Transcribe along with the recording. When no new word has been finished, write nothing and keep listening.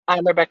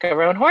I'm Rebecca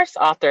Roanhorse,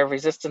 author of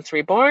Resistance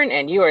Reborn,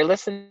 and you are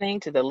listening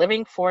to the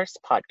Living Force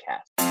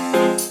podcast.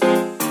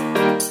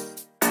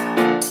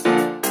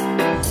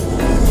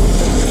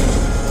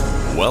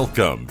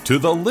 Welcome to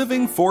the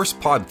Living Force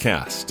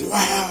podcast.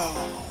 Wow!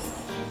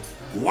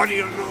 What do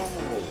you know?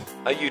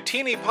 A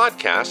Youtini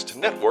Podcast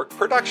Network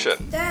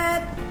production.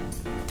 Dad,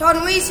 Todd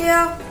and Wee's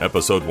here.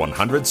 Episode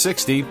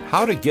 160,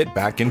 How to Get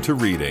Back into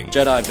Reading.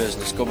 Jedi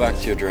business, go back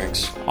to your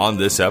drinks. On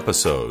this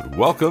episode,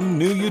 welcome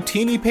new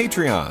Youtini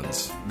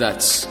Patreons.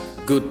 That's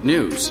good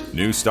news.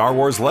 New Star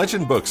Wars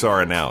Legend books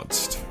are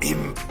announced.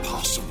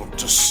 Impossible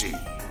to see.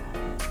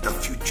 The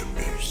future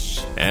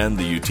is. And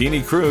the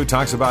Youtini crew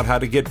talks about how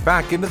to get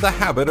back into the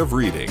habit of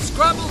reading.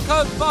 Scrabble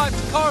code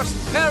 5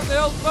 course, prepare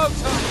the old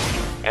motor.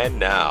 And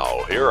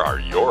now, here are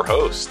your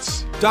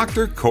hosts,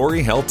 Dr.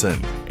 Corey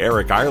Helton,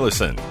 Eric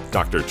Eilerson,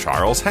 Dr.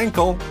 Charles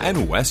Henkel,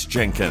 and Wes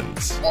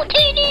Jenkins.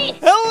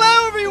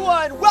 Hello,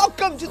 everyone!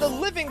 Welcome to the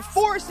Living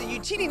Force, the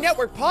Youtini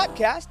Network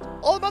podcast,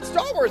 all about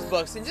Star Wars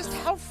books and just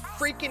how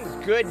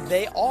freaking good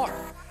they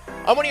are.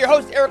 I'm one of your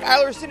hosts, Eric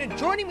Eilerson, and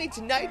joining me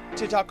tonight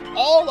to talk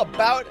all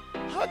about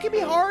how it can be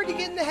hard to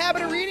get in the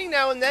habit of reading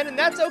now and then, and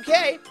that's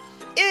okay,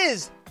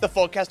 is the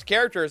full cast of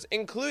characters,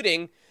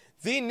 including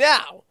the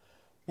now,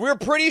 we're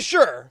pretty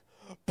sure,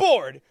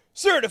 board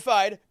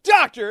certified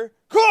Dr.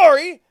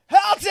 Corey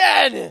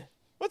Helton!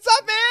 What's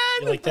up,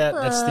 man? You like that?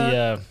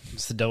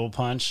 That's the double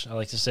punch. I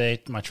like to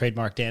say my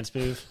trademark dance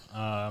move.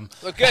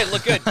 Look good.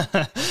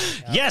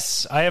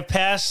 Yes, I have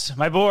passed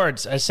my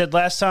boards. I said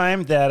last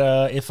time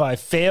that if I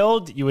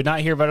failed, you would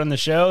not hear about it on the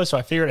show, so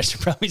I figured I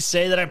should probably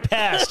say that I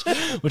passed,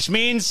 which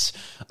means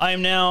I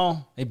am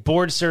now a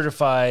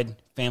board-certified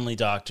family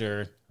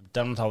doctor. I've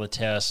done with all the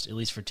tests, at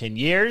least for 10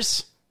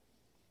 years.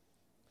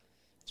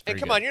 Hey,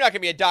 come on, you're not going to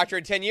be a doctor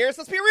in 10 years.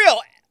 Let's be real.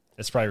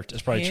 That's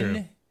probably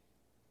true.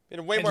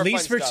 Been way At more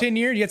least fun for stuff. 10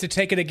 years? You have to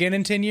take it again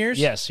in 10 years?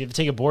 Yes, you have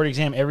to take a board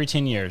exam every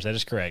 10 years. That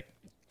is correct.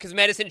 Because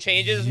medicine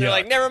changes, and they're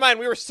like, never mind,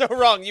 we were so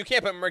wrong. You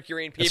can't put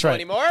mercury in people That's right.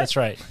 anymore. That's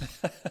right.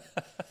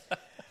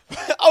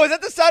 Oh, is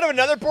that the sound of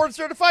another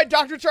board-certified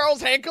Dr.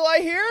 Charles Henkel I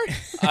hear?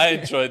 I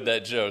enjoyed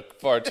that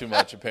joke far too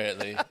much,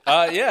 apparently.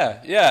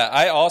 Yeah.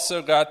 I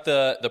also got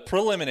the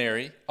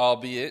preliminary,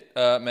 albeit,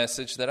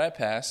 message that I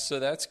passed, so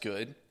that's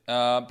good.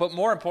 But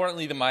more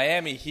importantly, the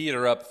Miami Heat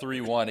are up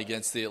 3-1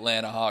 against the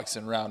Atlanta Hawks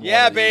in round one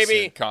of the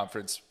Eastern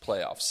Conference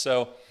playoffs.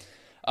 So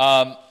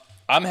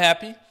I'm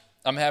happy.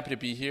 I'm happy to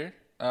be here.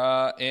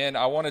 And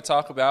I want to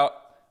talk about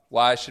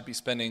why I should be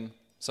spending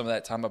some of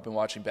that time I've been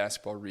watching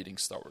basketball reading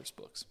Star Wars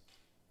books.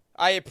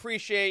 I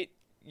appreciate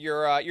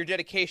your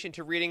dedication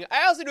to reading.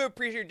 I also do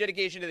appreciate your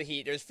dedication to the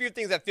Heat. There's few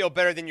things that feel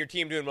better than your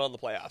team doing well in the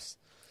playoffs.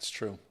 It's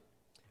true.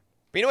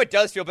 But you know what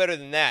does feel better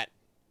than that?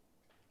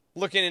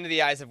 Looking into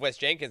the eyes of Wes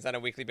Jenkins on a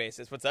weekly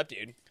basis. What's up,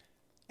 dude?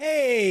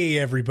 Hey,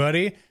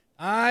 everybody.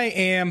 I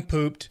am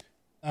pooped.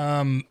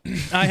 I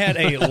had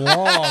a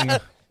long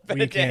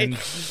weekend.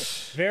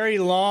 Very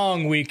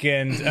long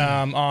weekend.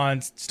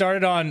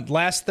 Started on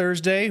last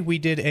Thursday. We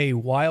did a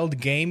wild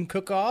game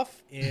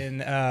cook-off in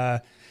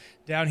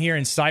down here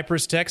in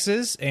Cypress,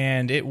 Texas,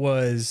 and it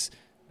was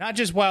not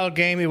just wild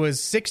game, it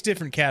was 6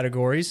 different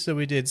categories. So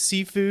we did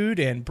seafood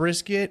and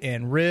brisket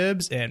and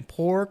ribs and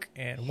pork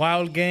and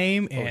wild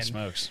game. Holy and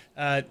smokes.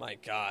 My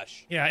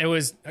gosh. Yeah, it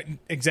was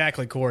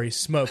exactly, Corey.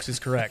 Smokes is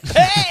correct.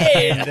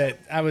 Hey! And,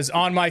 I was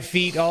on my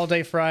feet all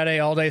day Friday,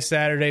 all day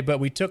Saturday, but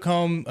we took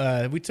home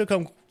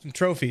some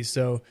trophies.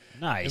 So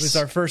Nice. it was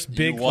our first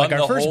big won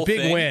the whole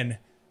thing? win.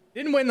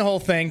 Didn't win the whole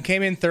thing.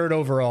 Came in third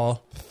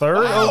overall. Third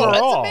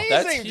overall. That's amazing,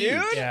 That's dude.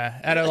 huge. Yeah,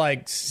 out of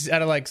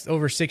like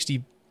over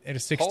 60 at a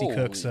 60 Holy-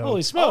 cook. So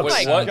Holy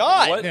smokes. Oh my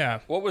God. What, Yeah.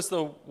 what was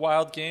the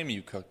wild game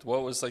you cooked?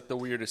 What was like the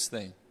weirdest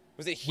thing?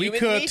 Was it we human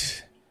cooked.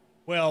 meat?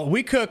 Well,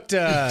 we cooked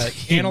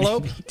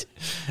antelope.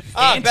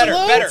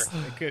 Better.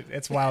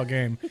 It's wild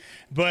game.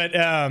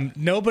 But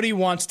nobody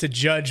wants to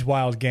judge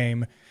wild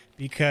game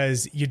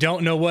because you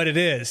don't know what it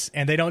is,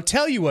 and they don't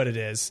tell you what it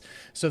is.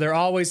 So they're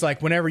always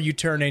like, whenever you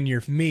turn in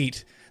your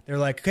meat, they're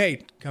like,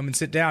 hey, come and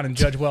sit down and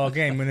judge wild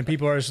game. And then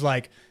people are just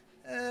like,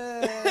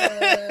 I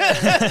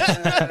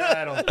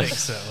don't think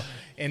so.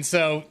 And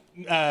so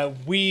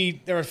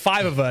there were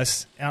 5 of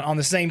us on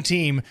the same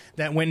team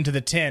that went into the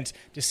tent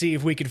to see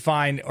if we could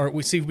find, or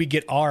we see if we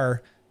get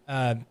our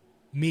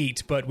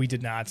meat, but we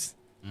did not,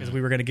 because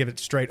we were going to give it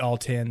straight all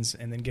 10s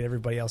and then get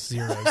everybody else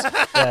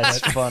 0s. That's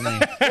funny.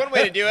 One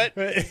way to do it.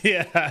 But,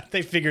 yeah,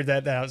 they figured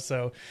that out.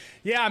 So,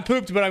 yeah, I'm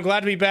pooped, but I'm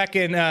glad to be back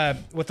in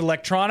with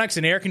electronics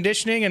and air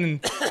conditioning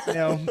and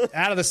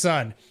out of the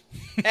sun.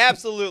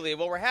 Absolutely.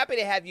 Well, we're happy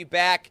to have you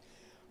back.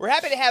 We're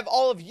happy to have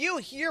all of you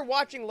here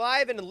watching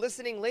live and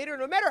listening later.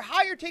 No matter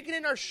how you're taking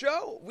in our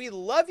show, we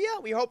love you.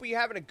 We hope you're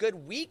having a good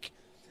week.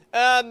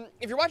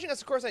 If you're watching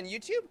us, of course, on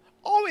YouTube,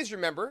 always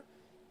remember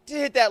to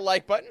hit that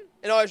like button.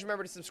 And always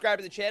remember to subscribe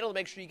to the channel to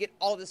make sure you get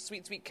all this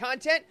sweet, sweet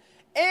content.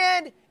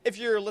 And if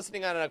you're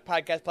listening on a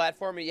podcast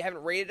platform and you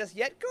haven't rated us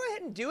yet, go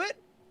ahead and do it.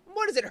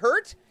 What does it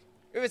hurt?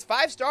 If it's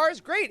 5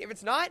 stars, great. If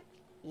it's not,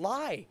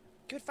 lie.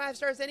 Give it 5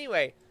 stars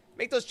anyway.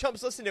 Make those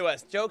chumps listen to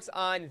us. Joke's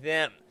on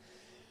them.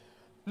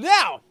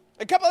 Now,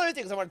 A couple other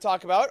things I want to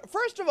talk about.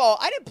 First of all,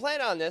 I didn't plan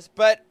on this,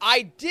 but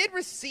I did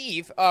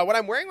receive, what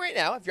I'm wearing right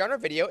now, if you're on our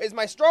video, is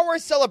my Star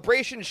Wars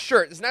Celebration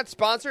shirt. It's not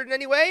sponsored in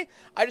any way.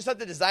 I just thought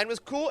the design was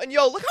cool. And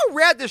yo, look how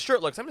rad this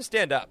shirt looks. I'm going to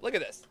stand up. Look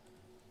at this.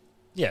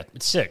 Yeah,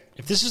 it's sick.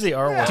 If this is the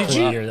artwork for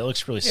the year, that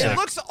looks really sick. It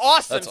looks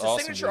awesome. That's it's a awesome,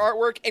 signature dude.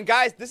 artwork. And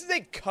guys, this is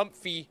a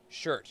comfy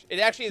shirt. It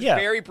actually is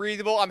very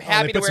breathable. I'm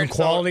happy they to put wear some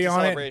quality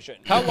on it? Celebration.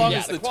 How long Yeah,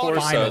 is the quality-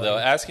 torso, though?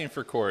 Asking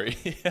for Corey.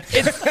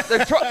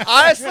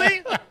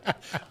 Honestly,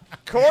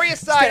 Corey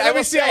aside, I Let will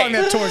me see how long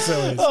say, that torso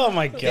is. Oh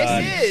my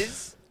god!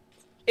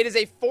 it is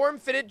a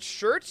form-fitted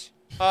shirt.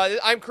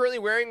 I'm currently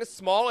wearing a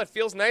small. It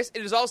feels nice.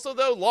 It is also,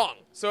 though, long.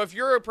 So if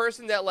you're a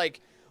person that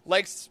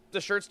likes the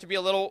shirts to be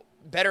a little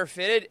better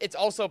fitted, it's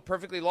also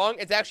perfectly long.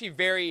 It's actually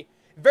very,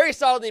 very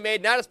solidly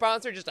made. Not a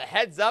sponsor, just a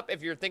heads up.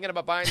 If you're thinking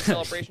about buying a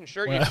Celebration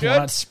shirt, you should. We're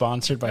not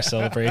sponsored by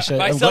Celebration.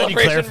 By I'm glad you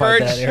Celebration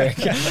clarified merch.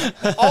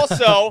 that,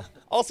 Eric.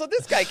 Also,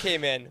 this guy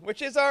came in,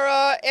 which is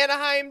our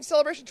Anaheim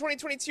Celebration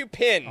 2022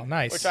 pin. Oh,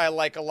 nice. Which I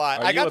like a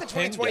lot. Are I you got a the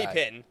pin 2020 guy?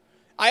 pin.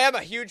 I am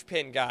a huge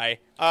pin guy.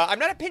 I'm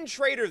not a pin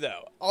trader,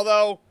 though.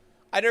 Although,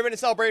 I've never been to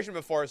Celebration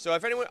before. So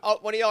if anyone,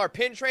 one of y'all are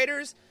pin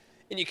traders,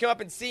 and you come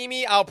up and see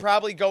me, I'll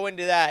probably go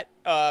into that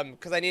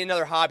because I need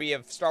another hobby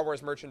of Star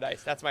Wars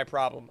merchandise. That's my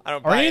problem. I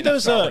don't Are buy any of enough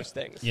those? Star Wars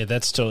things. Yeah,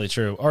 that's totally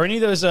true. Are any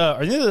of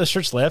those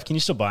shirts left? Can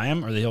you still buy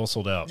them? Or are they all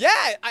sold out? Yeah,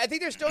 I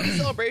think they're still in the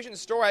Celebration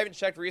store. I haven't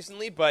checked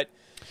recently, but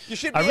you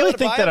should be I really able to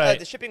think buy that them.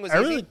 The shipping was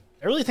easy.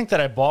 I really think that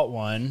I bought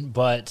one,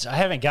 but I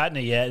haven't gotten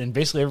it yet. And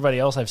basically, everybody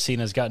else I've seen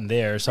has gotten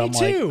theirs. So Me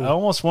too. like, I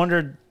almost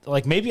wondered,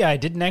 like maybe I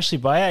didn't actually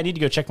buy it. I need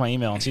to go check my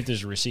email and see if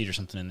there's a receipt or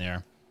something in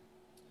there.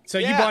 So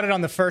you Yeah. bought it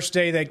on the first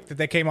day that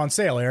they came on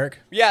sale, Eric?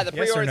 Yeah, the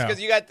Yes or pre-orders no?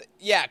 because you got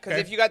Okay.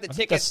 if you got the I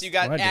think tickets, that's you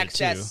got what I did,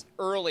 access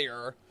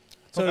earlier.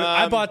 So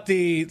I bought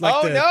the the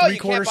you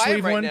three-quarter can't buy sleeve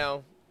them right one.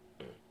 now.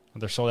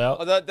 They're sold out.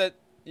 Oh,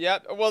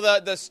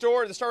 the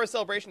store, the Star Wars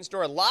Celebration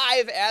store,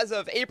 live as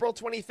of April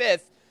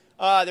 25th.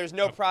 There's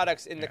no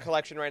products in the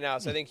collection right now,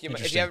 so I think if you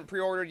Interesting. haven't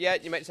pre-ordered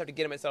yet, you might just have to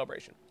get them at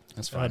Celebration.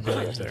 That's fine. Do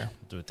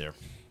it there.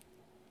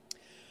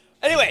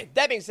 Anyway,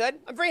 that being said,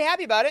 I'm very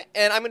happy about it,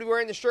 and I'm going to be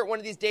wearing the shirt one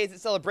of these days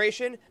at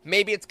Celebration.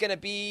 Maybe it's going to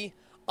be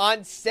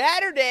on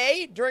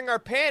Saturday during our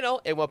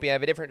panel. It won't be. I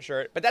have a different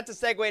shirt, but that's a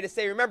segue to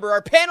say, remember,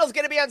 our panel's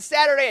going to be on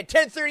Saturday at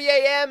 10:30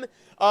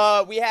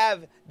 a.m. We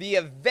have the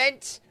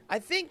event,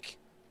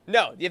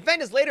 the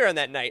event is later on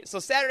that night, so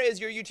Saturday is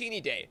your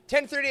Utini day.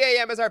 10:30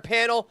 a.m. is our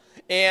panel,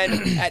 and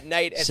at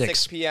night at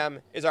 6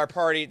 p.m. is our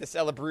party, the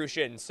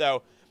celebration.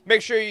 So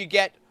make sure you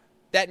get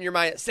that in your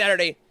mind.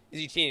 Saturday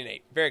is Utini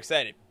night. Very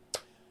excited.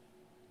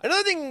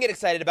 Another thing you can get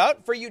excited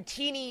about for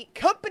Utini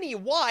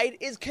company-wide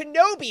is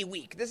Kenobi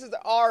Week. This is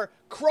our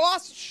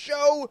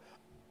cross-show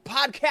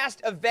podcast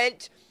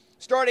event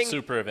starting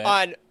Super event.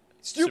 on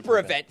Super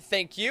event.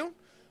 Thank you.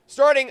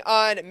 Starting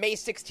on May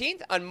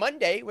 16th on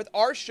Monday with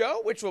our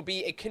show, which will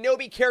be a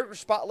Kenobi character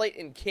spotlight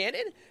in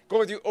canon,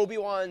 going through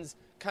Obi-Wan's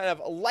kind of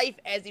life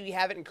as we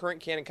have it in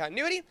current canon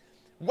continuity.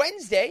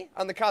 Wednesday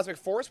on the Cosmic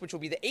Force, which will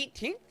be the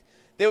 18th.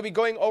 They will be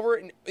going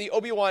over the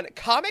Obi-Wan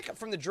comic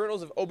from the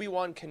Journals of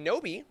Obi-Wan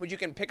Kenobi, which you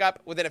can pick up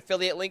with an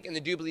affiliate link in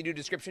the doobly-doo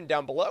description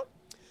down below.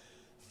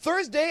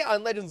 Thursday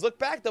on Legends Look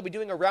Back, they'll be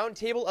doing a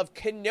roundtable of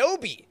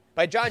Kenobi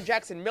by John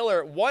Jackson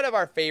Miller, one of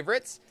our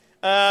favorites.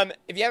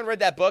 If you haven't read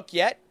that book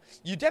yet,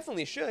 you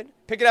definitely should.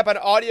 Pick it up on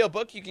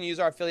audiobook. You can use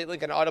our affiliate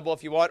link on Audible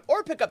if you want,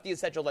 or pick up the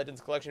Essential Legends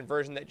Collection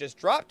version that just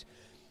dropped.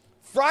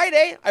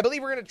 Friday, I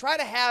believe we're going to try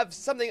to have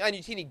something on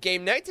Utini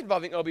Game Nights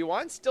involving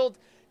Obi-Wan. Still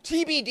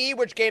TBD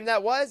which game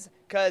that was,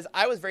 because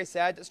I was very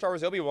sad that Star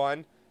Wars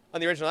Obi-Wan on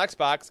the original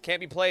Xbox can't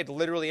be played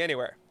literally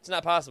anywhere. It's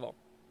not possible.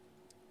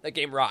 That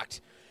game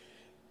rocked.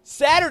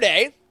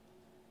 Saturday,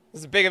 this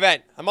is a big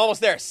event. I'm almost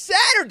there.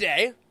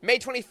 Saturday, May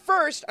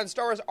 21st, on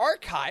Star Wars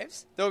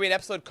Archives, there will be an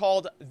episode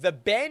called The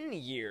Ben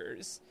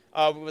Years,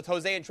 with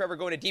Jose and Trevor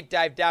going a deep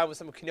dive down with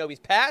some of Kenobi's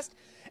past.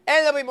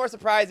 And there'll be more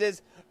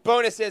surprises,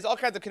 bonuses, all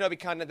kinds of Kenobi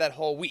content that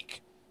whole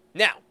week.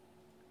 Now,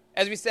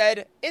 as we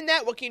said, in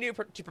that, what can you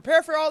do to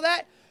prepare for all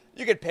that?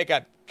 You could pick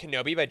up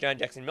Kenobi by John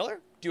Jackson Miller,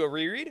 do a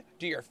reread,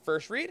 do your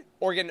first read,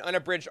 or get an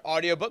unabridged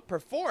audiobook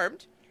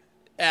performed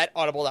at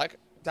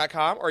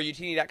audible.com or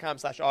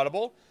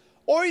utini.com/audible.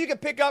 Or you can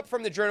pick up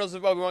from the Journals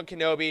of Obi-Wan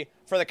Kenobi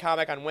for the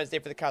comic on Wednesday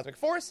for the Cosmic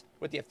Force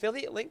with the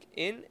affiliate link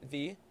in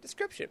the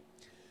description.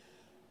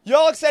 You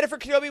all excited for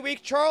Kenobi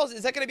Week? Charles,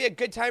 is that going to be a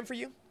good time for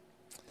you?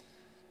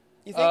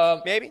 You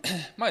think? Maybe?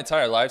 My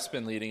entire life's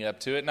been leading up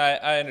to it, and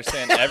I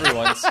understand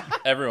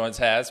everyone's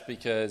has,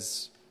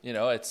 because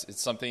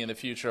it's something in the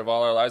future of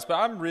all our lives. But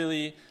I'm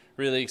really,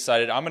 really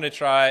excited. I'm going to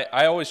try.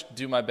 I always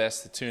do my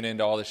best to tune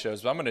into all the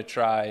shows, but I'm going to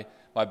try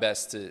my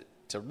best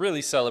to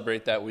really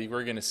celebrate that week.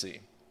 We're going to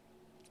see.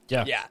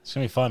 Yeah, it's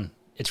gonna be fun.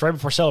 It's right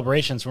before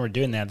Celebrations when we're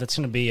doing that. That's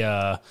gonna be it's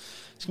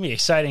gonna be an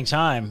exciting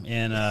time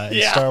in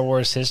Star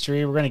Wars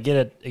history. We're gonna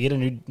get a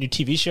new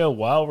TV show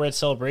while we're at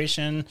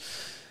Celebration.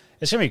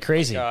 It's gonna be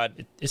crazy.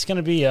 God. It's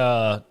gonna be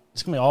all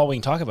we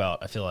can talk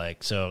about. I feel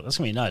like, so that's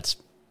gonna be nuts.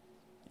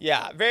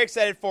 Yeah, very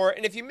excited for it.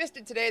 And if you missed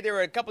it today, there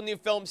were a couple new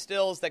film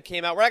stills that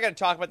came out. We're not going to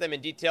talk about them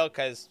in detail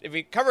because if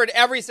we covered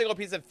every single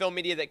piece of film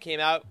media that came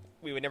out,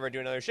 we would never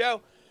do another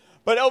show.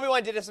 But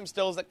Obi-Wan did have some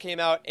stills that came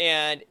out.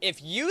 And if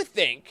you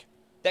think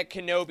that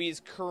Kenobi's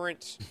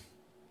current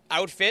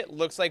outfit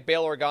looks like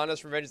Bail Organa's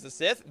from Revenge of the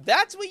Sith,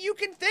 that's what you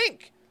can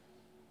think.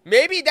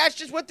 Maybe that's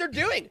just what they're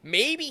doing.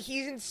 Maybe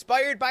he's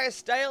inspired by a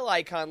style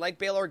icon like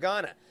Bail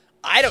Organa.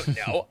 I don't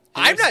know.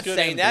 I'm not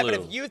saying that, but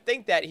if you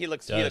think that, he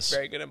looks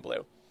very good in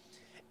blue.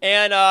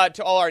 And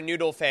to all our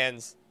Noodle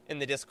fans in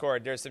the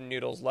Discord, there's some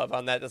Noodles love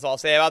on that. That's all I'll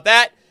say about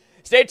that.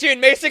 Stay tuned,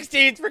 May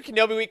 16th for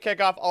Kenobi Week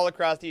kickoff all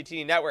across the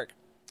UTD network.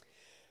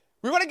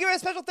 We want to give a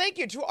special thank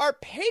you to our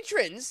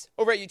patrons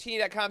over at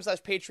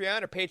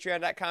utini.com/Patreon or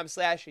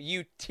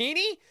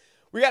patreon.com/utini.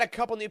 We got a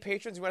couple new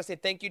patrons. We want to say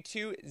thank you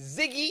to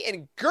Ziggy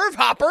and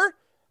Gervhopper.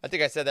 I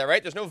think I said that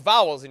right. There's no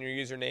vowels in your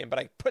username, but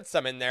I put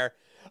some in there.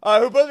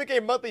 Who both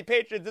became monthly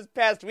patrons this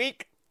past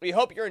week. We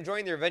hope you're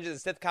enjoying the Revenge of the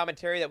Sith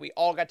commentary that we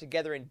all got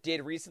together and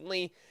did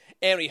recently.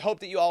 And we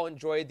hope that you all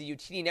enjoyed the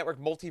UTD Network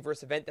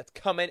Multiverse event that's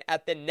coming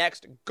at the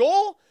next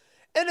goal.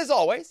 And as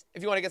always,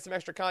 if you want to get some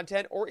extra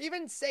content or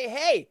even say,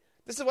 hey,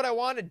 this is what I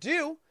want to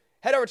do,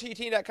 head over to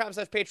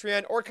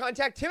utini.com/Patreon or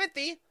contact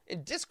Timothy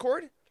in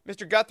Discord,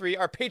 Mr. Guthrie,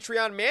 our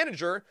Patreon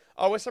manager,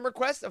 with some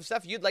requests of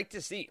stuff you'd like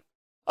to see.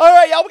 All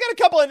right, y'all, we got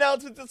a couple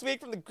announcements this week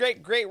from the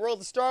great world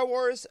of Star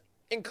Wars,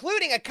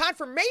 including a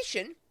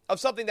confirmation of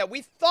something that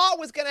we thought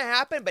was going to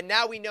happen, but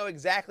now we know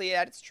exactly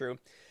that it's true.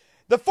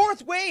 The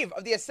fourth wave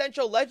of the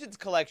Essential Legends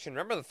collection.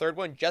 Remember, the third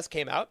one just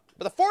came out,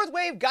 but the fourth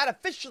wave got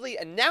officially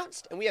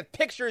announced, and we have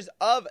pictures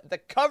of the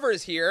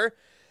covers here.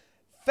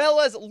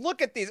 Fellas,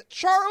 look at these.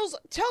 Charles,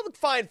 tell the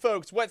fine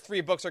folks what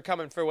 3 books are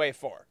coming for wave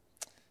 4.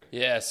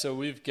 Yeah, so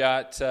we've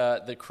got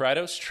the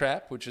Krytos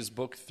Trap, which is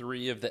book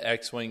 3 of the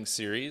X-Wing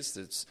series.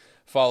 It's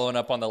following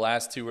up on the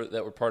last 2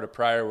 that were part of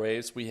prior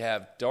waves. We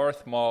have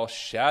Darth Maul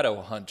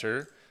Shadow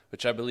Hunter,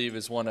 which I believe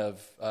is one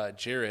of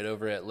Jared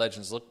over at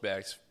Legends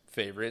Lookback's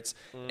favorites.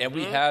 Mm-hmm. And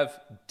we have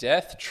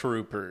Death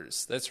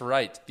Troopers. That's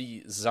right,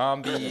 the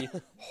zombie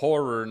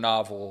horror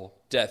novel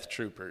Death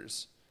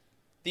Troopers.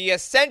 The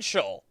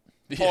essential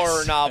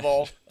horror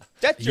novel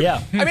Death Troopers.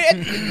 Yeah. I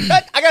mean,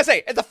 I gotta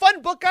say, it's a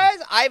fun book, guys.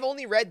 I've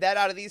only read that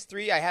out of these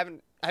 3. I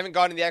haven't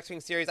gone to the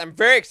X-Wing series. I'm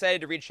very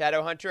excited to read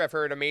Shadowhunter. I've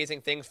heard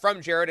amazing things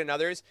from Jared and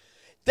others.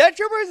 Death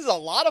Troopers is a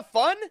lot of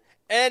fun,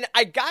 and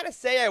I gotta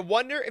say, I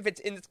wonder if it's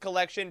in this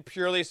collection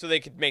purely so they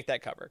could make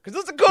that cover, because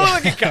it's a cool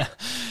looking cover.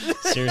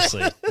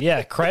 Seriously.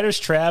 Yeah, Krytos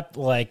Trap,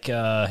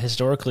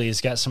 historically, has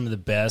got some of the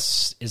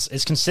best.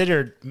 It's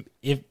considered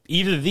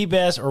either the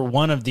best or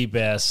one of the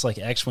best,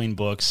 X-Wing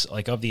books,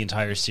 of the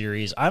entire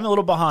series. I'm a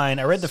little behind.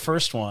 I read the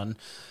first one,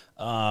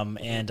 but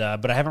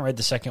I haven't read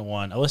the second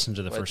one. I listened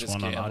to the first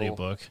one on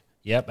audiobook.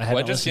 Yep, I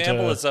haven't listened to...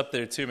 Campbell is up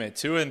there too, man.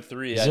 2 and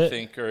 3, I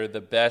think, are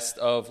the best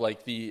of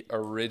the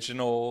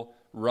original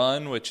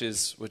run, which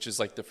is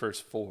the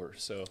first 4.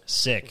 So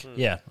sick. Mm-hmm.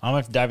 Yeah, I'm gonna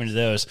have to dive into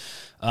those.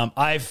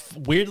 I've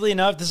weirdly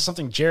enough, this is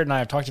something Jared and I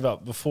have talked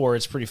about before.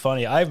 It's pretty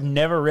funny. I've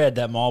never read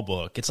that Maul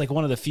book. It's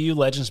one of the few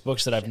Legends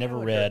books that I've never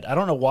read. I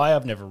don't know why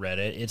I've never read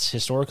it. It's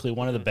historically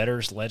one of the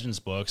better Legends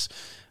books.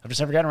 I've just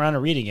never gotten around to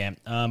reading it.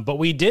 But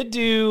we did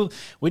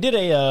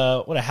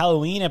a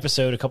Halloween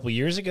episode a couple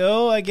years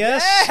ago, I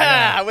guess.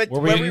 Yeah,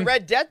 where we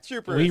read Death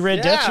Troopers. We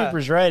read Death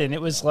Troopers, right? And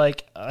it was I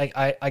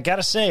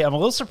gotta say, I'm a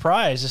little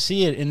surprised to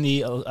see it in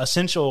the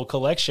Essential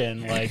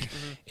collection.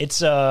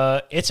 It's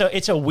a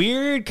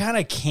weird kind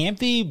of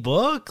campy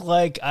book.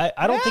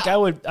 I don't think I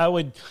would.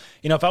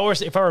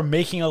 If I were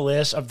making a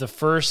list of the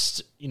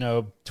first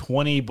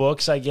 20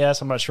 books, I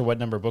guess, I'm not sure what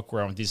number book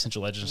we're on with the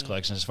Essential Legends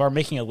collections. If I were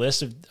making a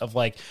list of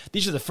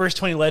these are the first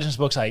 20 Legends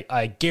books,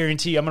 I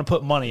guarantee I'm going to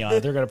put money on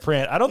it. They're going to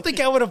print. I don't think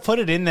I would have put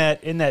it in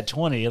that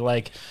 20.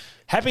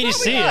 Happy to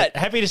see it.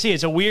 Happy to see it.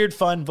 It's a weird,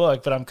 fun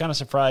book, but I'm kind of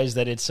surprised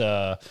that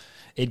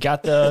it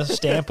got the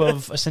stamp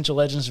of Essential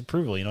Legends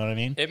approval. You know what I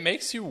mean? It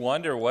makes you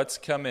wonder what's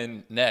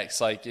coming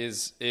next.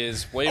 Is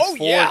Wave 4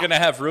 going to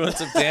have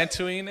Ruins of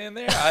Dantooine in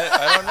there?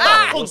 I don't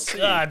know. We'll see.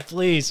 God,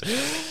 please.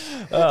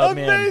 Oh,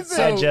 man.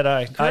 Hi,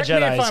 Jedi. Hi,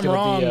 Jedi. If I'm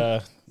wrong.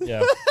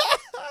 Yeah.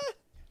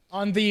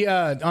 On the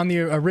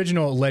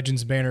original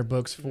Legends banner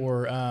books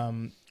for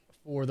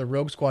the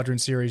Rogue Squadron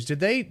series, did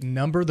they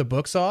number the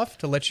books off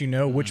to let you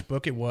know which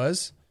book it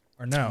was,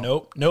 or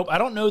no? Nope. I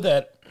don't know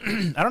that.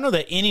 I don't know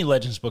that any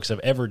Legends books have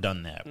ever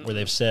done that, where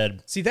they've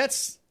said... See,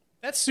 that's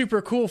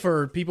super cool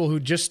for people who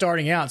just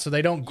starting out, so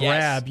they don't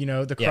grab,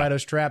 the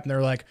Krytos Trap, and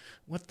they're like,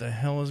 what the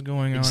hell is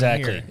going on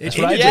here? That's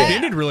it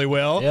ended really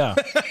well. Yeah.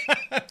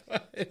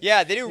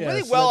 Yeah, they do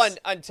really well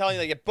on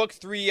telling book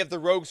 3 of the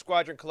Rogue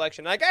Squadron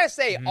collection. And I gotta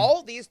say,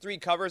 all these 3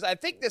 covers, I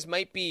think this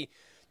might be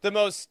the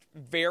most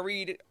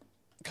varied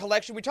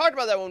collection. We talked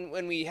about that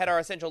when we had our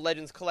Essential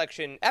Legends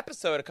collection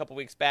episode a couple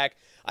weeks back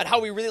on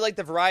how we really like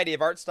the variety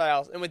of art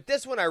styles. And with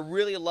this one, I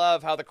really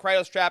love how the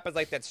Krytos Trap is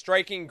that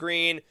striking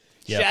green.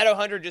 Yep.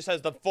 Shadowhunter just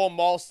has the full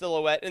Maul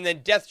silhouette. And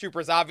then Death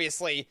Troopers,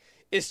 obviously,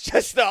 is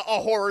just a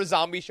horror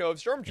zombie show of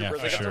Stormtroopers.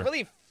 Yeah, It's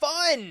really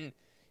fun.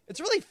 It's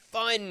a really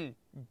fun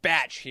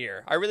batch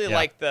here. I really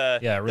like the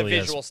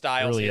visual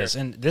styles. It really here. is,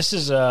 and this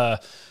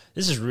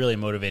is really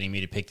motivating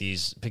me to pick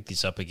these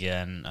up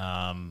again,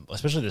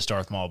 especially this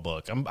Darth Maul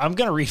book. I'm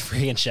going to read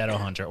freaking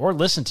Shadowhunter or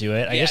listen to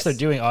it. I guess they're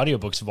doing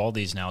audiobooks of all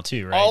these now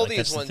too, right? All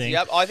these ones,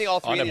 yep. I think all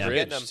three of them are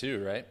getting them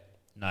too, right?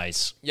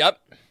 Nice. Yep.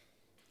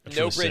 That's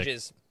no really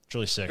bridges. Sick. It's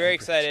really sick. Very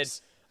excited.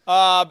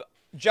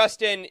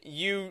 Justin,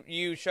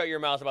 you shut your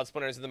mouth about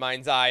Splinters of the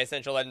Mind's Eye,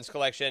 Essential Legends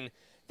Collection.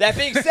 That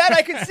being said,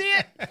 I can see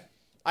it.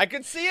 I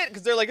can see it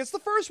because they're like, it's the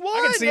first one.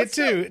 I can see it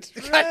too.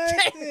 It's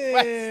right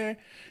there.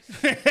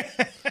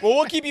 Well,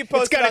 we'll keep you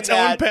posted on that. It's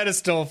got its own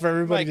pedestal for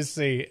everybody to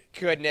see.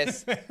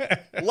 Goodness.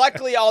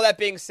 Luckily, all that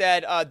being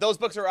said, those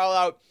books are all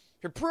out.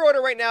 If you're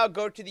pre-order right now,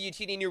 go to the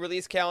UTD new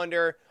release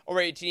calendar over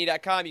at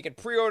UTD.com. You can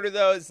pre-order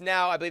those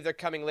now. I believe they're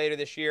coming later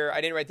this year. I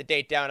didn't write the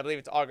date down. I believe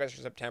it's August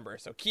or September.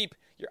 So keep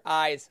your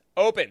eyes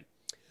open.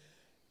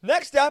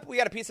 Next up, we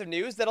got a piece of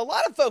news that a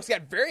lot of folks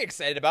got very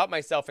excited about,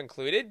 myself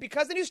included,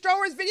 because the new Star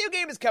Wars video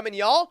game is coming,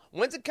 y'all.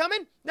 When's it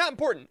coming? Not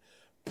important.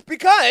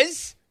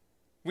 Because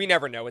we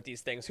never know with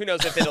these things. Who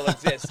knows if it'll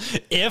exist.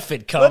 If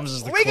it comes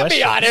is the question. We can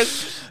be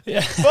honest.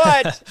 Yeah.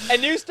 But a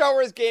new Star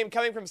Wars game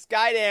coming from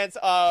Skydance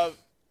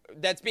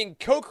that's being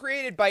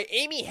co-created by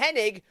Amy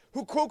Hennig,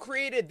 who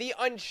co-created the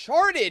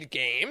Uncharted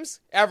games.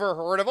 Ever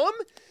heard of them?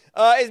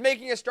 Is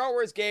making a Star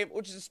Wars game,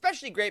 which is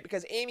especially great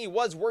because Amy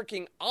was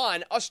working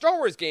on a Star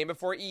Wars game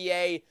before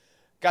EA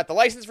got the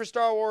license for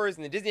Star Wars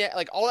and the Disney,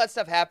 like all that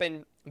stuff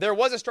happened. There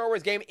was a Star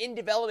Wars game in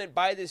development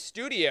by this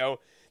studio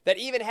that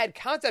even had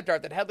concept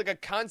art, that had like a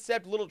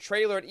concept little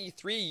trailer at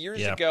E3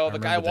 years ago of a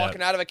guy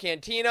walking out of a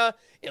cantina.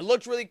 It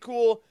looked really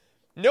cool.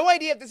 No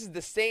idea if this is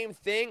the same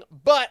thing,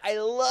 but I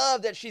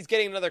love that she's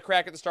getting another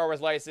crack at the Star Wars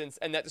license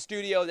and that the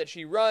studio that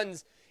she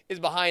runs is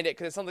behind it,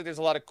 because it sounds like there's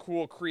a lot of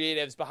cool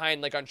creatives behind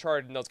like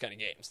Uncharted and those kind of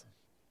games.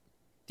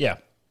 Yeah.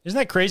 Isn't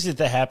that crazy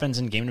that happens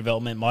in game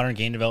development, modern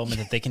game development,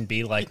 that they can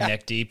be like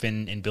neck deep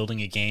in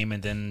building a game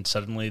and then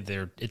suddenly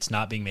it's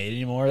not being made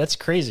anymore? That's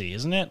crazy,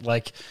 isn't it?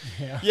 Like,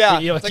 you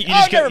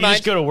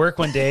just go to work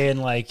one day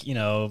and like, you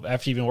know,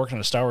 after you've been working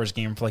on a Star Wars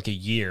game for like a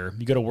year,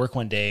 you go to work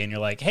one day and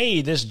you're like,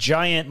 hey, this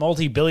giant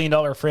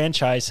multi-billion-dollar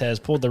franchise has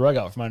pulled the rug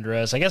out from under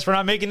us. I guess we're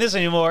not making this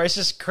anymore. It's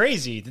just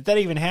crazy that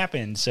even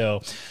happened.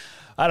 So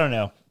I don't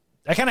know.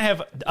 I kind of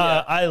have.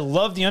 I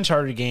love the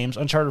Uncharted games.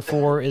 Uncharted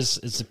 4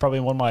 is probably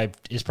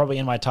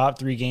in my top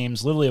 3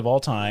 games, literally of all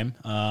time.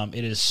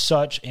 It is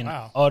such an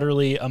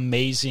utterly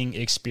amazing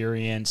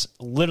experience.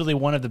 Literally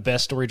one of the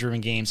best story-driven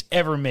games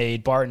ever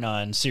made, bar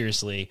none.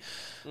 Seriously,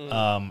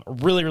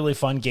 really really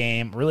fun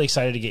game. Really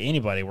excited to get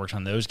anybody who worked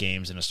on those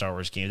games in a Star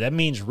Wars game. That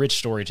means rich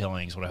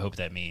storytelling is what I hope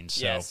that means.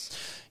 So,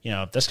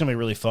 that's gonna be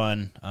really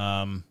fun.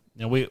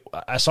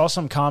 I saw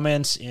some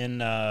comments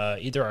in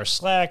either our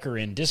Slack or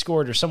in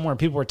Discord or somewhere.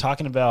 People were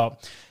talking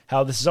about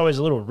how this is always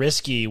a little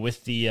risky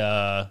with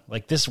the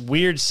like this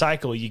weird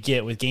cycle you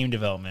get with game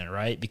development,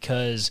 right?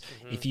 Because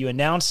if you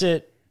announce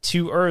it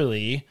too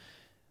early,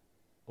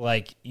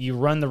 like you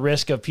run the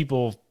risk of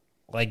people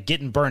like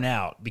getting burnt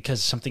out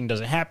because something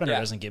doesn't happen or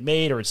doesn't get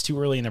made or it's too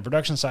early in the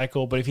production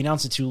cycle. But if you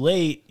announce it too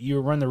late,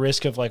 you run the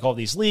risk of like all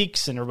these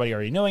leaks and everybody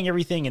already knowing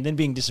everything and then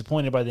being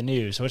disappointed by the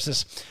news. So it's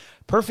this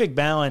perfect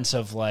balance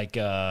of like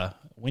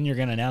when you're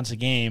going to announce a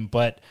game,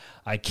 but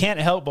I can't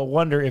help but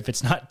wonder if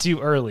it's not too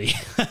early.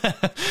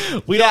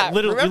 We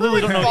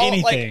literally don't know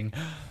anything.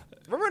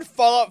 Remember when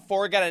Fallout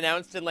 4 got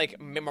announced in like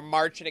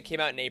March and it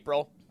came out in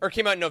April or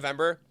came out in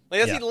November?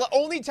 Like that's the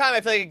only time I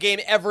feel like a game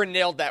ever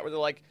nailed that, where they're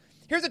like,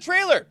 here's a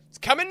trailer. It's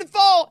coming in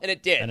fall, and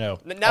it did. I know.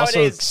 Nowadays,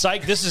 also,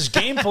 psych, this is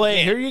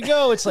gameplay. Here you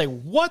go. It's like,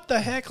 what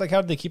the heck? Like,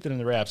 how did they keep it in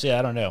the wraps? Yeah,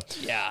 I don't know.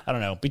 Yeah. I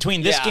don't know.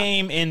 Between this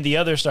game and the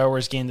other Star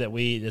Wars game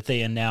that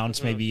they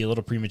announced maybe a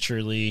little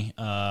prematurely,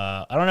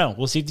 I don't know.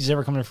 We'll see if these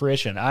ever come to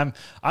fruition. I'm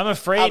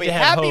afraid to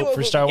have hope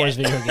for Star Wars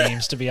video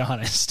games, to be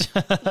honest.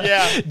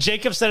 Yeah.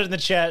 Jacob said it in the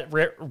chat,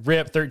 rip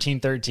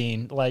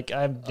 1313. Like,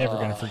 I'm never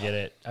going to forget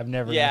it. I'm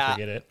never going to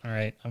forget it. All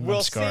right.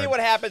 We'll see what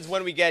happens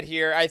when we get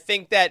here. I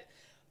think that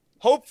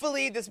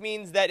hopefully this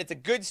means that it's a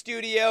good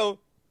studio.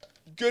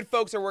 Good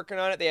folks are working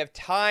on it. They have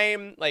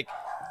time. Like,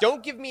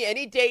 don't give me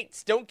any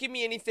dates. Don't give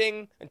me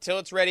anything until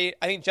it's ready.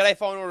 I think Jedi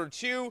Fallen Order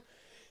 2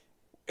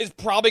 is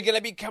probably going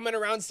to be coming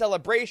around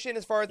Celebration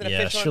as far as an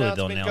official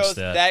announcement goes.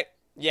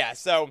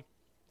 So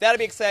that'll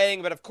be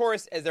exciting. But of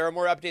course, as there are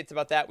more updates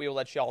about that, we will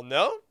let you all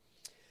know.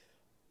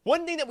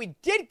 One thing that we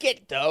did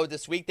get, though,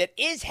 this week that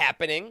is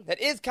happening, that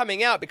is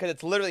coming out because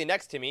it's literally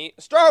next to me,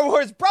 Star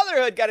Wars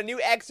Brotherhood got a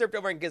new excerpt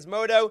over in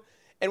Gizmodo.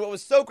 And what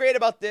was so great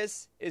about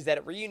this is that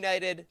it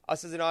reunited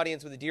us as an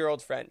audience with a dear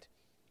old friend.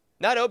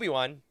 Not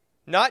Obi-Wan,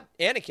 not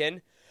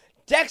Anakin,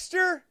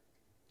 Dexter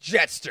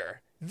Jettster.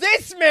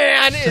 This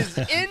man is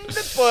in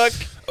the book.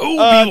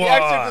 Obi-Wan. The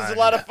excerpt is a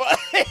lot of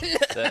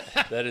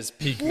fun. that is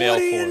peak male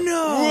form.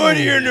 What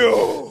do you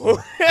know?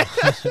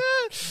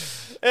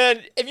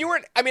 And if you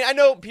weren't, I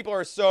know people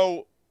are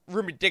so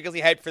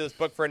ridiculously hyped for this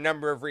book for a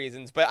number of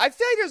reasons, but I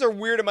feel like there's a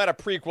weird amount of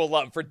prequel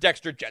love for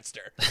Dexter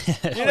Jettster.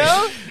 You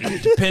know?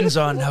 It depends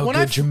on how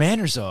good your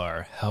manners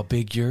are, how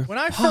big your When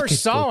I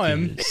first saw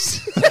him,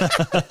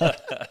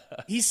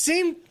 he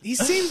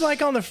seemed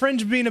like on the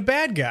fringe of being a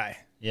bad guy.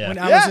 Yeah. When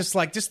I was just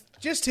like,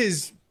 just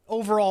his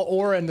overall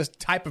aura and the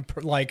type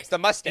of like the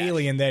mustache.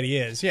 alien that he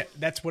is. Yeah,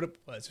 that's what it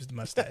was. It was the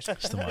mustache.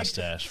 It's the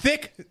mustache.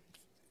 Thick,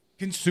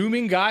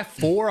 consuming guy,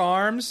 4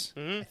 arms.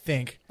 I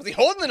think. Was he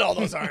holding in all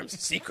those arms?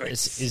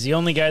 Secrets. Is the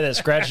only guy that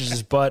scratches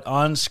his butt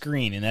on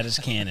screen, and that is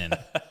canon.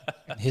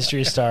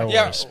 History of Star Wars.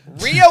 Yeah,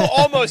 Rio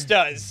almost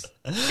does.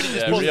 But he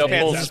just pulls Rio his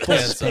pants pulls up.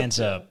 Pulls his pants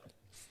up.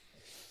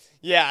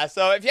 Yeah,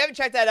 so if you haven't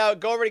checked that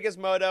out, go over to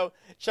Gizmodo,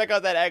 check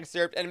out that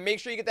excerpt, and make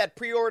sure you get that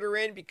pre-order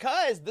in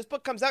because this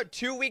book comes out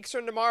 2 weeks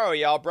from tomorrow,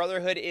 y'all.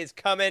 Brotherhood is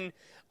coming.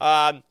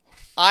 I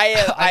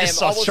just am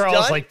saw almost Charles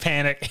done. like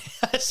panic.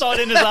 I saw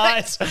it in his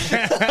eyes.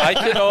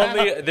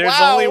 There's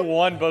Wow. only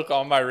one book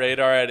on my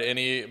radar at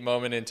any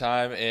moment in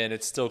time, and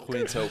it's still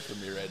Queen's Hope for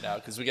me right now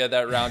because we got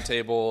that round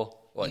table,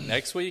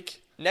 next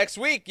week? Next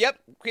week, yep.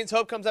 Queen's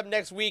Hope comes up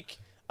next week.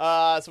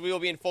 So we will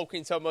be in full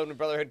Queen's Hope mode when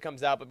Brotherhood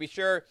comes out. But be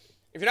sure,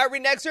 if you're not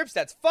reading excerpts,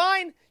 that's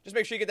fine. Just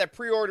make sure you get that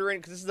pre-order in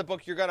because this is a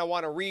book you're going to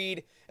want to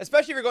read,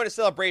 especially if you're going to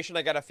Celebration.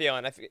 I got a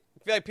feeling. I feel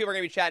like people are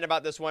going to be chatting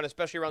about this one,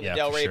 especially around the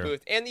Del for Rey sure.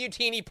 booth and the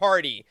Utini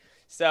party.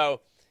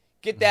 So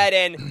get that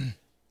in.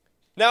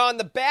 Now, on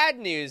the bad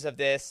news of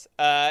this,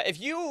 if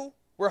you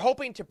were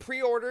hoping to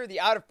pre-order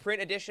the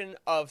out-of-print edition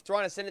of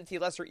Thrawn Ascendancy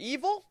Lesser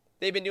Evil,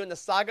 they've been doing the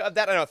saga of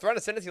that. I know, Thrawn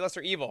Ascendancy Lesser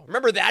Evil.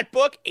 Remember that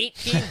book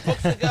 18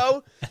 books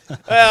ago?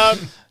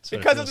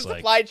 Because of the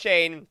supply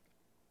chain,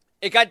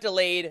 it got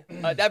delayed.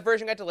 That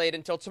version got delayed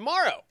until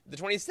tomorrow, the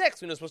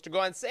 26th, when it was supposed to go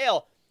on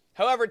sale.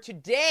 However,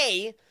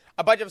 today,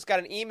 a bunch of us got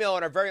an email,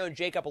 and our very own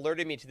Jacob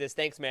alerted me to this.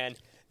 Thanks, man.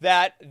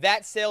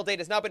 That sale date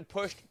has now been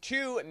pushed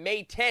to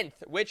May 10th,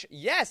 which,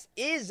 yes,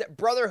 is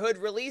Brotherhood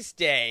release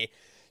day.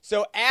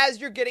 So as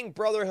you're getting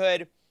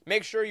Brotherhood,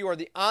 make sure you are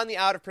on the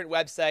out-of-print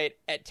website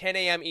at 10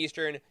 a.m.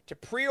 Eastern to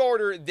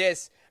pre-order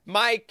this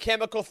My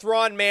Chemical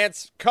Thrawn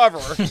Mance cover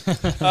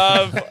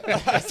of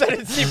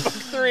Ascendancy Book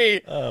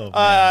 3,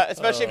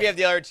 especially if you have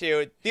the other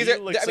two. He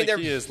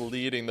is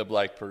leading the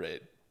Black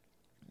Parade.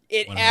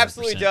 It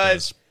absolutely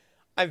does.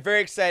 I'm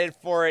very excited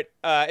for it.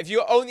 If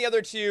you own the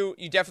other two,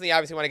 you definitely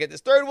obviously want to get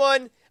this third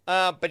one.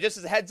 But just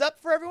as a heads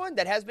up for everyone,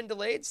 that has been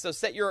delayed. So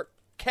set your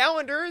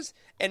calendars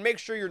and make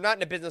sure you're not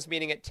in a business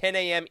meeting at 10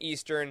 a.m.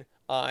 Eastern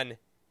on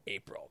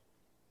April.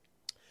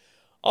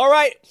 All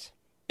right.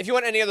 If you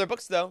want any other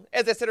books, though,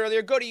 as I said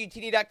earlier, go to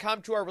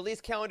utini.com to our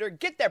release calendar.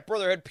 Get that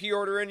Brotherhood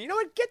pre-order in. You know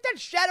what? Get that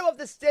Shadow of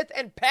the Sith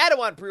and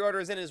Padawan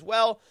pre-orders in as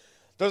well.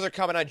 Those are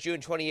coming on June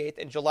 28th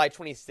and July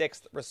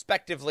 26th,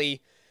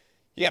 respectively.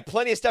 You got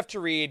plenty of stuff to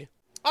read.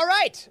 All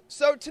right,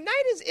 so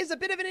tonight is a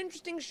bit of an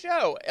interesting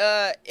show.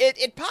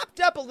 It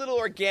popped up a little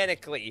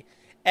organically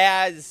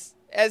as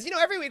you know,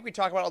 every week we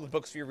talk about all the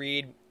books we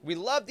read. We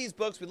love these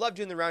books. We love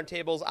doing the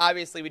roundtables.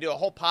 Obviously, we do a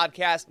whole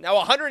podcast, now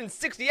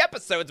 160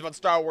 episodes about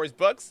Star Wars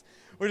books,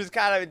 which is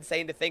kind of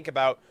insane to think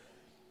about.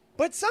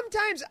 But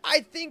sometimes I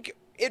think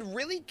it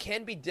really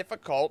can be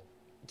difficult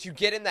to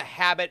get in the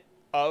habit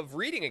of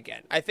reading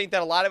again. I think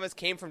that a lot of us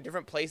came from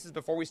different places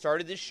before we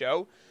started this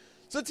show.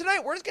 So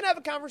tonight, we're just going to have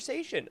a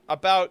conversation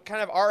about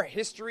kind of our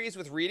histories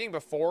with reading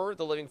before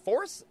The Living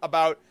Force,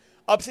 about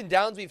ups and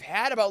downs we've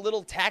had, about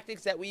little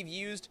tactics that we've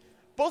used,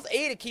 both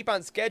A, to keep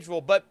on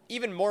schedule, but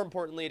even more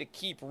importantly, to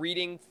keep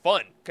reading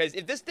fun. Because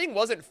if this thing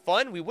wasn't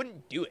fun, we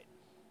wouldn't do it.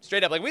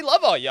 Straight up. Like, we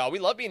love all y'all. We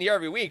love being here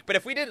every week. But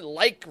if we didn't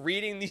like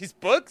reading these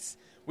books,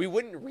 we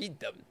wouldn't read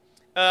them.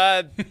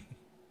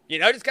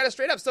 Just kind of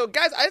straight up. So,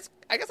 guys,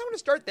 I guess I want to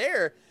start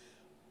there.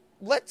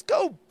 Let's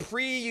go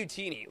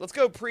pre-Utini. Let's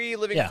go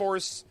pre-Living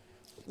Force.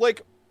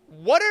 Like,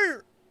 what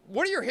are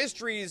your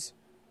histories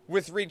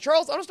with reading?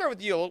 Charles, I'm gonna start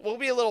with you. We'll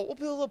be a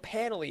little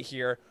panel-y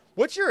here.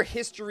 What's your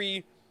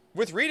history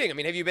with reading? I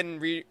mean, have you been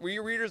were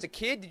you a reader as a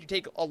kid? Did you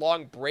take a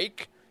long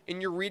break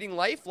in your reading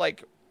life?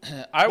 Like,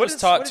 I was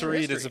taught to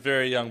read as a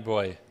very young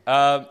boy.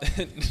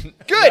 Good.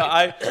 No,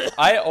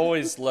 I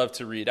always loved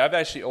to read. I've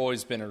actually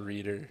always been a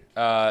reader.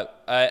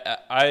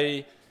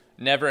 I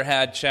never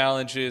had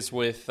challenges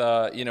with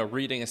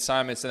reading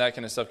assignments and that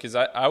kind of stuff because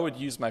I would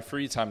use my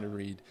free time to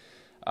read.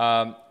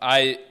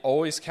 I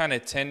always kind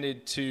of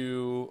tended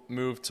to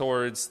move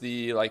towards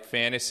the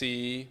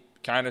fantasy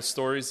kind of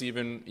stories,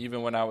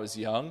 even when I was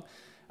young.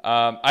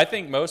 I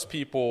think most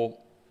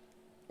people,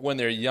 when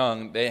they're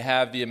young, they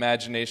have the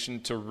imagination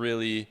to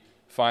really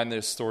find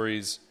their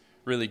stories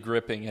really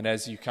gripping. And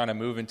as you kind of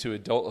move into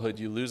adulthood,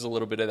 you lose a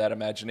little bit of that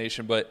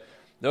imagination. But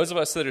those of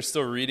us that are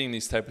still reading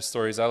these type of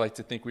stories, I like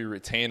to think we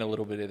retain a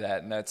little bit of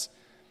that, and that's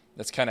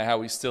kind of how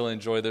we still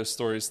enjoy those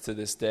stories to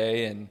this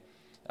day. And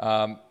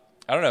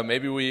I don't know,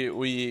 maybe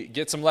we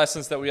get some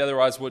lessons that we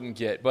otherwise wouldn't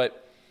get. But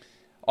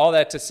all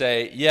that to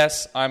say,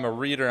 yes, I'm a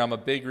reader. I'm a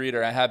big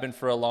reader. I have been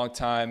for a long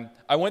time.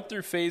 I went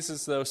through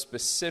phases, though,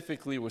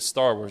 specifically with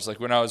Star Wars. Like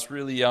when I was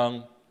really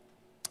young,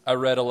 I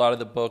read a lot of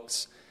the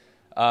books.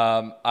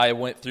 I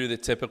went through the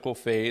typical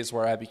phase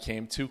where I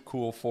became too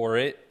cool for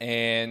it.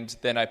 And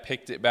then I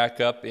picked it back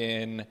up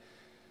it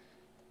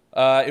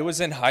was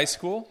in high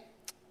school.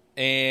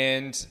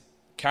 And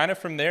kind of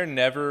from there,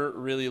 never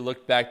really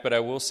looked back. But I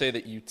will say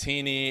that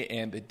Utini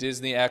and the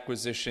Disney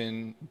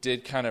acquisition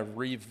did kind of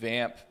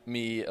revamp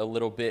me a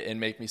little bit and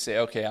make me say,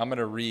 okay, I'm going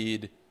to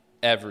read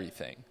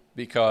everything.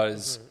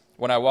 Because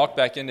when I walked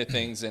back into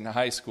things in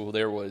high school,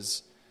 there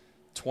was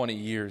 20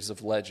 years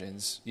of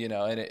Legends, you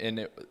know,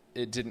 and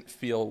it didn't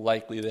feel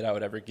likely that I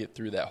would ever get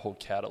through that whole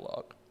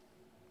catalog.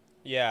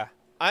 Yeah,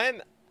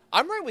 I'm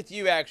right with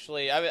you,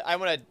 actually. I'm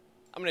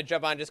gonna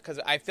jump on just because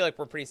I feel like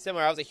we're pretty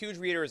similar. I was a huge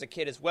reader as a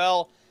kid as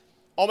well.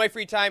 All my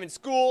free time in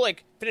school,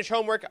 like finish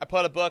homework, I pull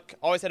out a book.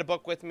 Always had a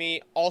book with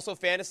me. Also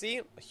fantasy,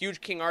 a huge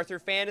King Arthur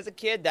fan as a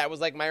kid. That was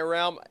like my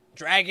realm.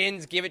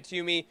 Dragons, give it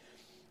to me.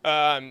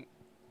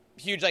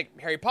 Huge like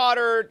Harry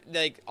Potter,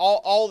 like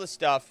all the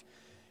stuff.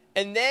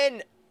 And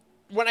then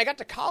when I got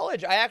to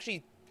college, I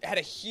actually had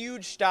a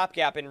huge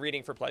stopgap in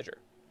reading for pleasure.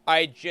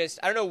 I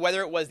don't know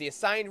whether it was the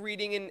assigned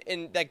reading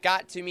and that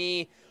got to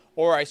me,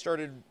 or I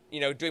started,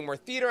 doing more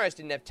theater. I just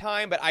didn't have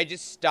time, but I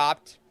just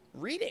stopped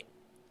reading.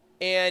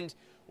 And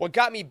what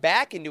got me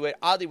back into it,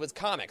 oddly, was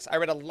comics. I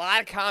read a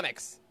lot of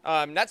comics,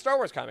 not Star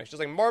Wars comics, just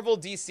like Marvel,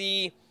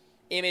 DC,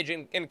 Image.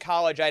 In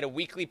college, I had a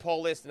weekly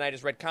pull list, and I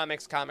just read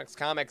comics.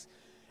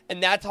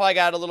 And that's how I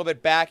got a little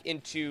bit back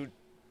into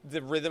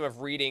the rhythm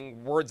of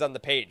reading words on the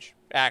page,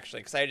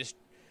 actually, because I just,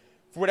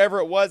 for whatever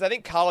it was, I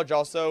think college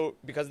also,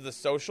 because of the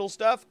social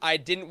stuff, I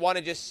didn't want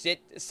to just sit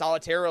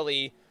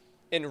solitarily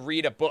and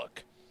read a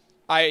book.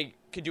 I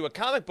could do a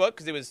comic book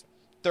because it was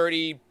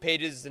 30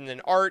 pages and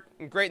then art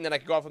and great, and then I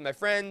could go off with my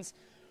friends,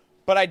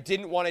 but I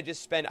didn't want to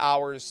just spend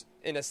hours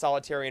in a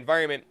solitary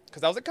environment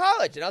because I was at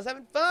college and I was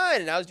having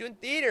fun and I was doing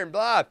theater and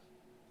blah.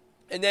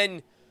 And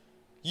then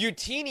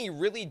Utini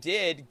really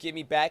did get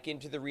me back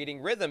into the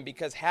reading rhythm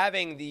because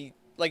having the,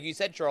 like you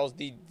said, Charles,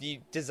 the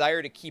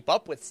desire to keep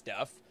up with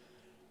stuff,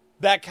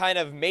 that kind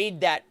of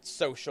made that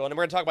social. And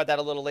we're going to talk about that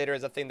a little later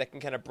as a thing that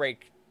can kind of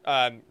break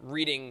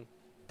reading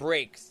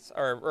breaks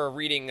or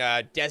reading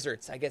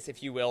deserts, I guess,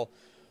 if you will.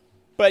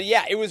 But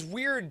yeah, it was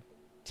weird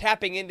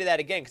tapping into that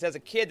again because as a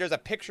kid, there's a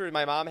picture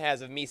my mom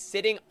has of me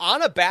sitting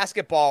on a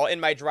basketball in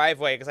my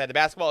driveway because I had a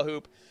basketball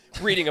hoop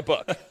reading a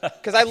book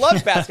because I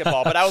loved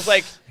basketball. But I was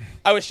like,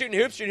 I was shooting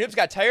hoops,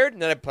 got tired,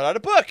 and then I put out a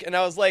book. And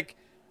I was like,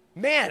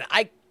 man,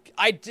 I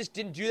just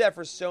didn't do that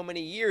for so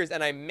many years,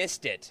 and I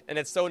missed it. And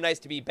it's so nice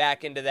to be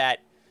back into that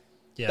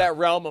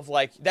realm of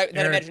like that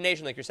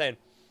imagination, like you're saying.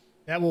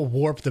 That will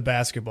warp the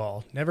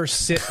basketball. Never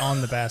sit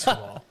on the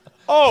basketball.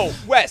 Oh,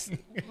 Wes,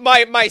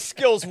 my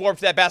skills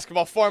warped that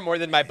basketball far more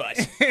than my butt.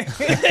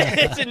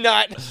 It did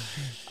not.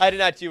 I did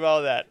not do all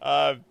of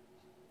that.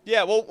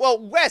 Yeah, well,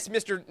 Wes,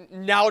 Mr.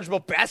 Knowledgeable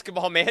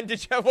basketball man,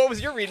 what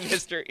was your reading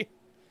history?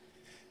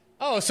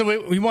 Oh, so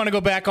we want to go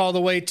back all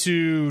the way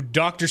to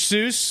Dr.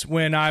 Seuss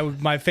when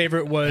my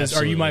favorite was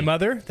Absolutely. Are You My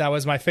Mother? That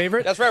was my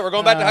favorite. That's right. We're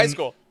going back to high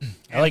school.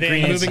 I like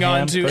Green Eggs moving and on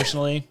Ham to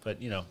personally, but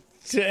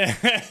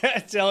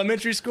to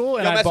elementary school,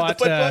 and Don't I mess with bought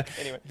the flip book?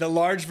 Anyway. the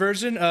large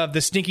version of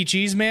the Stinky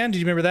Cheese Man. Did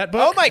you remember that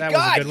book? Oh my that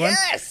God! was a good one.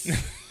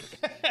 Yes,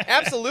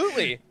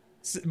 absolutely.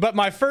 But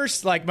my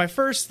first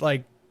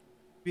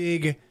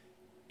big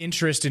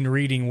interest in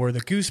reading were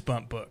the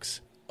Goosebump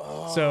books.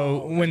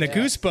 So when the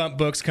Goosebump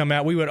books come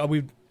out,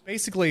 we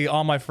basically,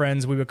 all my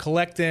friends, we would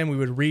collect them, we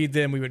would read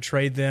them, we would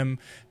trade them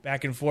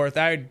back and forth.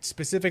 I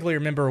specifically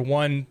remember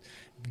one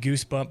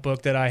Goosebump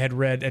book that I had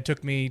read. It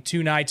took me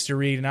 2 nights to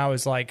read, and I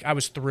was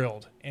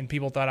thrilled. And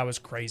people thought I was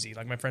crazy.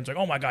 Like my friends were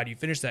like, "Oh my God, you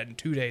finished that in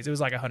 2 days." It was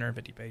like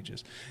 150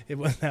 pages. It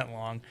wasn't that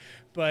long,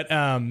 but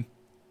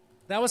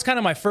that was kind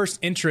of my first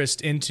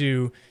interest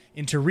into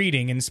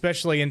reading, and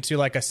especially into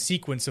like a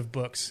sequence of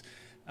books.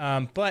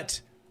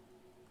 But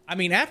I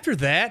mean, after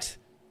that,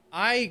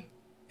 I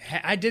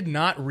did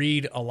not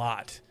read a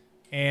lot,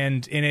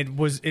 and it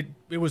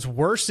was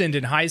worsened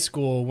in high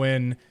school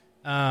when,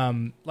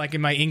 like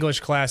in my English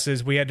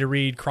classes, we had to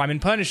read Crime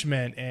and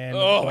Punishment and a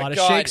lot of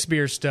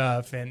Shakespeare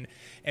stuff, and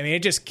I mean,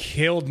 it just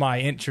killed my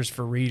interest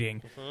for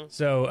reading. Mm-hmm.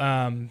 So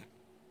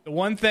the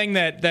one thing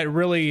that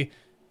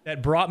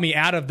brought me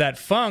out of that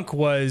funk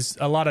was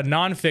a lot of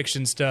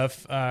nonfiction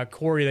stuff.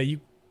 Corey, that you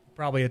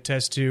probably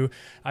attest to.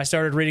 I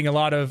started reading a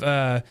lot of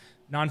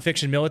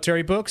nonfiction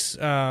military books.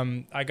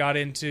 I got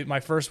into, my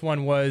first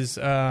one was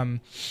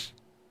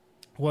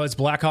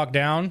Black Hawk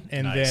Down,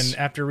 and Nice. then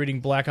after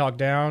reading Black Hawk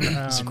Down,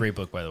 it's a great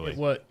book, by the way.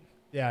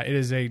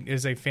 it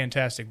is a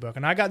fantastic book,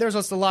 and there's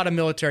also a lot of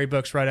military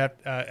books right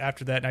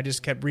after that, and I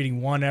just kept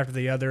reading one after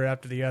the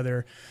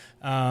other,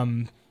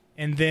 and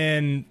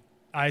then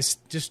I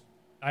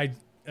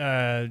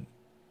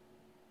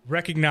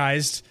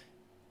recognized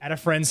at a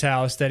friend's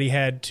house that he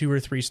had 2 or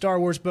 3 Star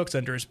Wars books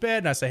under his bed,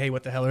 and I say, "Hey,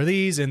 what the hell are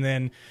these?" And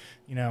then,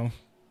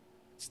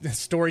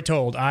 story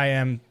told,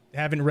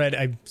 haven't read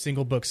a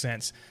single book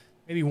since.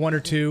 Maybe 1 or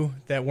 2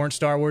 that weren't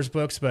Star Wars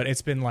books, but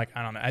it's been like,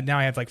 I don't know. Now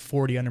I have like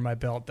 40 under my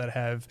belt that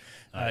have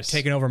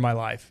taken over my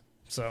life.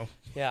 So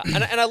yeah,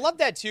 and I love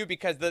that too,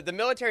 because the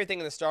military thing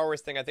and the Star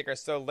Wars thing I think are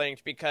so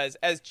linked, because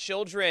as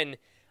children,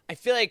 I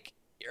feel like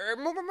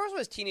most of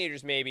us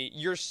teenagers, maybe,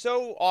 you're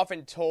so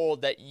often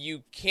told that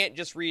you can't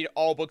just read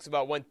all books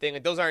about one thing.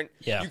 Like, those aren't,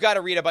 you got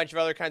to read a bunch of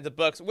other kinds of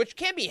books, which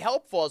can be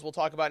helpful, as we'll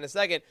talk about in a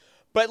second.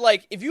 But,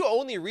 like, if you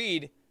only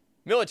read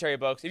military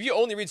books, if you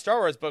only read Star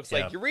Wars books,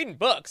 like, you're reading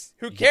books.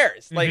 Who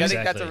cares? Like, I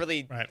think that's a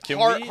really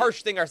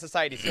harsh thing our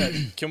society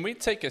says. Can we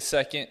take a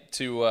second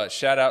to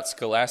shout out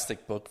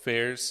Scholastic Book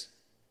Fairs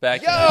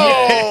back in the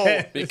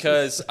day?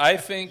 Because I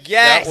think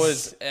that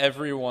was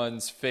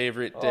everyone's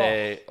favorite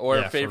day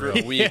or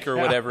favorite week or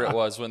whatever it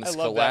was when the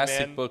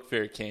Scholastic Book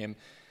Fair came.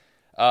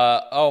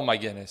 Oh, my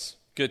goodness.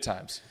 Good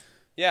times.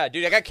 Yeah,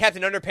 dude, I got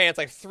Captain Underpants,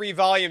 like 3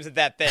 volumes of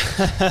that thing.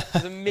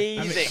 It's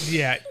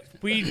amazing.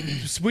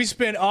 We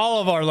spent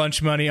all of our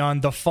lunch money on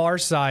the Far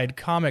Side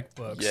comic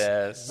books.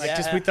 Yes.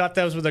 We thought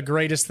those were the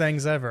greatest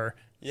things ever.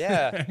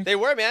 Yeah, they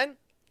were, man.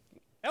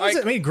 That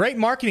was, great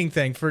marketing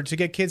thing to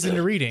get kids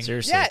into reading.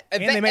 Seriously. Yeah,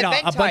 and they made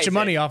a bunch of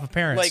money off of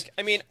parents. Like,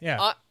 I mean,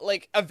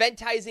 like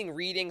eventizing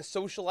reading,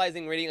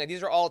 socializing reading, like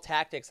these are all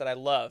tactics that I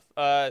love.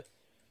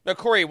 Now,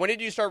 Corey, when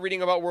did you start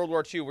reading about World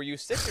War II? Were you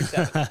 6 or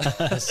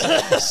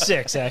 7?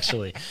 6,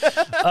 actually.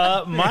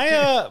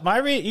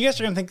 My read. You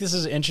guys are gonna think this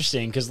is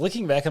interesting because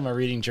looking back on my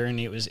reading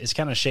journey, it's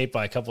kind of shaped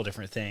by a couple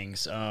different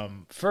things.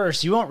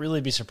 First, you won't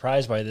really be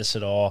surprised by this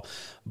at all,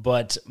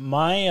 but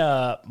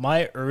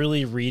my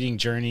early reading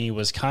journey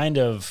was kind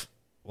of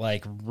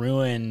like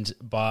ruined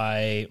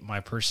by my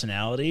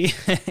personality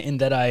in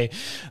that I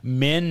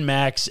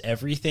min-max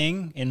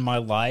everything in my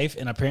life,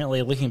 and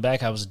apparently, looking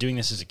back, I was doing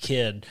this as a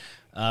kid.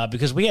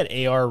 Because we had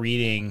AR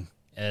reading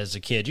as a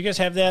kid. You guys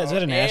have that? Is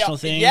that a national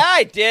thing? Yeah,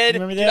 I did.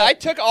 Remember that? Dude, I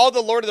took all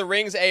the Lord of the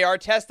Rings AR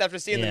tests after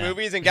seeing the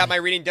movies and got my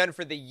reading done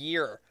for the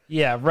year.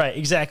 Yeah, right,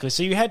 exactly.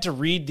 So you had to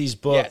read these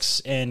books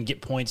and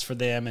get points for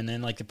them, and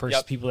then like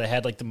the people that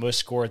had like the most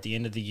score at the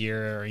end of the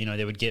year,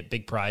 they would get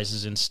big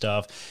prizes and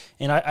stuff.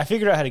 And I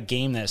figured out how to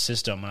game that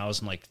system when I was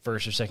in like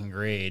 1st or 2nd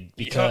grade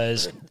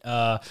because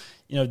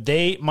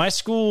my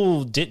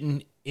school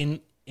didn't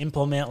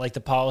implement like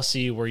the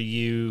policy where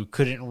you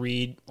couldn't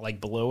read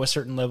like below a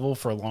certain level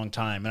for a long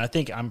time. And I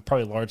think I'm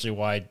probably largely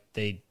why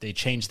they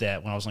changed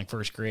that when I was in like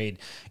 1st grade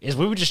is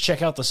we would just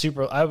check out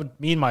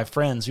me and my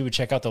friends, we would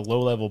check out the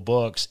low level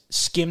books,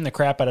 skim the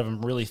crap out of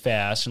them really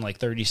fast in like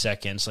 30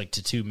 seconds, like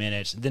to 2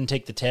 minutes, then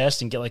take the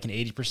test and get like an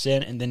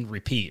 80% and then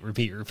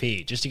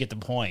repeat just to get the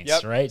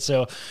points. Right.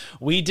 So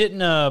we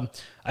didn't,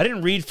 I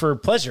didn't read for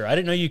pleasure. I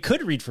didn't know you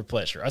could read for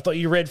pleasure. I thought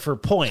you read for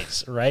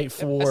points, right?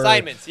 For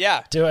assignments.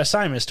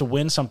 Assignments to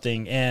win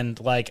something. And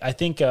like, I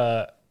think,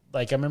 I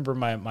remember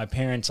my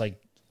parents, like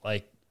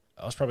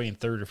I was probably in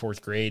 3rd or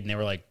 4th grade and they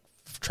were like,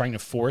 trying to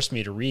force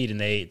me to read, and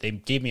they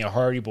gave me a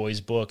Hardy Boys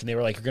book, and they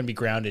were like, "You're going to be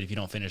grounded if you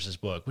don't finish this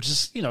book," which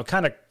is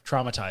kind of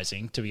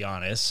traumatizing, to be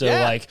honest. So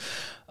like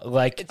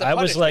I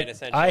was like,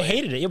 I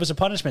hated it. It was a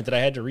punishment that I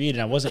had to read,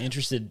 and I wasn't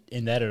interested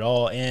in that at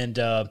all. And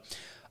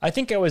I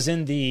think I was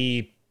in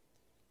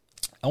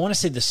I want to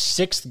say the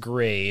 6th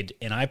grade,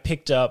 and I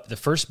picked up the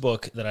first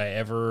book that I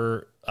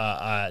ever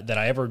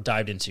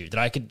dived into that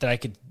I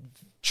could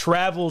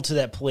travel to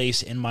that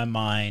place in my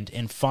mind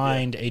and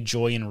find a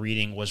joy in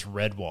reading was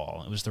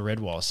Redwall. It was the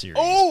Redwall series.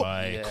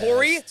 By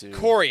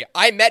Corey,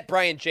 I met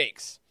Brian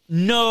Jakes.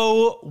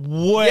 No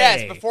way.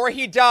 Yes, before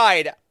he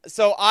died.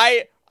 So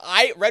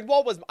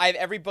Redwall was, I have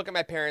every book at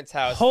my parents'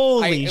 house.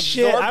 Holy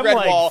shit, I'm Redwall.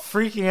 like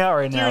freaking out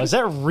right now. Is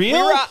that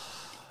real?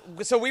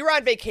 We were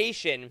on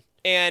vacation,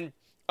 and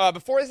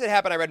before this had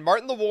happened, I read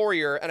Martin the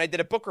Warrior, and I did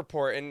a book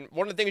report. And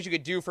one of the things you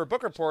could do for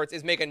book reports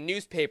is make a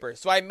newspaper.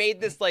 So I made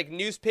this like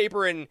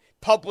newspaper and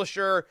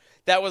publisher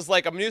that was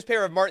like a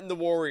newspaper of Martin the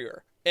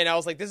Warrior. And I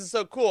was like, this is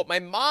so cool. My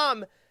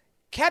mom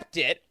kept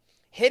it,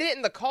 hid it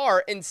in the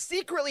car, and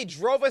secretly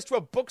drove us to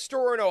a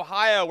bookstore in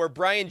Ohio where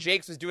Brian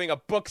Jakes was doing a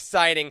book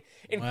signing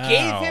and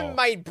gave him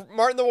my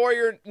Martin the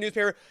Warrior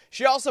newspaper.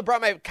 She also brought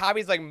my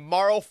copies like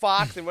Marl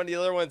Fox and one of the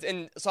other ones.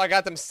 And so I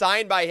got them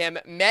signed by him,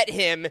 met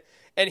him,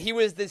 and he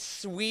was the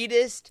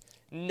sweetest,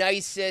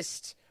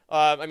 nicest.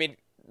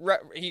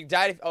 He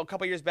died a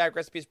couple years back.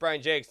 Rest in peace,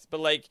 Brian Jakes. But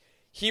like,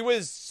 he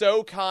was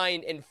so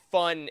kind and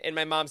fun, and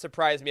my mom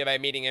surprised me by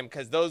meeting him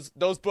because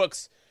those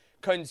books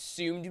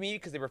consumed me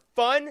because they were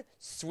fun,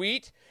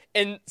 sweet,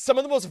 and some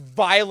of the most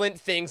violent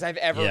things I've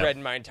ever read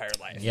in my entire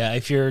life. Yeah,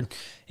 if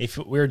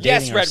we're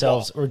dating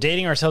ourselves, we're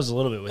dating ourselves a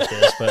little bit with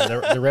this, but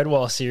the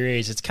Redwall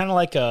series, it's kind of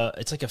like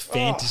a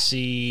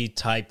fantasy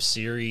type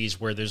series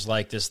where there's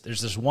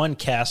this one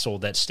castle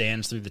that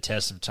stands through the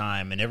test of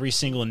time, and every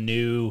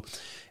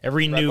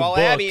new book,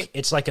 Abbey.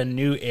 It's like a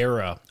new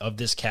era of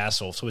this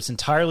castle. So it's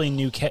entirely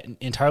new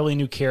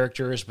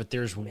characters, but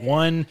there's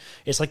one.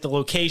 It's like the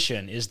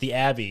location is the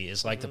Abbey,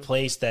 is like the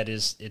place that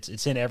is.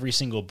 It's in every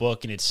single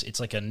book, and it's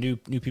like a new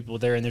people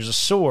there. And there's a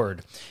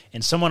sword,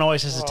 and someone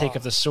always has to take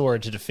up the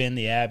sword to defend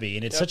the Abbey.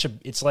 And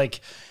it's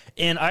like.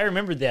 And I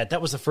remember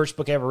that was the first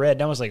book I ever read,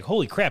 and I was like,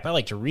 holy crap, I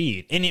like to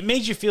read. And it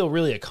made you feel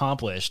really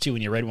accomplished, too,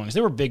 when you read one, because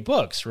they were big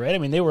books, right? I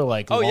mean, they were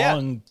like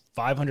long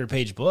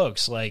 500-page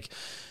books, like.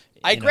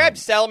 I grabbed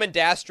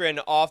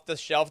Salamandastron off the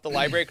shelf at the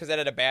library because it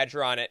had a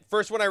badger on it.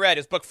 First one I read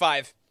is book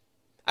 5.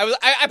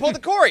 I pulled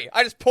the Corey.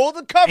 I just pulled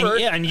the cover.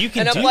 And you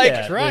can and do I'm like,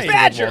 that. right.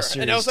 Badger.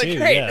 And I was like, too,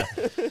 great. Yeah.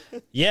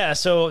 Yeah,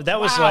 so that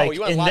was Wow, like,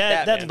 you and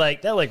unlocked that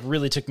man.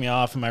 really took me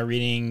off in my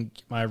reading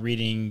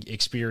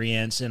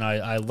experience, and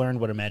I learned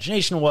what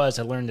imagination was.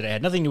 I learned that I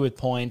had nothing to do with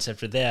points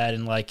after that,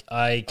 and like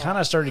I kind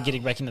of started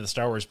getting back into the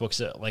Star Wars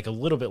books like a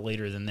little bit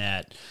later than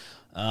that.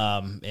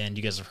 And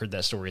you guys have heard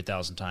that story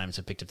 1,000 times.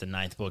 I picked up the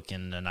 9th book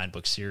in a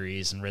 9-book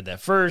series and read that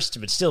first,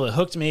 but still it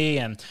hooked me.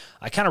 And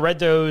I kind of read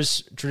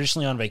those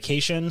traditionally on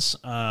vacations.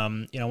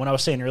 When I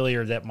was saying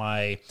earlier that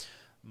my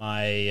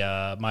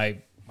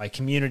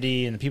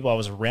community and the people I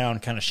was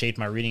around kind of shaped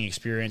my reading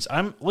experience,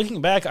 I'm looking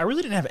back, I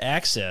really didn't have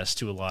access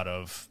to a lot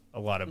of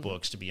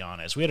books, to be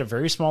honest. We had a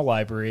very small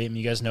library. I mean,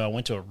 you guys know I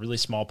went to a really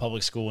small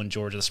public school in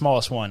Georgia, the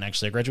smallest one,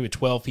 actually. I graduated with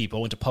 12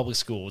 people, went to public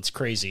school. It's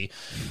crazy.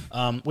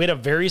 We had a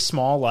very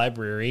small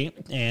library,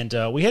 and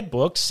we had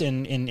books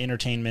in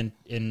entertainment,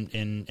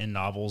 in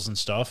novels and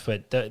stuff,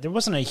 but there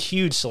wasn't a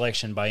huge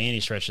selection by any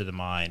stretch of the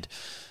mind.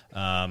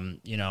 So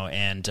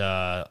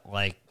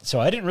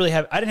I didn't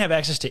have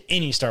access to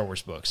any Star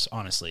Wars books,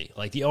 honestly.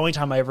 Like the only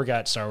time I ever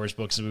got Star Wars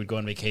books is we would go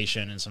on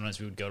vacation, and sometimes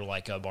we would go to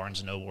like a Barnes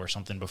and Noble or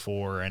something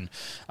before, and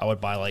I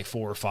would buy like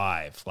 4 or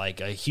 5,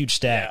 like a huge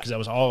stack, because that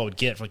was all I would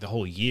get for like the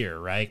whole year,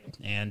 right?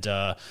 And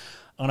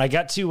when I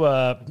got to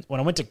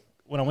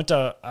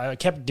I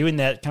kept doing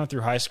that kind of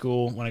through high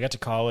school. When I got to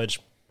college,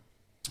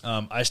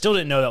 I still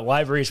didn't know that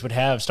libraries would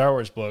have Star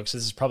Wars books.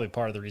 This is probably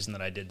part of the reason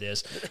that I did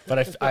this.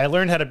 But I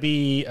learned how to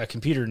be a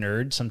computer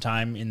nerd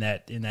sometime in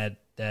that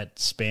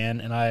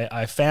span, and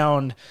I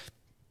found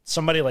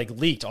somebody like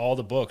leaked all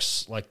the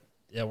books like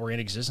that were in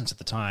existence at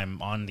the time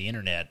on the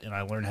internet, and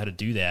I learned how to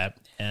do that.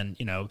 And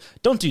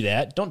don't do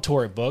that. Don't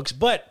torrent books.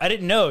 But I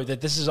didn't know that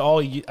this is all.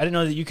 I didn't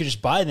know that you could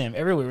just buy them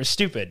everywhere. It was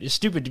stupid. It's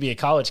stupid to be a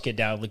college kid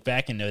now. Look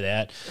back and know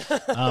that.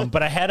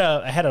 But I had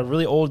a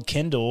really old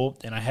Kindle,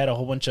 and I had a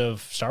whole bunch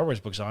of Star Wars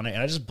books on it,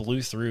 and I just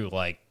blew through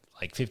like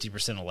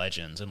 50% of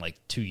Legends in like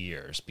 2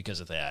 years because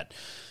of that.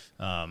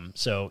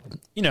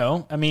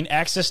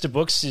 Access to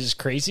books is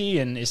crazy,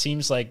 and it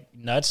seems like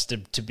nuts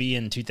to be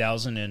in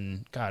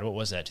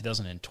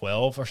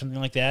 2012 or something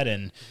like that,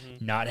 and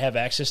not have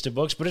access to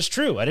books. But it's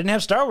true. I didn't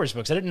have Star Wars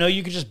books. I didn't know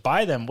you could just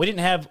buy them. We didn't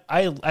have.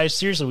 I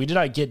seriously, we did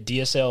not get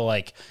DSL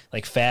like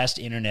fast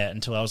internet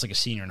until I was like a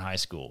senior in high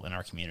school in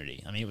our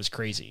community. I mean, it was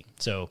crazy.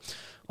 So.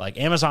 Like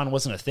Amazon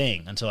wasn't a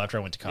thing until after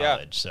I went to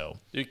college. Yeah. So,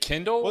 dude,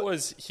 Kindle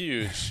was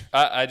huge.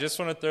 I just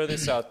want to throw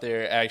this out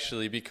there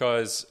actually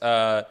because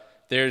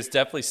there's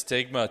definitely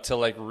stigma to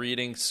like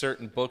reading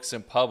certain books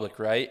in public,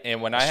 right? And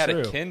when I had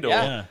a Kindle,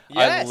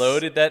 I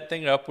loaded that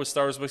thing up with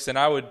Star Wars books, and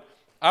I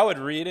would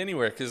read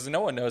anywhere because no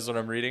one knows what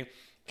I'm reading.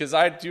 Because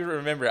I do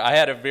remember I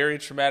had a very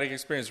traumatic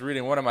experience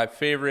reading one of my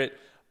favorite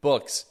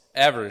books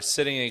ever,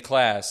 sitting in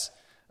class,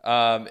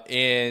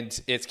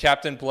 and it's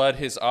Captain Blood: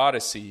 His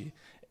Odyssey.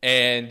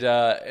 And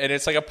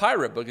it's like a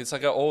pirate book. It's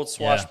like an old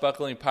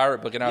swashbuckling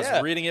pirate book. And I was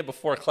reading it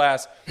before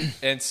class,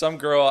 and some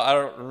girl, I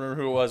don't remember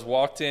who it was,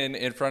 walked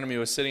in front of me,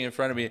 was sitting in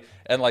front of me,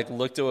 and like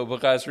looked at what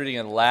book I was reading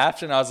and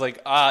laughed. And I was like,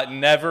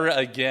 never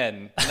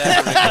again.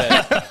 Never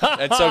again.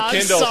 And so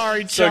Kindle,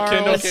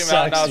 Kindle came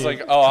out, and I was like,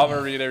 I'm going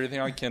to read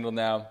everything on Kindle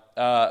now.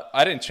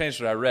 I didn't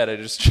change what I read. I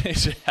just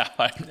changed how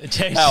I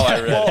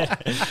read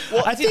it.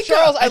 Well, I think,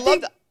 Charles, I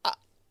love that.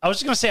 I was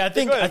just going to say, I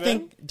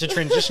think to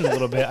transition a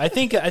little bit, I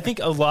think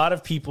a lot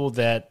of people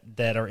that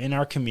are in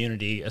our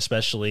community,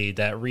 especially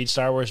that read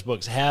Star Wars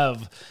books,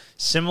 have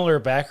similar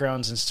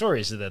backgrounds and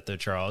stories to that, though,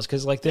 Charles.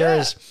 Because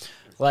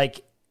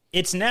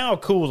it's now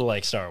cool to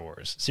like Star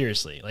Wars.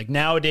 Seriously, like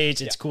nowadays,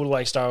 it's cool to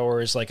like Star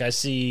Wars. Like I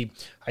see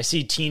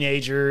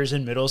teenagers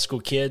and middle school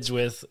kids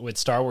with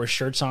Star Wars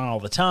shirts on all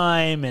the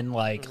time, and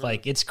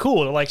like it's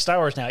cool to like Star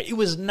Wars now. It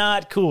was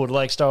not cool to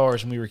like Star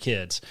Wars when we were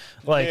kids.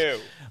 Like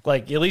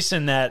at least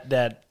in that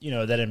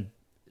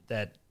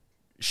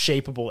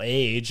shapeable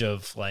age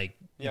of like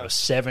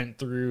 7th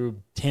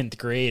through 10th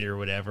grade or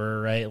whatever,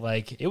 right?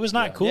 Like it was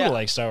not cool to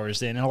like Star Wars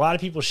then, and a lot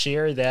of people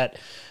share that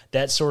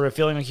sort of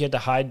feeling like you had to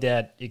hide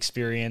that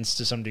experience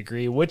to some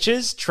degree, which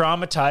is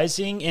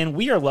traumatizing. And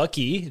we are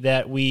lucky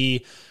that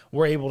we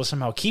were able to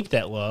somehow keep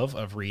that love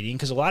of reading,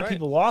 because a lot of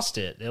people lost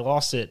it. They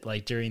lost it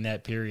like during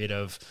that period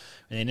of.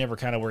 And they never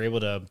kind of were able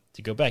to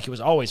go back. It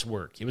was always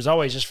work. It was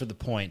always just for the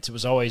points. It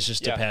was always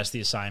just to pass the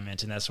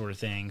assignment and that sort of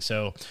thing.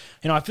 So,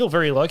 I feel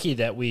very lucky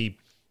that I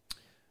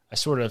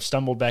sort of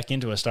stumbled back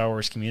into a Star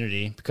Wars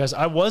community, because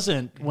I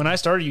wasn't, when I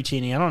started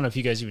UTini, I don't know if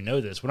you guys even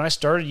know this, when I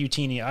started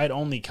UTini, I'd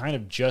only kind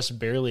of just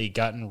barely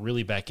gotten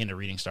really back into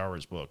reading Star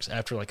Wars books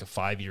after like a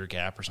 5-year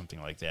gap or something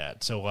like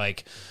that. So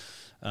like,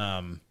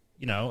 starting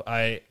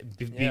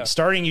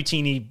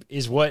UTini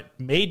is what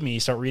made me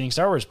start reading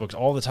Star Wars books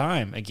all the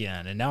time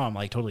again, and now I'm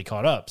like totally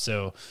caught up.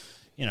 So,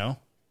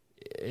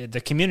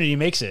 the community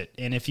makes it.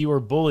 And if you were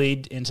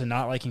bullied into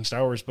not liking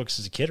Star Wars books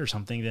as a kid or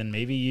something, then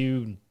maybe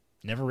you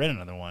never read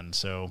another one.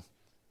 So,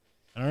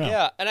 I don't know.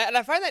 Yeah, and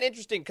I find that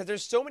interesting because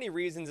there's so many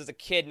reasons as a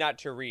kid not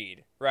to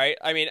read, right?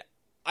 I mean,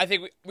 I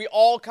think we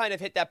all kind of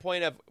hit that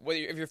point of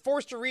if you're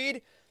forced to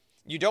read,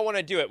 you don't want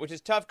to do it, which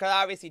is tough because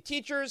obviously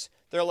teachers,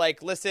 they're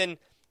like, listen,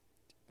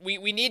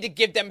 we need to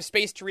give them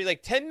space to read,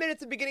 like 10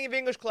 minutes at the beginning of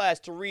English class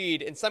to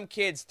read, and some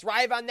kids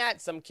thrive on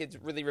that, some kids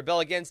really rebel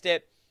against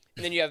it,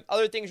 and then you have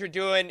other things you're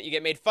doing, you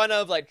get made fun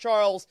of, like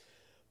Charles.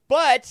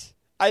 But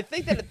I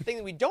think that the thing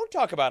that we don't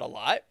talk about a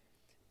lot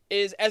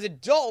is, as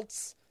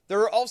adults, there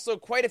are also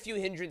quite a few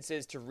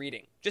hindrances to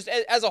reading, just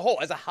as a whole,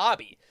 as a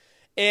hobby.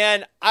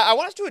 And I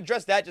want us to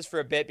address that just for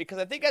a bit, because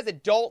I think as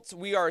adults,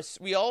 we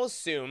all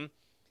assume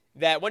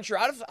that once you're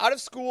out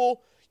of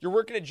school, you're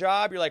working a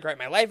job, you're like, right,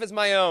 my life is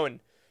my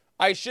own.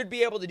 I should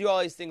be able to do all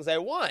these things I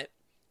want.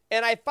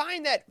 And I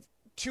find that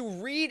to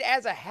read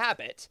as a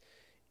habit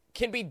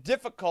can be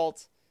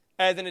difficult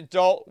as an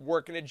adult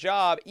working a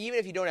job, even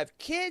if you don't have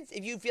kids.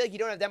 If you feel like you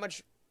don't have that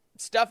much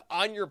stuff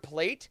on your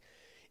plate,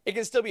 it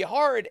can still be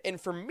hard. And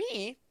for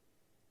me,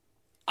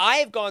 I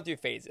have gone through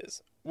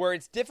phases where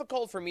it's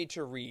difficult for me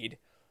to read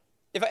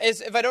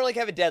if I don't like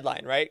have a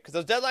deadline, right? Because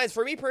those deadlines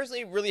for me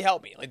personally really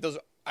help me. Like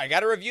I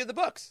got to review the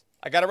books.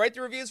 I got to write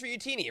the reviews for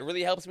Utini. It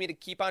really helps me to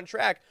keep on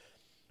track.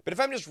 But if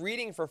I'm just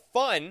reading for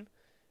fun,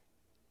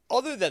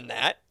 other than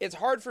that, it's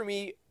hard for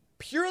me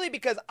purely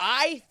because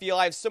I feel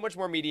I have so much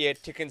more media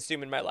to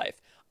consume in my life.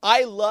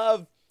 I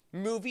love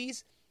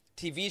movies,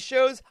 TV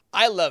shows.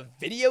 I love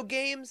video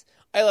games.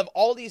 I love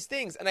all these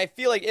things. And I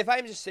feel like if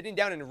I'm just sitting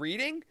down and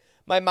reading,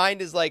 my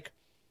mind is like,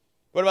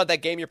 what about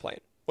that game you're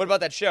playing? What about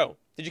that show?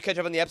 Did you catch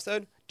up on the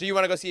episode? Do you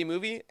want to go see a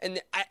movie?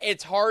 And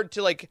it's hard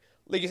to, like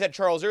you said,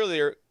 Charles,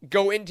 earlier,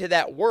 go into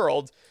that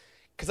world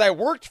because I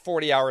worked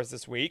 40 hours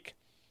this week.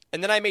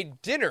 And then I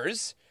made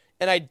dinners,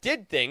 and I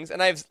did things,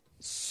 and I have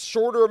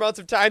shorter amounts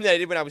of time than I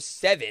did when I was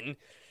 7.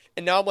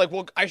 And now I'm like,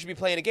 well, I should be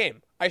playing a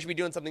game. I should be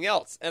doing something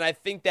else. And I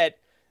think that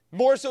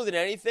more so than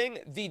anything,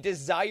 the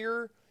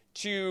desire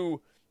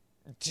to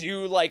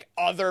do, like,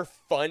 other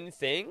fun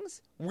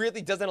things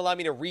really doesn't allow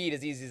me to read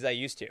as easy as I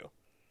used to.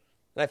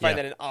 And I find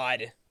that an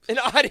odd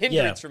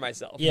hindrance for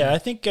myself. Yeah, I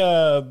think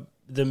the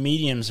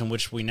mediums in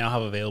which we now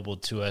have available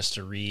to us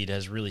to read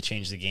has really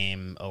changed the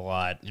game a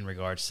lot in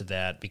regards to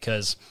that,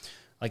 because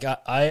like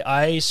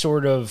I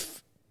sort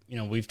of,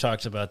 we've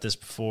talked about this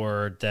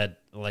before, that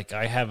like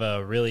I have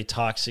a really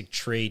toxic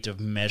trait of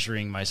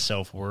measuring my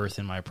self-worth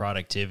and my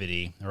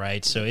productivity,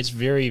 right? So it's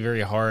very,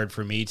 very hard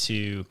for me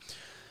to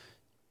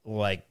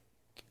like,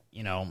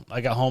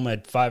 I got home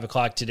at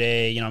 5:00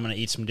 today, I'm going to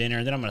eat some dinner,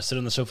 and then I'm going to sit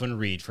on the sofa and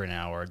read for an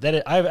hour. I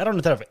don't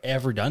know that I've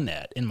ever done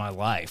that in my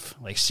life.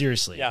 Like,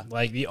 seriously. Yeah.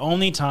 Like, the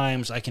only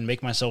times I can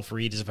make myself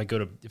read is if I go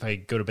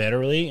to bed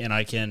early and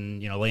I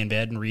can, lay in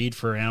bed and read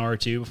for an hour or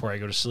two before I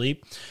go to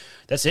sleep.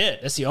 That's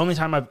it. That's the only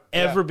time I've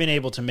ever been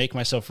able to make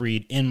myself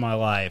read in my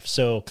life.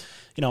 So,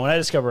 when I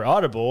discover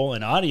Audible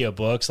and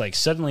audiobooks, like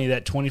suddenly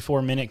that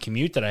 24-minute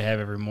commute that I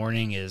have every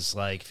morning is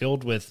like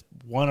filled with,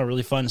 one, a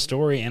really fun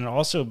story, and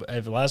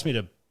it allows me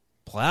to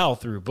plow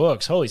through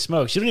books. Holy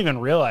smokes. You don't even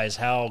realize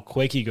how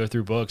quick you go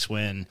through books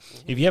when,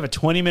 if you have a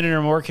 20-minute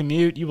or more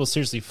commute, you will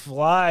seriously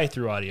fly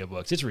through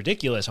audiobooks. It's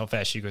ridiculous how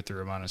fast you go through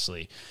them,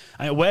 honestly.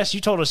 Wes, you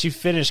told us you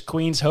finished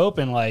Queen's Hope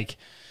in like,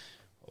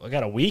 I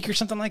got a week or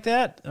something like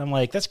that. I'm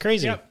like, that's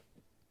crazy. Yep.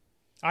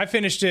 I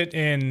finished it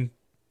in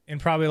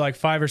probably like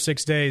 5 or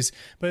 6 days.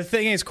 But the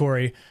thing is,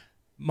 Corey,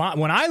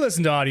 when I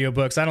listen to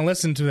audiobooks, I don't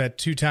listen to that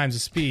 2 times the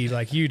speed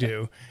like you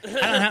do.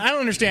 I don't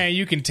understand how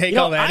you can take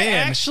all that in. I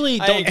actually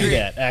don't do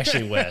that,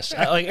 actually, Wes.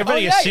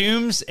 Everybody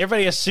assumes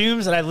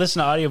that I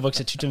listen to audiobooks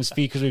at 2 times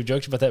speed because we've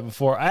joked about that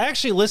before. I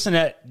actually listen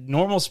at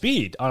normal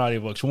speed on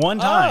audiobooks 1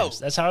 time.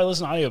 That's how I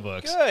listen to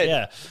audiobooks. Good.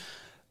 Yeah.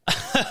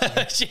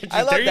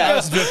 I love that. I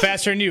listen to it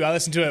faster than you. I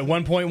listen to it at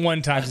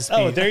 1.1 times the speed.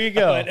 Oh, there you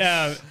go.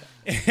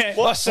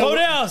 But, slow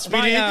down,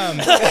 Speedy. You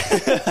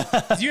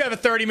have a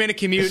 30-minute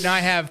commute, and I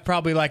have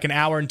probably like an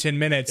hour and 10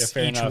 minutes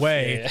each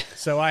way. Yeah.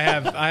 So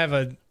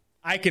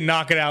I can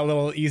knock it out a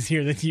little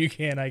easier than you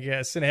can, I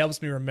guess, and it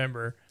helps me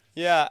remember.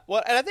 Yeah,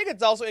 well, and I think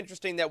it's also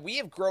interesting that we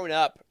have grown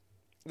up,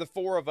 the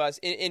 4 of us,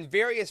 in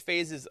various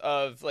phases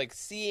of like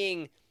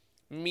seeing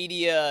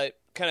media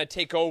kind of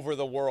take over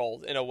the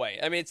world in a way.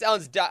 I mean, it's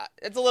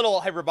a little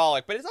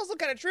hyperbolic, but it's also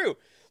kind of true.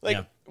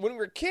 Like when we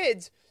were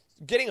kids,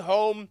 getting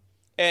home.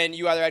 And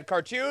you either had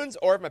cartoons,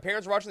 or if my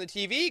parents were watching the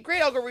TV,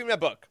 great, I'll go read my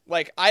book.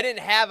 Like, I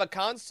didn't have a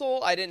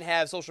console. I didn't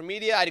have social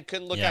media. I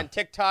couldn't look on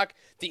TikTok.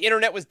 The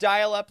internet was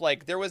dial-up.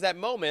 Like, there was that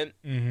moment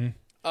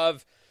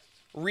of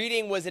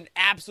reading was an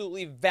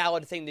absolutely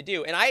valid thing to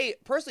do. And I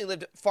personally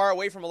lived far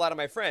away from a lot of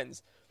my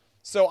friends.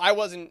 So I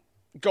wasn't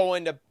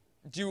going to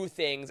do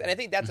things. And I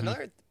think that's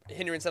another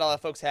hindrance that a lot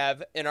of folks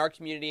have in our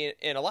community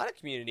and a lot of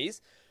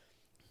communities.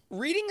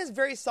 Reading is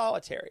very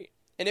solitary.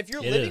 And if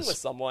you're living with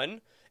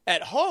someone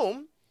at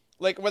home,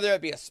 like whether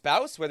it be a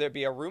spouse, whether it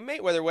be a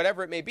roommate,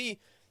 whatever it may be,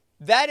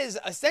 that is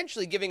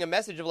essentially giving a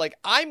message of like,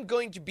 I'm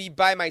going to be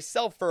by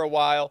myself for a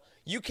while.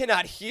 You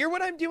cannot hear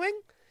what I'm doing.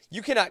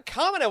 You cannot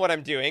comment on what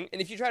I'm doing.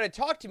 And if you try to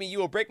talk to me, you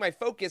will break my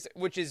focus,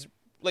 which is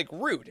like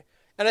rude.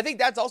 And I think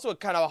that's also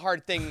kind of a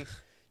hard thing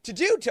to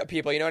do to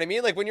people. You know what I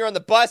mean? Like when you're on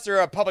the bus or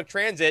a public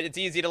transit, it's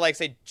easy to like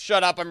say,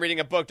 shut up, I'm reading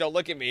a book, don't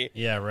look at me.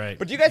 Yeah, right.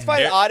 But do you guys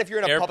find it odd if you're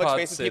in a public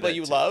space with people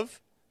you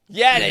love?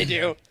 Yeah, they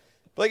do.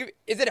 But like,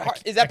 is it hard?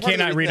 Is that part of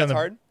the reason that's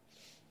hard?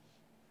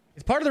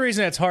 It's part of the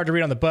reason it's hard to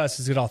read on the bus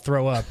is that I'll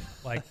throw up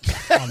like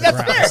on the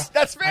ground.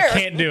 That's fair. I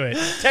can't do it.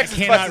 Texas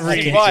I cannot buses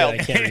read. is wild. I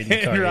can't read in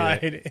the car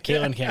Right. either.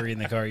 Caitlin can't read in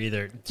the car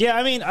either. Yeah,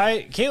 I mean,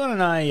 Caitlin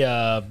and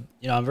I,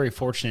 I'm very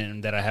fortunate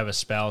in that I have a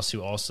spouse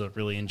who also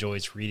really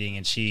enjoys reading,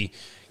 and she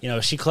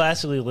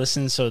classically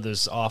listens to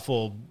those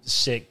awful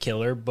sick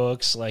killer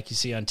books like you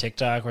see on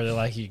TikTok where they're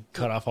like you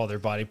cut off all their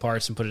body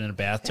parts and put it in a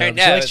bathtub.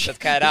 Their nose was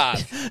cut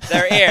off.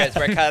 Their ears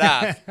were cut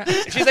off.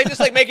 She's like just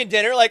like making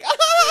dinner, like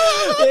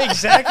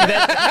exactly.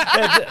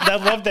 I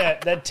love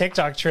that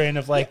TikTok trend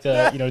of like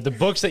the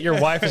books that your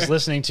wife is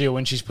listening to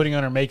when she's putting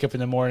on her makeup in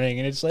the morning,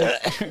 and it's like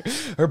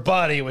her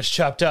body was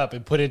chopped up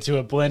and put into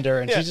a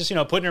blender, and she's just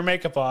putting her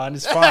makeup on.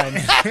 It's fine.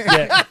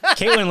 Yeah,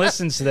 Caitlin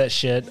listens to that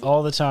shit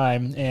all the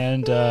time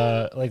and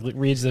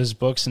reads those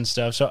books and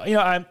stuff. So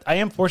I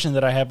am fortunate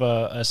that I have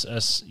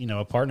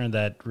a partner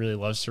that really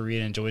loves to read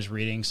and enjoys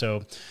reading.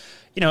 So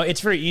it's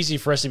very easy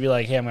for us to be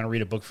like, hey, I'm going to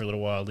read a book for a little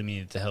while. Leave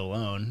me the hell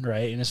alone,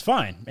 right? And it's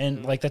fine.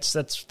 And like that's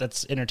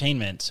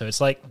entertainment. So it's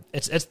like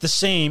it's the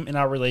same in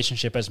our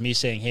relationship as me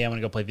saying, hey, I'm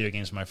going to go play video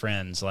games with my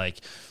friends,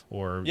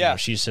 or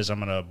she says I'm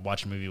going to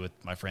watch a movie with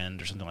my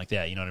friend or something like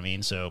that. You know what I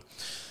mean? So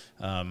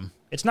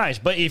it's nice.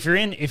 But if you're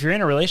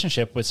in a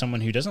relationship with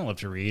someone who doesn't love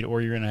to read,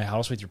 or you're in a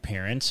house with your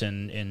parents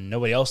and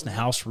nobody else in the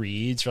house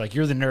reads, or like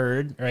you're the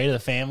nerd, right, of the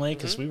family,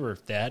 because we were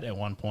that at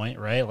one point,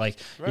 right? Like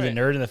you're the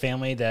nerd in the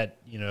family that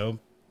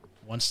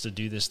wants to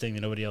do this thing that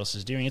nobody else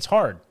is doing. It's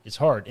hard,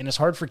 and it's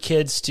hard for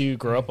kids to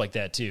grow up like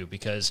that too,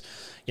 because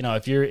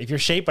if you're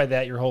shaped by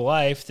that your whole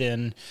life,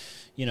 then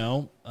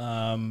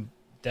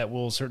that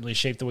will certainly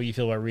shape the way you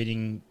feel about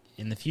reading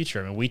in the future.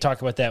 I mean, we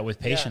talk about that with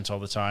patients all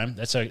the time.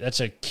 That's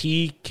a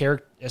key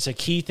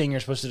thing you're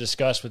supposed to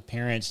discuss with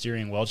parents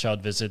during well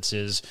child visits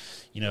is,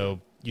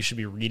 you should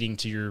be reading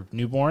to your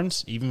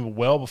newborns even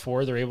well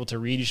before they're able to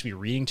read. You should be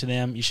reading to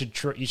them. You should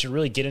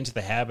really get into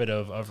the habit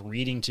of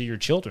reading to your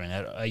children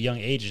at a young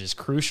age. It is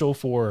crucial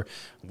for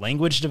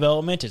language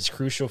development. It's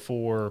crucial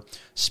for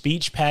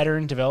speech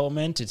pattern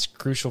development. It's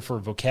crucial for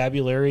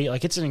vocabulary.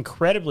 Like it's an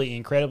incredibly,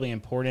 incredibly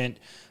important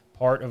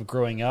part of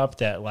growing up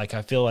that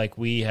I feel like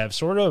we have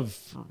sort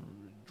of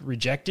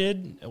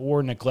rejected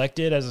or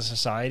neglected as a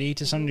society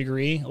to some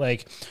degree.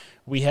 Like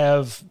we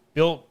have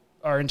built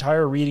our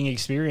entire reading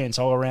experience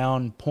all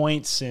around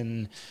points,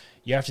 and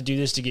you have to do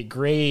this to get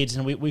grades,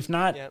 and we've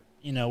not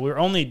we're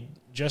only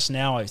just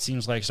now, it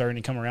seems like, starting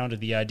to come around to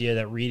the idea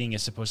that reading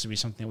is supposed to be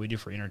something that we do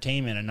for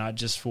entertainment and not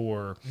just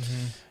for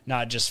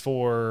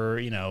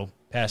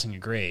passing a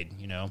grade.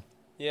 And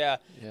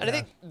I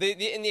think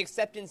the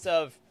acceptance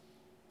of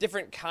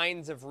different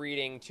kinds of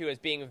reading too as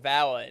being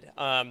valid.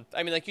 I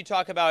mean, like you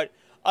talk about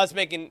us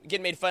getting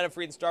made fun of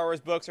for reading Star Wars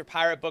books or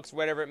pirate books or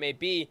whatever it may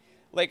be.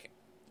 Like,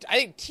 I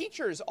think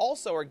teachers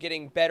also are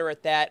getting better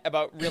at that,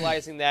 about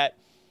realizing that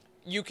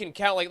you can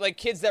count like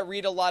kids that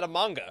read a lot of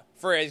manga,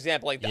 for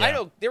example. I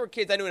know there were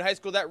kids I knew in high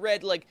school that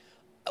read like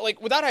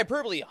without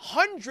hyperbole,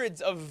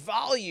 hundreds of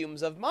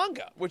volumes of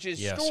manga, which is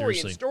story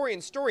and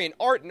story and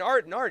art and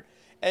art and art.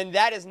 And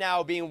that is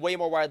now being way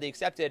more widely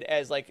accepted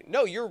as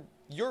no, you're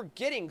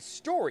getting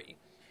story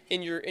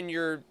in your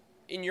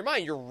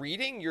mind. You're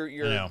reading,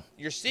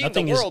 you're seeing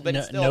Nothing the world, but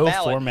it's still valid.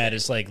 No format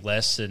is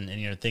less than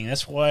any other thing.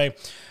 That's why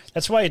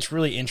it's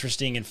really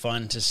interesting and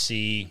fun to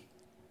see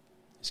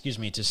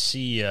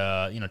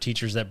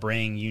teachers that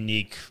bring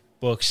unique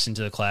books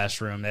into the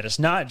classroom, that it's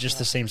not just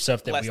the same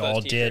stuff that we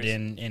all did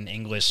in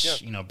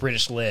English,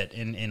 British Lit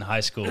in high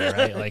school,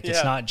 right? Like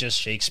it's not just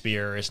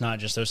Shakespeare, it's not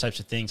just those types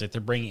of things. Like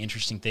they're bringing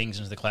interesting things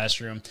into the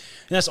classroom.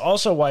 And that's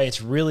also why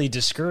it's really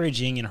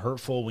discouraging and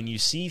hurtful when you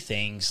see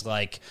things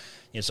like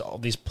it's all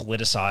these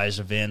politicized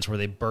events where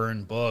they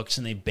burn books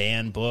and they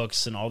ban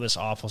books and all this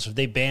awful stuff.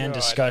 They ban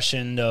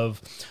discussion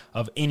of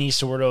any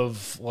sort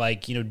of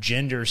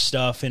gender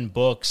stuff in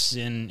books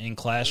in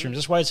classrooms.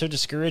 That's why it's so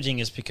discouraging,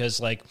 is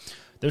because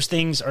those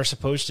things are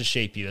supposed to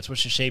shape you. That's what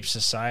should shape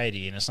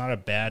society, and it's not a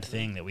bad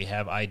thing that we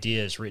have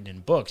ideas written in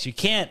books. You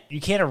can't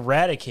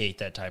eradicate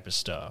that type of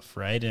stuff,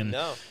 right? And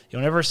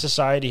whenever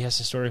society has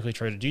historically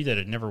tried to do that,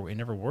 it never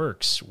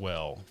works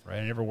well, right?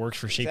 It never works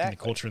for shaping the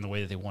culture in the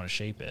way that they want to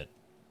shape it.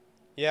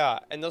 Yeah,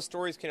 and those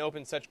stories can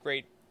open such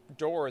great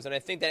doors, and I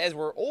think that as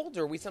we're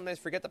older, we sometimes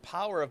forget the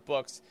power of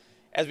books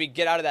as we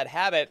get out of that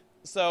habit.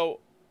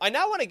 So I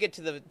now want to get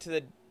to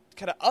the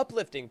kind of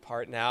uplifting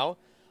part now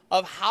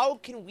of how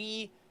can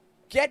we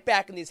get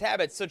back in these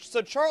habits.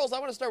 So Charles, I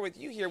want to start with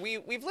you here.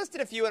 We've listed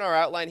a few in our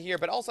outline here,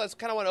 but also I just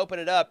kind of want to open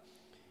it up.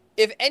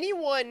 If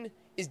anyone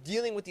is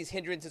dealing with these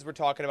hindrances we're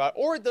talking about,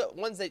 or the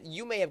ones that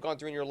you may have gone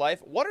through in your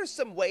life, what are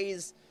some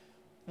ways?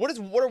 What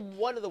are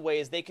one of the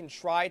ways they can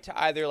try to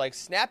either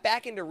snap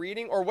back into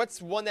reading, or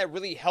what's one that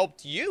really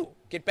helped you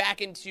get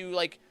back into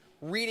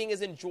reading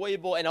is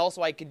enjoyable, and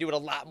also I can do it a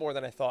lot more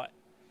than I thought?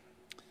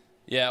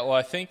 Yeah, well,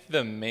 I think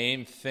the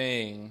main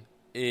thing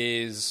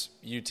is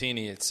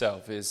UTini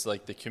itself, is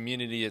the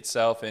community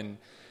itself, and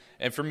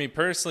for me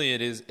personally,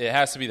 it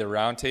has to be the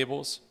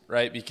roundtables,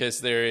 right? Because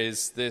there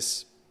is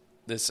this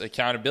this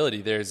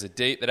accountability. There's a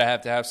date that I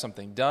have to have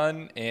something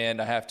done,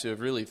 and I have to have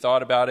really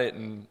thought about it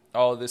and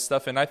all of this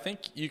stuff. And I think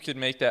you could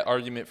make that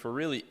argument for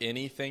really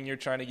anything you're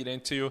trying to get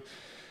into.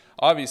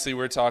 Obviously,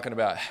 we're talking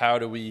about how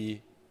do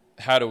we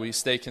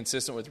stay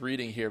consistent with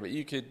reading here, but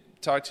you could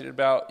talk to it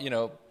about,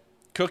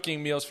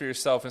 cooking meals for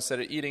yourself instead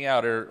of eating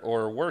out,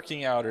 or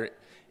working out, or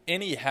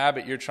any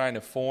habit you're trying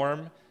to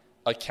form.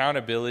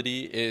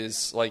 Accountability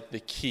is like the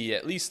key,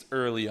 at least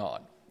early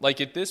on.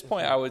 Like at this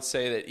point, I would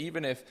say that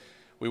even if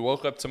we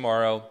woke up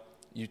tomorrow,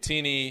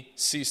 Youtini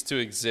ceased to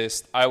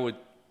exist, I would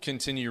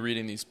continue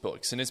reading these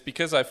books. And it's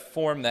because I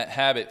formed that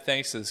habit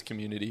thanks to this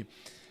community.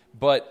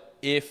 But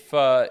if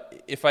I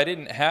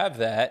didn't have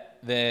that,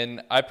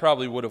 then I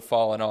probably would have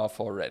fallen off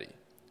already.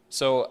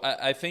 So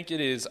I think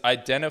it is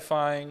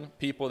identifying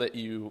people that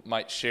you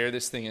might share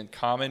this thing in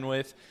common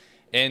with,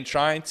 and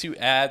trying to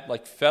add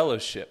like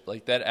fellowship,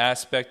 like that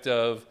aspect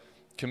of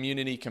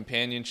community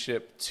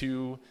companionship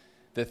to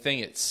the thing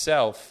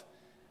itself.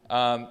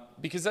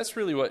 Because that's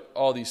really what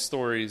all these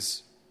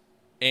stories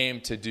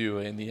aim to do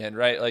in the end,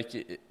 right?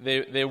 Like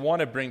they want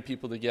to bring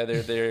people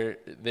together.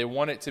 They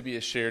want it to be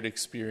a shared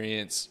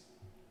experience.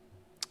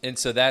 And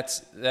so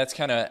that's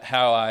kind of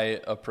how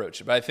I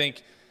approach it. But I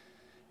think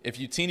if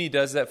Youtini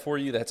does that for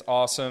you, that's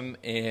awesome.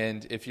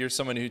 And if you're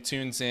someone who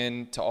tunes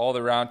in to all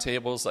the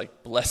roundtables,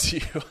 like, bless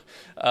you.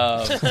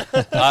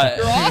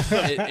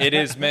 It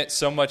has meant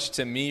so much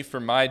to me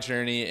for my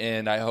journey,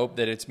 and I hope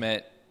that it's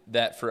meant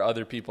that for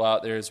other people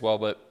out there as well.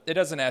 But it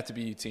doesn't have to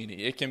be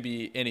Youtini. It can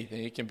be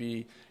anything. It can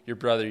be your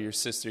brother, your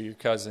sister, your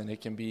cousin. It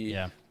can be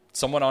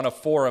someone on a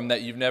forum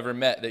that you've never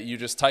met, that you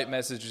just type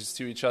messages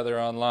to each other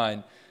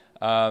online.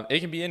 It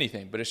can be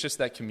anything, but it's just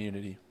that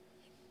community.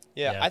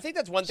 Yeah, I think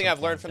that's one thing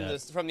I've learned from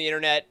the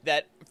internet,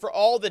 that for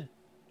all the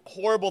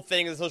horrible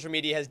things that social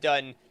media has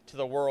done to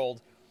the world,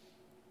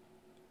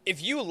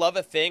 if you love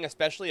a thing,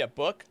 especially a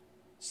book,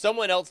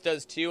 someone else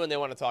does too, and they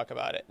want to talk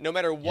about it, no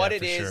matter what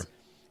it is. Sure.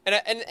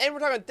 And we're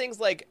talking things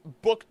like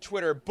Book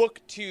Twitter,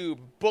 BookTube,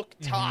 Book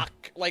Talk,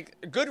 like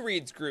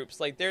Goodreads groups.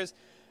 Like there's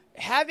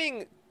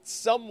having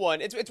someone.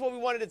 It's what we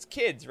wanted as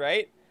kids,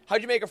 right?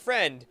 How'd you make a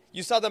friend?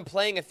 You saw them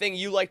playing a thing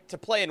you liked to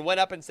play and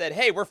went up and said,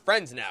 "Hey, we're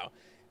friends now."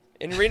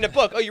 And reading a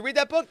book. Oh, you read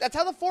that book? That's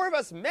how the four of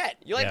us met.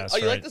 You like?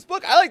 You like this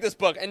book? I like this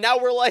book. And now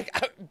we're like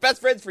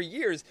best friends for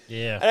years.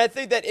 Yeah. And I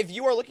think that if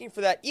you are looking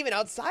for that, even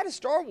outside of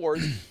Star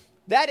Wars,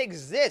 that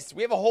exists.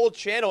 We have a whole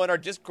channel in our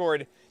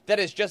Discord that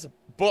is just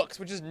books,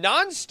 which is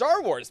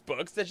non-Star Wars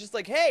books. That's just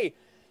like, hey,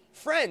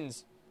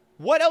 friends,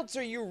 what else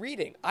are you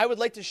reading? I would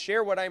like to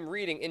share what I'm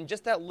reading, in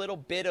just that little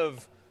bit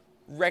of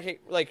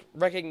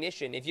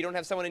recognition. If you don't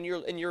have someone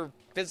in your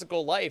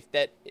physical life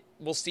that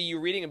will see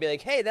you reading and be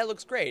like, hey, that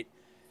looks great.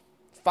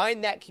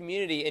 Find that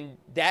community, and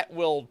that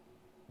will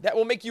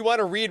make you want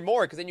to read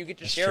more, because then you get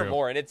to share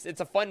more, and it's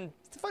a fun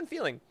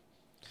feeling.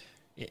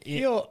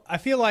 I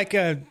feel like,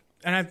 and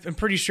I'm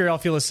pretty sure I'll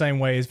feel the same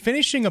way. Is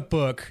finishing a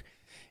book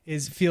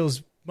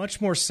feels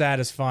much more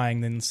satisfying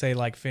than, say,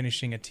 like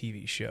finishing a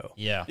TV show.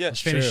 Yeah,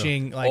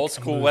 finishing like old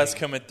school West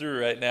coming through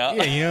right now.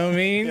 Yeah, you know what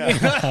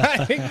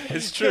I mean.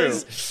 It's true.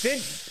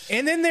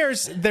 And then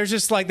there's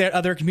just like that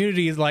other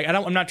community. Like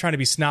I'm not trying to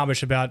be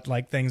snobbish about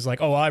like things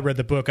like, oh, I read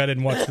the book, I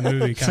didn't watch the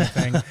movie kind of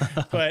thing.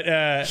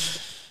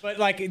 But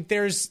like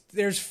there's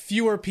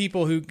fewer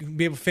people who can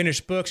be able to finish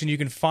books, and you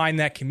can find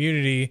that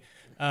community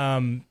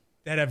that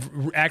have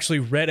actually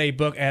read a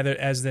book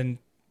as then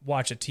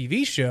watch a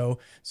TV show.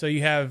 So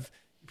you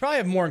probably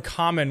have more in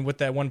common with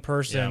that one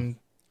person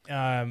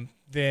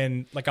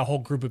than like a whole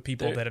group of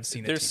people that have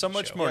seen it. There's so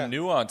much more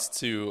nuance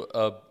to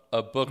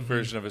a book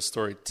version of a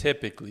story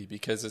typically,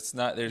 because it's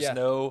not, there's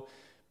no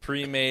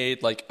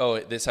pre-made like, oh,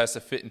 this has to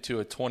fit into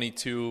a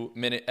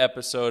 22-minute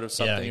episode of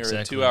something or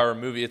a 2-hour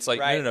movie. It's like,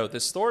 no, the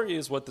story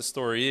is what the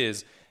story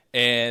is.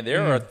 And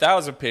there are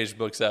 1,000-page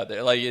books out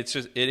there. Like it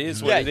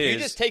is what it is. You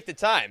just take the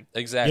time.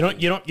 Exactly.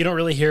 You don't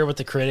really hear what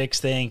the critics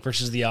think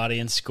versus the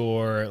audience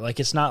score. Like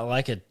it's not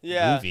like a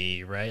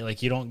movie, right?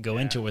 Like you don't go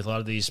into it with a lot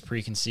of these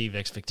preconceived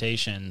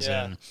expectations.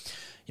 And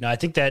I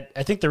think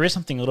there is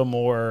something a little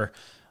more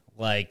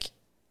like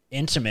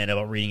intimate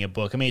about reading a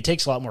book. I mean, it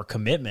takes a lot more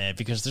commitment,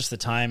 because there's the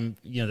time,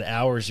 the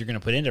hours you're going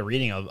to put into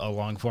reading a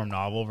long form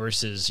novel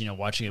versus,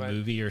 watching a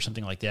movie or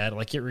something like that.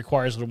 Like it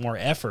requires a little more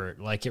effort.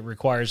 Like it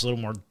requires a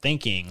little more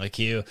thinking. Like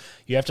you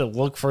have to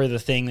look for the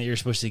thing that you're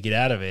supposed to get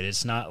out of it.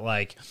 It's not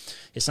like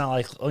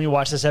let me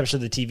watch this episode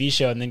of the TV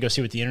show and then go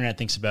see what the internet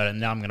thinks about it, and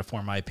now I'm going to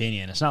form my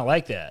opinion. It's not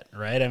like that,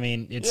 right? I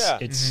mean,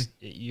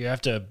 you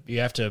have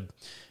to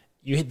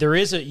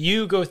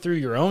you go through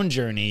your own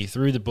journey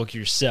through the book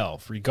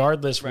yourself,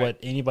 regardless what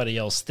anybody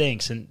else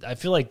thinks. And I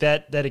feel like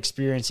that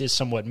experience is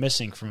somewhat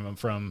missing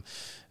from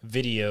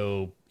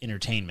video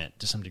entertainment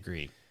to some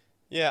degree.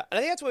 Yeah, and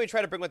I think that's what we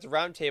try to bring with the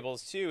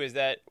roundtables too, is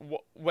that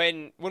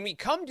when we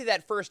come to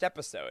that first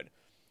episode,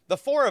 the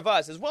four of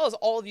us, as well as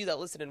all of you that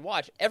listen and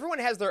watch, everyone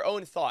has their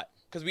own thought,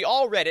 because we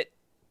all read it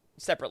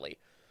separately.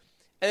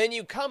 And then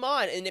you come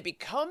on, and it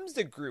becomes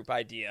a group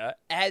idea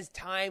as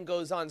time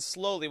goes on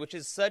slowly, which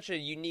is such a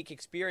unique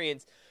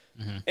experience.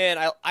 And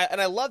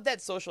I love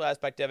that social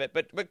aspect of it.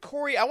 But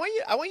Corey, I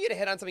want you to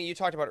hit on something you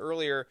talked about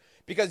earlier,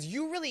 because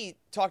you really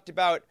talked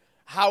about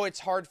how it's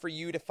hard for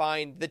you to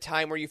find the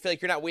time where you feel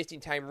like you're not wasting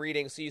time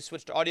reading, so you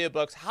switch to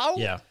audiobooks.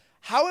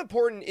 How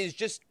important is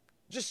just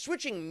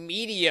switching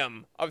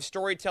medium of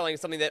storytelling,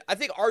 something that I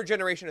think our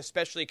generation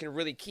especially can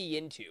really key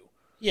into?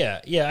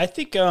 Yeah. I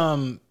think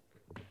I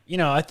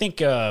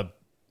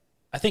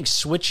think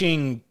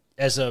switching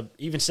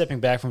even stepping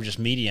back from just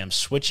medium,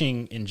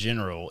 switching in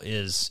general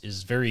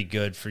is very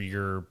good for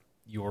your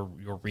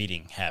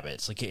reading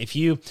habits. Like if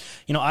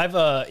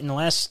I've in the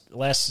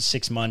last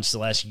 6 months, the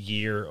last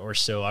year or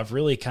so, I've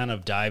really kind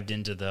of dived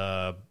into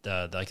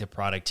the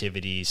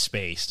productivity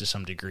space to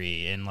some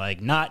degree, and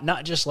like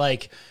not just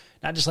like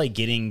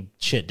getting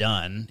shit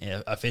done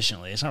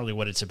efficiently. It's not really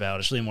what it's about.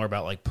 It's really more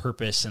about like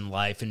purpose in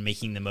life and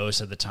making the most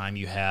of the time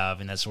you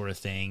have and that sort of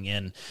thing.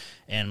 And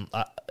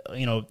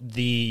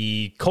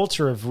the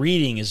culture of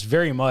reading is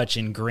very much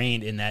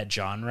ingrained in that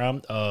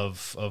genre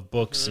of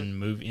books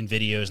and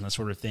videos and that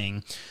sort of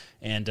thing.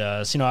 And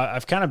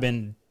I've kind of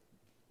been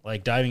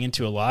like diving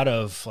into a lot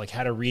of like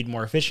how to read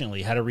more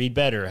efficiently, how to read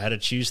better, how to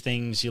choose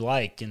things you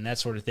like, and that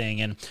sort of thing.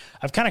 And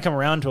I've kind of come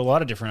around to a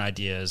lot of different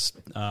ideas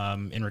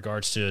in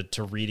regards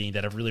to reading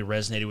that have really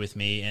resonated with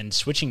me. And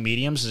switching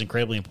mediums is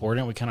incredibly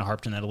important. We kind of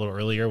harped on that a little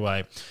earlier.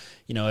 Why,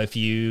 if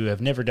you have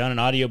never done an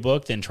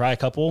audiobook, then try a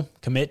couple,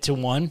 commit to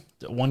one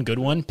good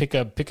one, pick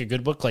a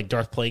good book like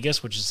Darth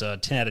Plagueis, which is a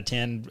 10 out of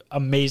 10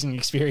 amazing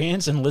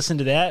experience, and listen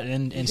to that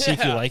and see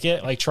if you like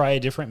it. Like try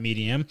a different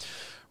medium.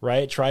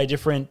 Right? Try a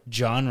different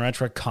genre,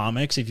 try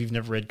comics if you've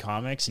never read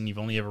comics and you've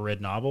only ever read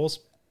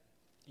novels.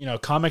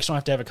 Comics don't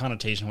have to have a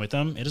connotation with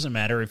them. It doesn't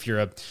matter if you're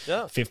a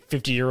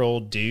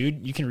 50-year-old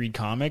dude. You can read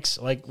comics,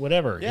 like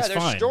whatever. Yeah, it's there's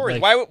fine.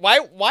 stories. Like,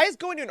 why is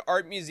going to an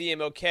art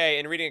museum okay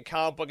and reading a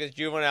comic book is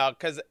juvenile?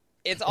 Because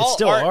it's all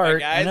still art, art.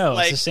 guys. I know,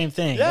 like, it's the same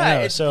thing. Yeah, I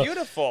know. it's so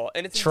beautiful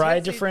and it's try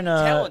intensely different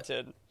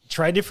talented.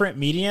 Try different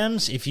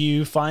mediums. If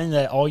you find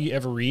that all you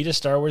ever read is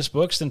Star Wars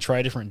books, then try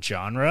a different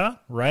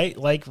genre, right?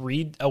 Like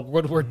read a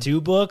World War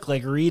II book,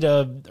 like read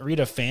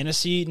a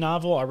fantasy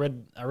novel. I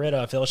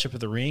read Fellowship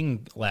of the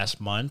Ring last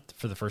month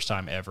for the first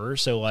time ever.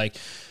 So like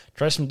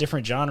try some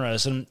different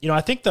genres. And I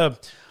think the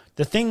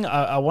thing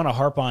I want to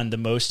harp on the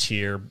most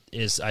here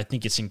is I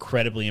think it's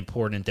incredibly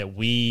important that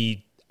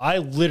I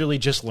literally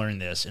just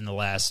learned this in the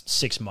last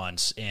 6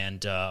 months,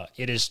 and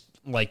it has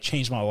like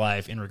changed my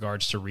life in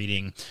regards to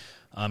reading.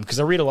 Because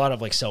I read a lot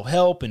of like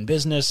self-help and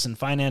business and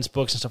finance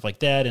books and stuff like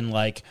that, and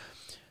like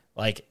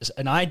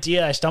an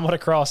idea I stumbled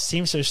across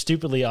seems so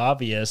stupidly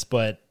obvious,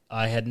 but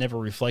I had never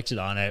reflected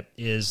on it.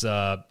 Is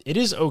it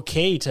is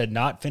okay to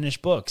not finish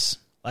books?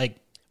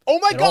 Like, oh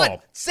my god,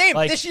 all. same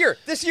like, this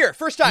year,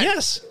 first time.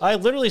 Yes, I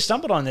literally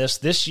stumbled on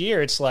this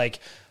year. It's like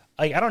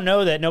I don't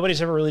know that nobody's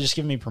ever really just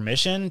given me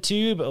permission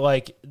to, but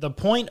like the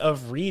point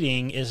of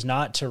reading is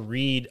not to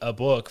read a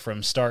book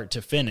from start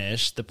to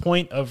finish. The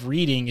point of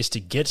reading is to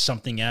get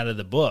something out of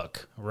the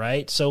book,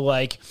 right? So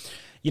like,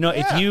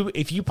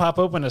 if you pop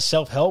open a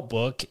self-help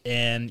book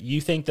and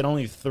you think that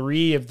only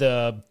 3 of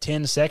the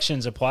 10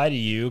 sections apply to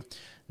you,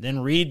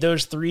 then read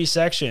those 3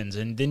 sections,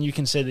 and then you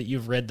can say that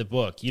you've read the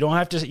book. You don't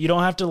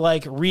have to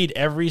like read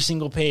every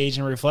single page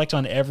and reflect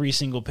on every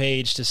single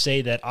page to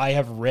say that I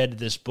have read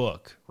this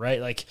book, right?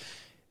 Like,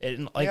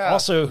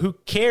 also, who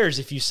cares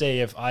if you say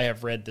if I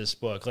have read this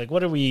book? Like,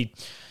 what are we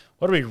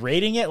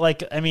rating it?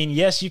 Like, I mean,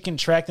 yes, you can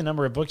track the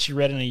number of books you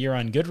read in a year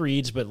on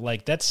Goodreads, but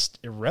like that's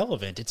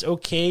irrelevant. It's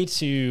okay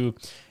to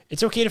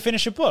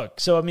finish a book.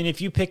 So, I mean,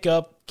 if you pick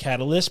up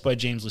Catalyst by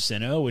James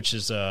Luceno, which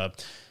is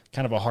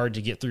kind of a hard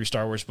to get through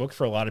Star Wars book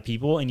for a lot of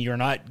people, and you're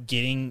not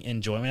getting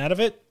enjoyment out of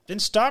it, then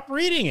stop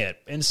reading it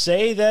and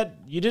say that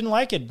you didn't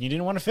like it, you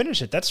didn't want to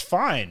finish it. That's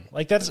fine.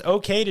 Like, that's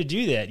okay to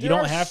do that. You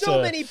don't have to. There are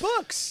so many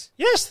books.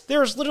 Yes,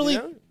 there's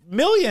literally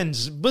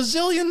millions,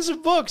 bazillions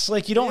of books.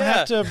 Like, you don't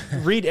have to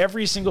read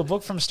every single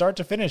book from start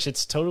to finish.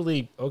 It's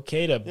totally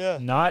okay to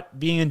not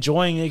be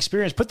enjoying the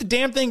experience. Put the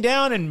damn thing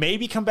down and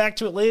maybe come back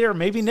to it later,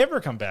 maybe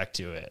never come back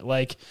to it.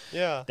 Like,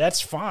 that's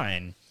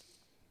fine.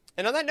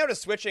 And on that note of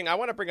switching, I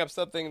want to bring up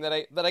something that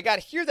I got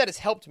here that has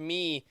helped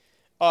me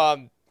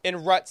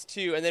in ruts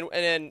too. And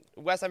then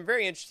Wes, I'm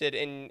very interested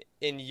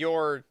in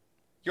your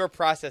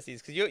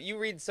processes, because you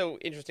read so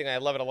interestingly. I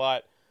love it a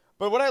lot.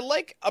 But what I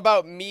like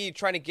about me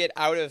trying to get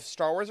out of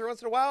Star Wars every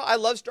once in a while, I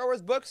love Star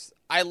Wars books.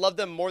 I love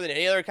them more than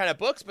any other kind of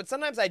books. But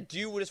sometimes I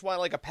do just want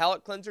like a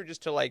palate cleanser,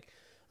 just to like,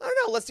 I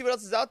don't know, let's see what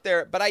else is out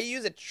there. But I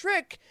use a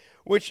trick,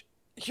 which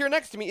here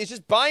next to me is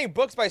just buying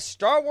books by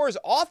Star Wars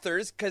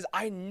authors, because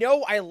I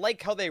know I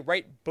like how they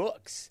write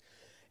books.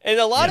 And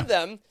a lot of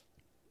them,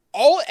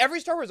 every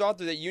Star Wars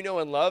author that you know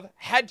and love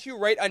had to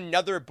write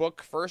another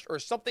book first or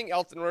something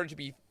else in order to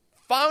be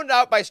found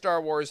out by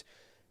Star Wars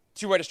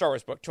to write a Star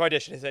Wars book, to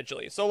audition,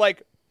 essentially. So,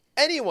 like,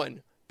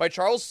 Anyone by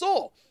Charles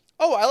Soule.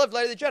 Oh, I loved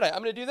Light of the Jedi.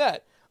 I'm going to do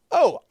that.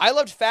 Oh, I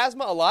loved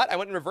Phasma a lot. I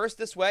went in reverse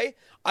this way.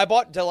 I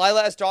bought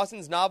Delilah S.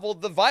 Dawson's novel,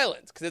 The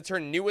Violence, because it's her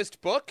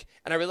newest book,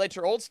 and I relate to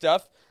her old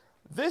stuff.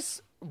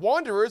 This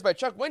Wanderers by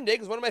Chuck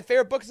Wendig is one of my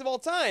favorite books of all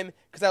time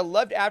because I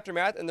loved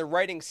Aftermath and the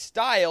writing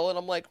style, and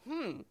I'm like,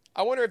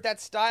 I wonder if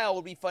that style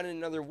would be fun in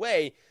another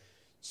way.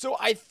 So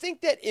I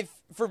think that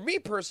for me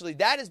personally,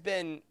 that is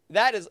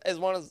as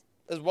well as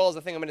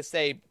the thing I'm going to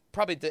say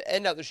probably to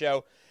end out the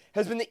show,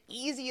 has been the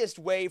easiest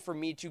way for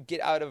me to get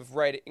out of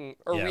writing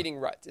or reading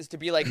ruts, is to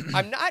be like,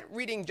 I'm not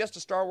reading just a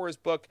Star Wars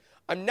book.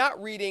 I'm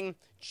not reading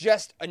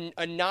just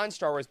a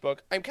non-Star Wars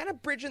book. I'm kind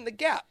of bridging the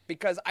gap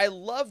because I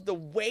love the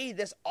way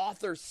this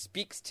author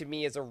speaks to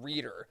me as a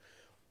reader.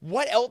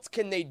 What else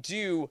can they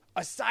do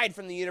aside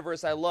from the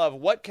universe I love?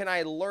 What can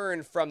I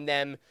learn from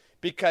them?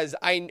 Because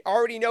I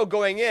already know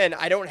going in,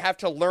 I don't have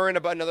to learn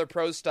about another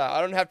prose style.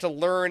 I don't have to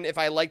learn if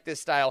I like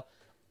this style.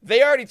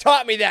 They already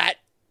taught me that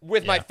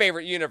with my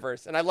favorite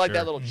universe, and I like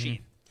that little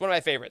cheat. It's one of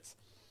my favorites.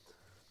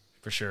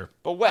 For sure.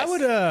 But Wes, what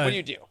do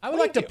you do? I would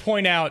like to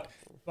point out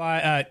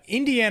by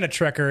Indiana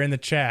Trekker in the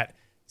chat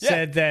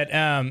said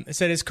that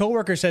his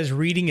coworker says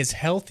reading is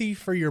healthy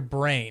for your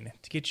brain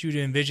to get you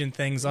to envision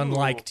things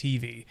unlike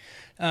TV.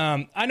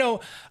 I know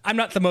I'm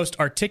not the most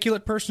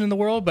articulate person in the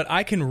world, but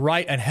I can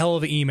write a hell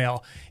of an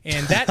email,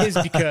 and that is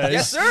because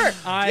yes, sir.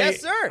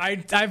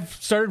 I've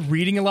started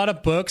reading a lot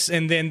of books,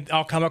 and then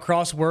I'll come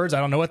across words I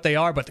don't know what they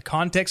are, but the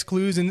context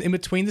clues in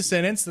between the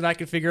sentence, then I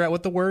can figure out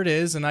what the word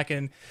is, and I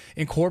can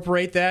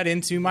incorporate that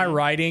into my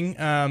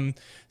writing.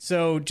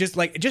 So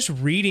just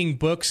reading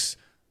books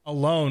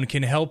alone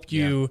can help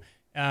you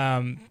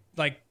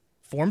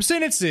form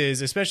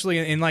sentences, especially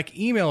in like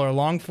email or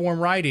long form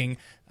writing.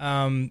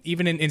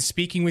 Even in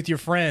speaking with your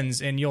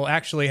friends, and you'll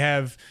have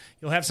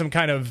some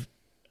kind of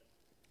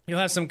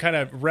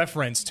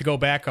reference to go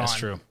back on. That's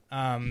true.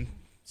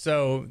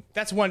 So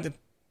that's one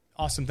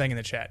awesome thing in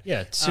the chat.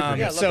 Yeah, it's super. I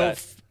love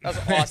that.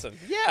 That's awesome.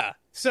 Yeah.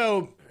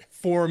 So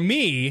for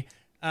me,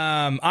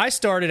 I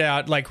started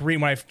out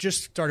when I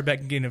just started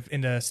back getting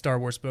into Star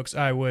Wars books.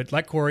 I would,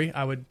 like Corey,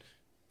 a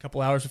couple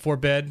hours before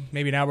bed,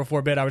 maybe an hour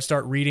before bed, I would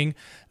start reading.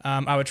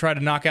 I would try to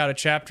knock out a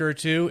chapter or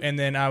two, and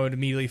then I would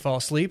immediately fall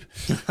asleep.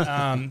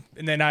 And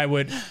then I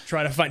would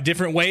try to find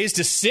different ways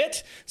to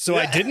sit so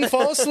I didn't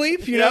fall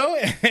asleep, you know?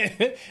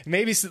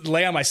 Maybe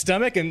lay on my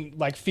stomach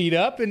and feet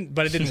up,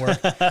 but it didn't work.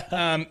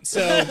 So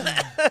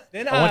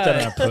then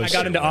I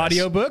got into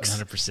audiobooks.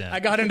 100%.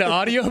 I got into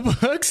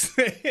audiobooks,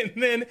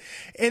 and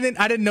then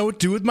I didn't know what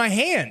to do with my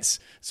hands.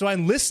 So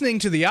I'm listening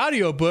to the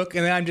audiobook,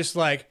 and then I'm just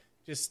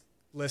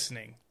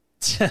listening.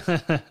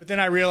 But then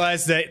I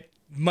realized that,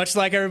 much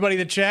like everybody in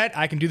the chat,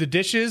 I can do the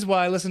dishes while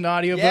I listen to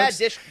audiobooks.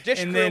 Yeah,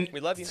 dish crew. We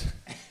love you.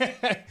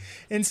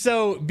 And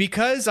so,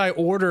 because I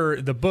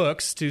order the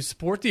books to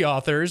support the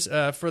authors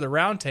for the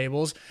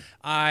roundtables,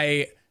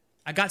 I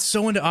got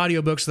so into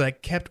audiobooks that I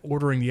kept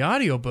ordering the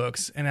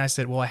audiobooks. And I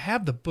said, well, I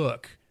have the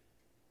book,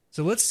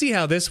 so let's see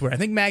how this works. I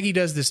think Maggie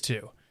does this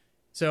too.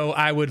 So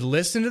I would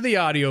listen to the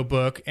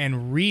audiobook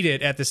and read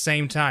it at the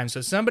same time. So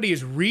somebody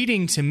is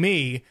reading to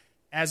me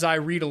as I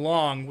read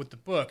along with the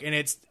book. And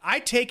I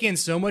take in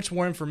so much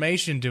more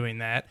information doing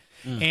that,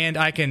 and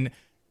I can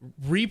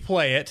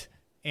replay it,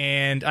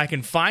 and I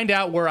can find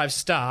out where I've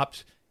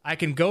stopped. I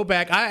can go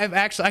back.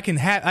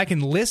 I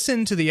can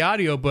listen to the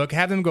audiobook,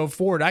 have them go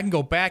forward. I can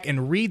go back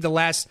and read the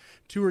last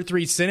 2 or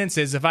 3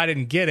 sentences if I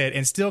didn't get it,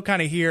 and still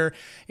kind of hear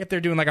if they're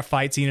doing a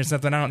fight scene or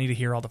something. I don't need to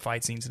hear all the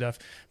fight scene stuff.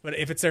 But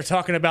if they're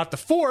talking about the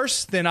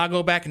Force, then I'll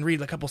go back and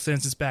read a couple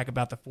sentences back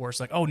about the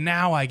Force. Oh,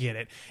 now I get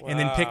it. Wow. And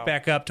then pick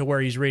back up to where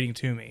he's reading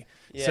to me.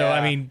 Yeah. So,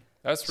 I mean,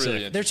 that's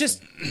really interesting. There's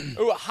just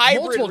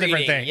hybrid multiple reading.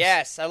 Different things.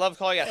 Yes, I love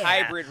calling it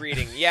hybrid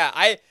reading.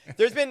 Yeah,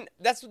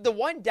 that's the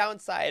one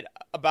downside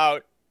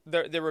about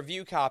the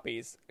review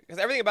copies, because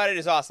everything about it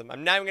is awesome.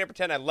 I'm not even going to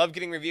pretend I love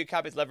getting review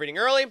copies, love reading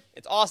early.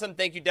 It's awesome.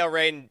 Thank you, Del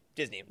Rey and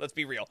Disney. Let's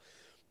be real.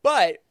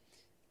 But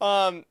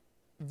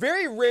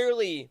very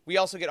rarely we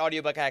also get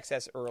audiobook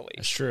access early.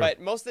 That's true.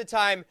 But most of the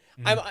time,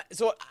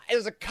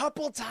 there's a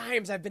couple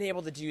times I've been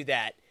able to do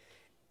that.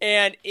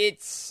 And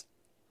it's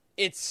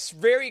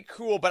very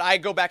cool, but I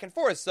go back and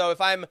forth. So if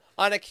I'm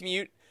on a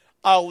commute,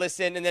 I'll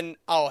listen, and then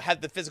I'll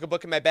have the physical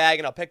book in my bag,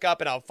 and I'll pick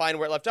up, and I'll find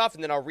where it left off,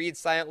 and then I'll read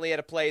silently at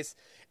a place.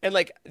 And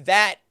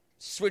that,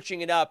 switching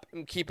it up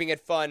and keeping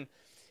it fun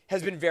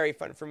has been very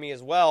fun for me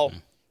as well.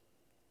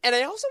 And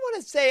I also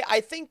want to say,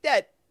 I think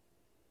that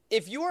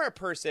if you are a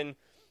person,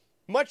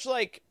 much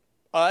like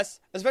us,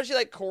 especially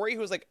like Corey,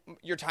 who's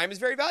your time is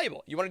very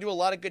valuable. You want to do a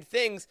lot of good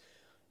things.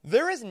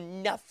 There is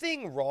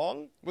nothing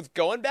wrong with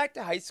going back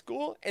to high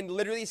school and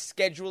literally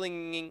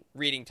scheduling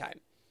reading time.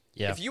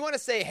 Yeah. If you want to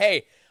say,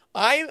 hey,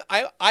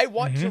 I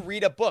want to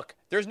read a book,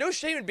 there's no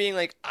shame in being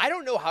I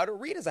don't know how to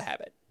read as a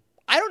habit.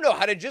 I don't know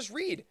how to just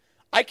read.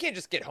 I can't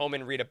just get home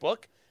and read a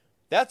book.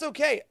 That's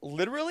okay.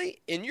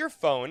 Literally, in your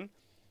phone,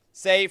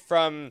 say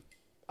from,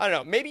 I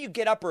don't know, maybe you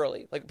get up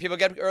early. People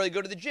get up early,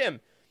 go to the gym.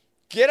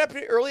 Get up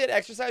early and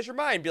exercise your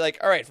mind. Be all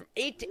right, from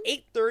 8 to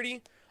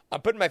 8:30, I'm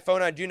putting my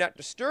phone on Do Not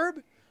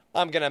Disturb.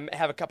 I'm going to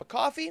have a cup of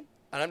coffee, and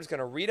I'm just going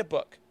to read a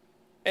book.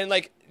 And,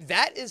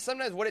 that is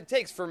sometimes what it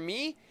takes. For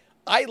me,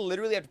 I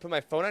literally have to put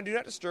my phone on Do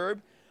Not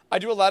Disturb. I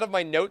do a lot of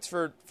my notes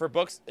for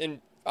books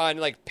on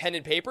pen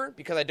and paper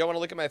because I don't want to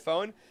look at my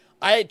phone.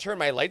 I turn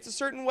my lights a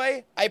certain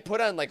way. I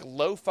put on like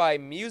lo-fi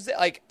music.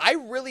 Like I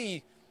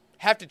really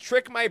have to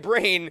trick my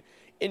brain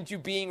into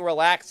being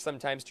relaxed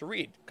sometimes to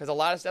read because a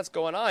lot of stuff's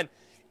going on.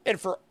 And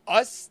for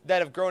us that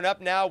have grown up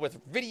now with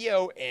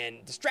video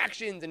and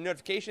distractions and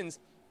notifications,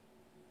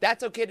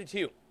 that's okay to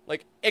too.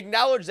 Like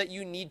acknowledge that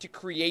you need to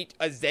create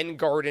a Zen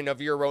garden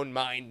of your own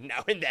mind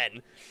now and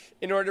then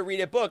in order to read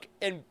a book.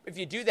 And if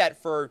you do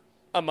that for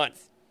a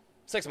month,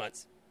 6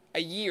 months, a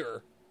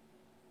year,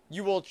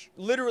 you will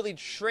literally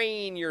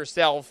train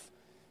yourself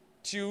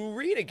to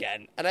read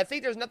again. And I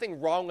think there's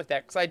nothing wrong with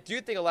that because I do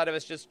think a lot of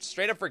us just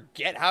straight up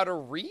forget how to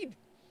read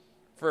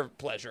for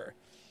pleasure.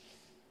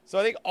 So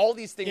I think all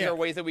these things are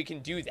ways that we can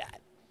do that.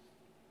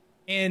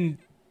 And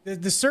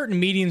the certain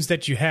mediums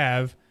that you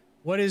have,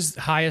 what is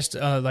highest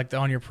like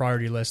on your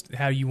priority list,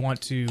 how you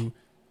want to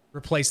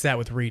replace that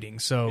with reading?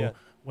 So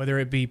whether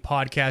it be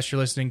podcasts you're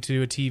listening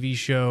to, a TV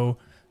show,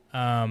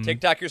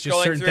 TikTok you're just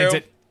scrolling certain through. things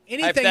that,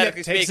 anything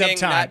that takes up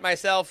time. Not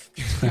myself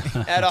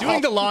at all.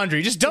 Doing the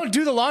laundry. Just don't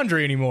do the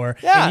laundry anymore.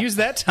 Yeah. And use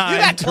that time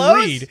got to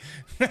clothes? read.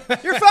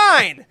 You're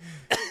fine.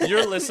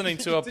 You're listening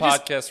to a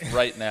podcast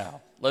right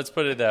now. Let's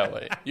put it that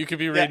way. You could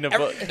be reading a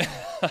book.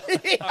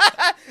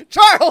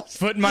 Charles!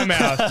 Foot in my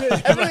mouth.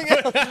 Everything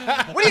else.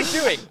 What are you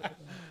doing?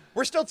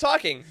 We're still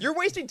talking. You're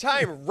wasting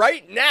time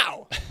right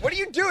now. What are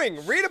you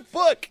doing? Read a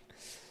book.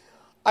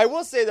 I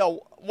will say,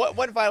 though,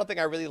 one final thing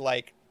I really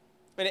like,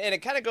 and it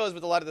kind of goes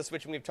with a lot of the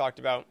switching we've talked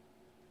about.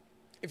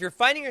 If you're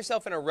finding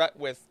yourself in a rut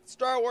with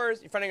Star Wars,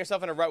 you're finding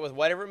yourself in a rut with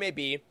whatever it may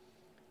be,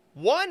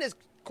 one, as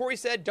Corey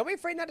said, don't be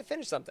afraid not to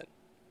finish something.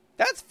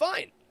 That's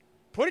fine.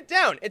 Put it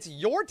down. It's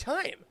your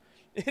time.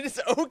 It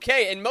is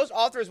okay. And most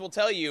authors will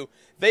tell you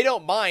they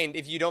don't mind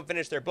if you don't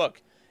finish their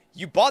book.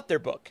 You bought their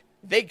book.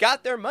 They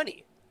got their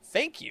money.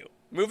 Thank you.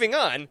 Moving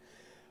on.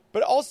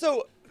 But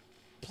also,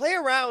 play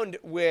around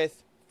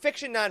with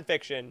fiction,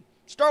 nonfiction,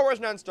 Star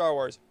Wars, non-Star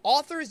Wars,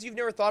 authors you've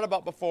never thought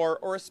about before,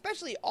 or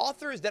especially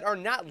authors that are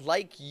not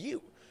like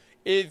you.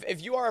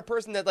 If you are a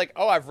person that like,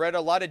 oh, I've read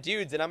a lot of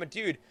dudes and I'm a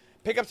dude,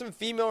 pick up some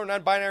female or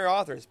non-binary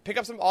authors. Pick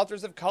up some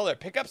authors of color.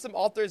 Pick up some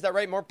authors that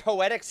write more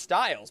poetic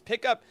styles.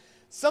 Pick up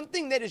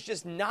something that is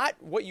just not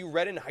what you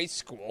read in high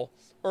school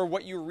or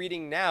what you're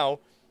reading now.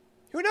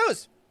 Who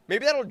knows?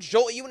 Maybe that'll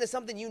jolt you into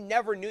something you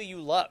never knew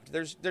you loved.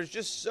 There's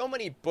just so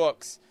many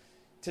books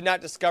to not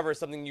discover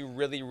something you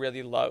really,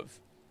 really love.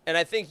 And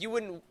I think you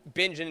wouldn't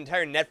binge an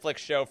entire Netflix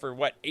show for,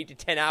 8 to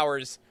 10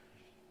 hours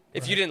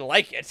if you didn't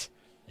like it.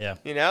 Yeah.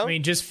 You know? I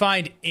mean, just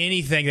find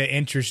anything that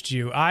interests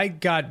you. I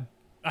got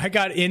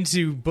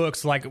into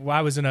books like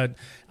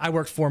I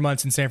worked 4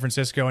 months in San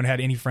Francisco and had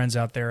any friends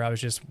out there. I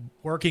was just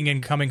working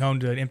and coming home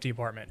to an empty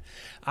apartment.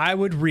 I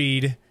would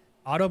read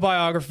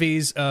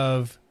autobiographies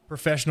of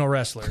professional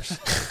wrestlers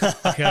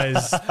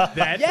because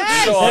that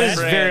is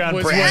very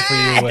on brand for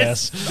you,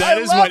 Wes. That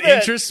is what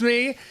interests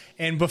me.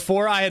 And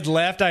before I had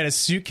left, I had a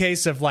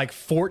suitcase of like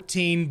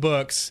 14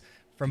 books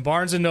from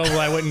Barnes & Noble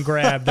I went and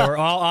grabbed. They were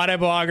all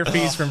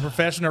autobiographies from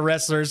professional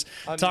wrestlers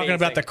talking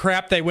about the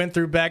crap they went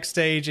through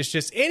backstage. It's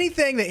just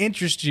anything that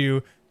interests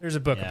you, there's a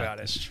book about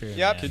it. That's true.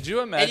 Yep. Could you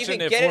imagine and you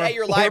can if get it at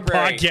your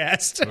library.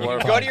 Podcast.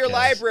 Go to your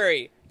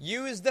library.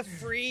 Use the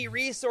free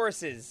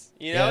resources.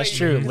 You know, Yeah, that's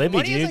true. Libby,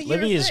 money isn't dude. your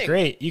Libby is thing.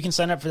 great. You can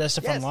sign up for that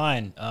stuff Yes.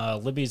 online.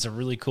 Libby is a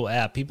really cool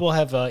app. People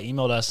have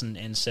emailed us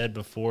and said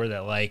before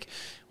that, like,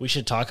 we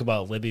should talk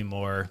about Libby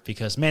more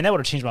because, man, that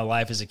would have changed my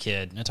life as a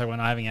kid. I talk about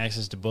not having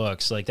access to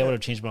books. Like, that would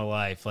have changed my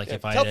life. Like,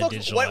 if I Tell had folks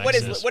digital what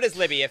access. is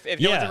Libby? If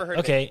no one's ever heard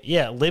of it.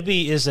 Yeah,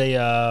 Libby is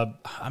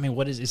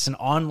it's an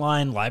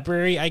online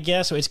library, I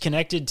guess. So it's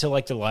connected to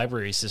like the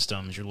library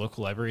systems, your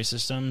local library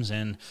systems,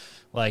 and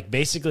like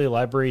basically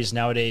libraries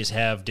nowadays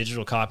have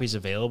digital copies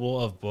available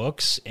of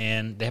books,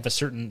 and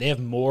they have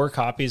more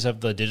copies of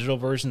the digital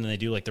version than they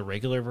do like the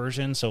regular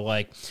version. So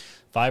like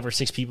 5 or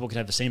 6 people can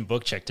have the same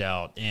book checked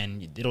out,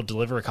 and it'll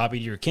deliver a copy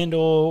to your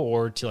Kindle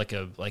or to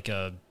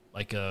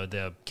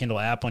the Kindle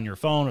app on your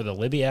phone or the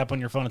Libby app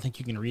on your phone. I think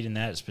you can read in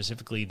that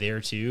specifically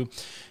there too,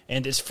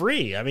 and it's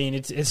free. I mean,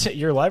 it's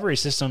your library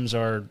systems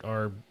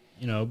are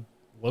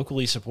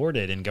locally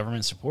supported and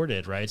government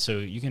supported, right? So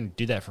you can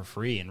do that for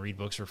free and read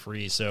books for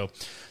free. So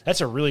that's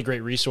a really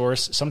great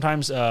resource.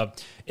 Sometimes it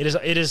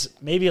is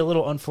maybe a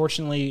little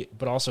unfortunately,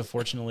 but also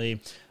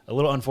fortunately, a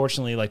little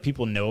unfortunately, like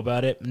people know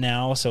about it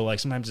now. So like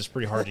sometimes it's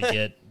pretty hard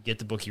to get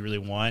the book you really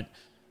want.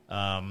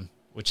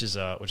 Which is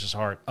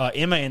hard.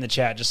 Emma in the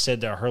chat just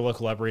said that her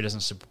local library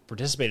doesn't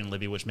participate in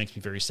Libby, which makes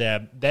me very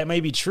sad. That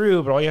may be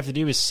true, but all you have to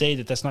do is say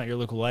that that's not your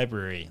local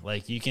library.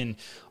 Like you can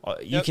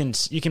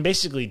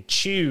basically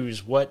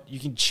choose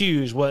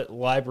what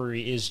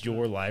library is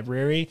your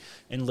library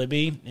in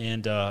Libby,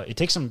 and it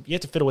takes some. You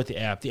have to fiddle with the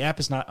app. The app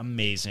is not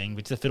amazing,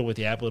 but you have to fiddle with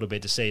the app a little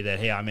bit to say that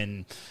hey, I'm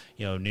in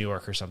New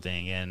York or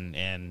something, and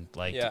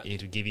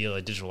it would give you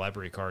a digital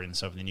library card and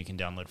stuff, and then you can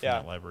download from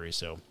that library.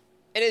 So.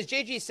 And as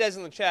JG says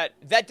in the chat,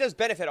 that does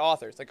benefit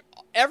authors. Like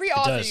every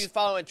author you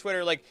follow on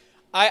Twitter, like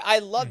I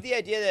love the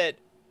idea that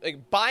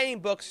like buying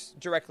books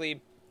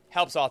directly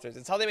helps authors.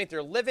 It's how they make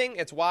their living.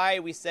 It's why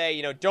we say,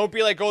 don't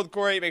be like Gold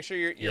Corey. Make sure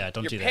you're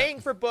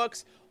paying for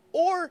books,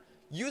 or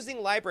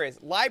using libraries.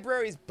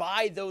 Libraries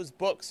buy those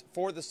books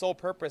for the sole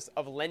purpose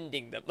of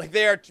lending them. Like,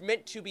 they are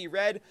meant to be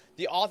read.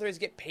 The authors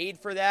get paid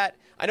for that.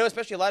 I know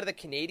especially a lot of the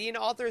Canadian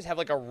authors have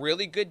like a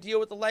really good deal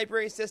with the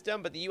library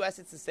system, but the US,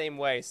 it's the same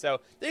way.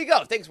 So there you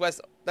go. Thanks,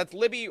 Wes. That's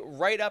Libby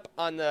right up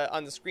on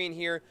the screen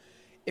here.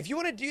 If you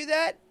want to do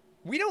that,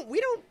 we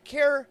don't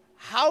care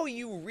how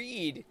you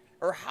read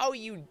or how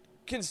you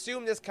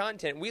consume this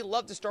content. We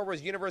love the Star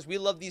Wars universe. We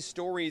love these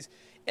stories.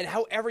 And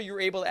however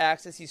you're able to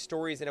access these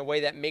stories in a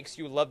way that makes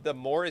you love them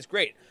more is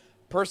great.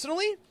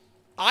 Personally,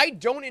 I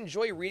don't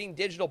enjoy reading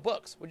digital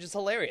books, which is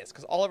hilarious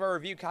because all of our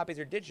review copies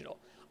are digital.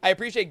 I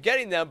appreciate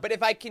getting them, but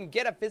if I can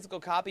get a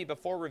physical copy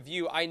before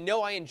review, I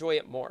know I enjoy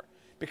it more.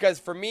 Because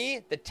for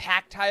me, the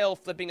tactile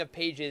flipping of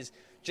pages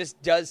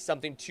just does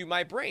something to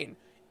my brain.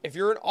 If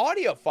you're an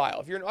audiophile,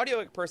 if you're an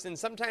audio person,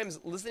 sometimes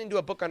listening to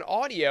a book on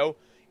audio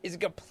is a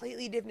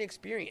completely different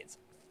experience.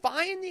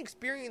 Find the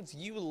experience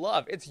you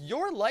love. It's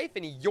your life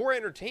and your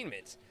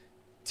entertainment.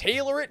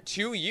 Tailor it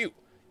to you.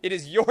 It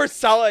is your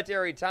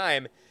solitary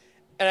time.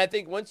 And I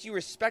think once you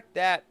respect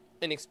that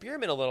and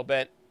experiment a little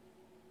bit,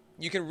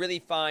 you can really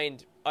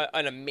find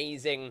an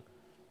amazing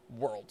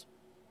world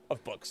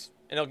of books.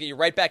 And it'll get you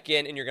right back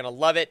in, and you're going to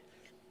love it.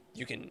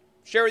 You can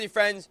share with your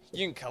friends.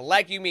 You can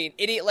collect. You can be an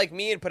idiot like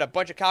me and put a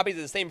bunch of copies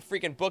of the same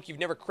freaking book you've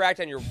never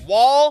cracked on your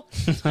wall.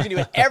 You can do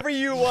whatever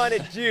you want to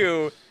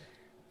do,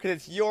 because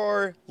it's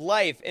your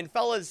life. And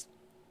fellas,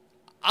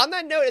 on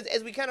that note,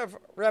 as we kind of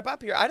wrap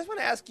up here, I just want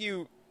to ask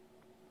you,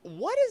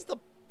 what is the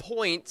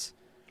point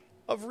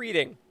of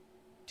reading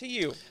to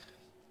you?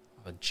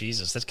 Oh,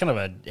 Jesus, that's kind of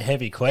a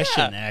heavy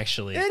question,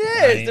 actually. It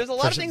is. There's a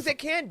lot of things it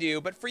can do,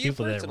 but for you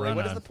personally,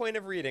 what is the point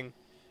of reading?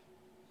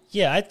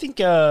 Yeah, I think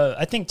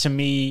to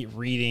me,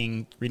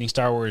 reading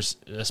Star Wars,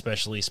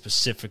 especially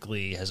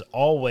specifically, has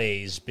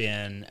always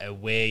been a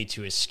way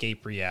to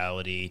escape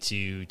reality,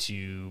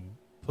 to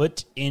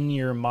put in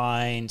your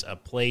mind a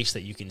place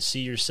that you can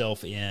see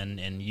yourself in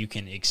and you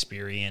can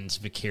experience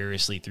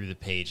vicariously through the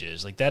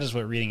pages. Like, that is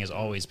what reading has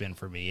always been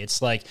for me.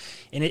 It's like,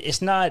 and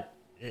it's not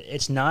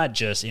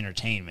just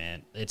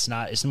entertainment. It's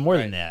more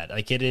than that.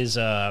 Like, it is,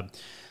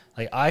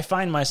 like, I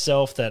find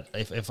myself that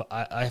if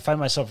I find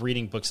myself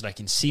reading books that I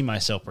can see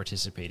myself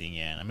participating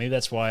in. And maybe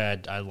that's why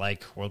I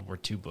like World War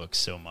II books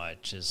so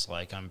much. Is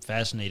like, I'm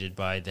fascinated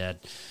by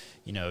that,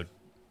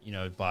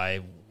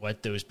 by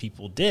what those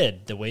people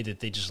did, the way that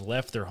they just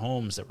left their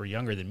homes that were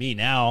younger than me.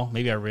 Now,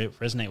 maybe I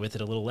resonate with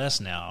it a little less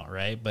now,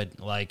 right?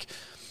 But, like,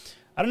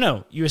 I don't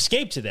know. You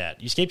escape to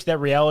that. You escape to that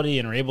reality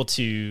and are able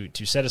to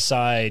set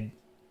aside,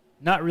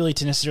 not really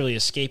to necessarily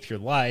escape your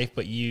life,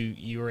 but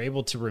you are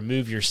able to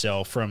remove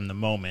yourself from the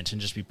moment and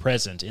just be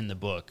present in the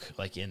book,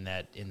 like in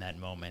that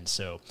moment.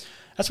 So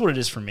that's what it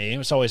is for me.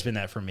 It's always been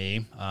that for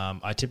me.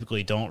 I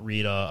typically don't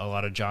read a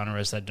lot of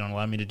genres that don't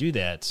allow me to do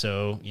that.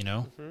 So,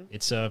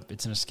 it's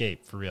an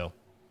escape for real.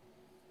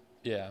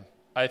 Yeah,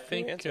 I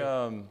think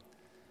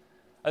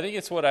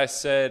it's what I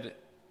said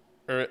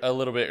a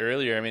little bit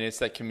earlier. I mean, it's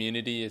that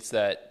community. It's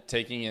that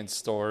taking in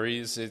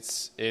stories.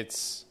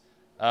 It's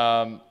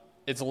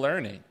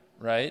learning,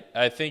 right?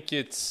 I think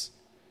it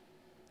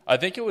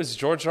was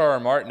George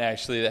R.R. Martin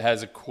actually that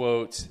has a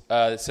quote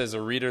that says,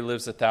 "A reader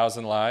lives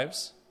 1,000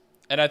 lives."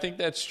 And I think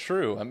that's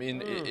true. I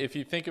mean, if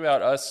you think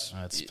about us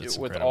that's with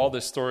incredible. All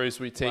the stories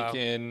we take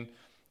in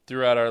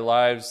throughout our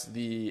lives,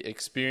 the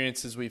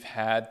experiences we've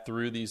had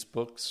through these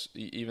books,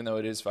 even though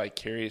it is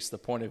vicarious, the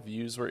point of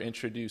views we're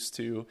introduced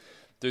to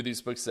through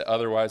these books that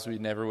otherwise we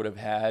never would have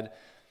had,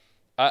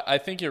 I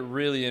think it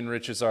really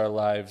enriches our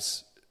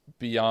lives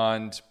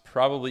beyond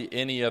probably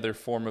any other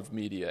form of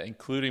media,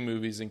 including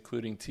movies,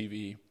 including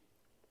TV.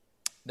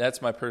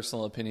 That's my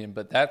personal opinion,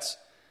 but that's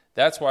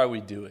why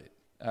we do it.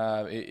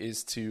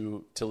 Is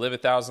to live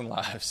 1,000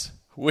 lives.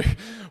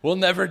 We'll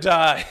never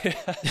die.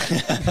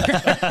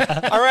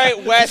 All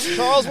right, Wes.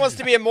 Charles wants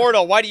to be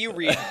immortal. Why do you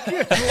read?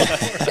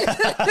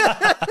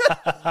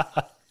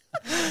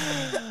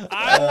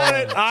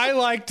 I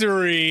like to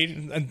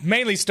read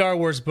mainly Star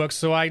Wars books,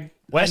 so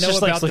Wes know just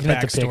about likes looking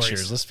at the backstories.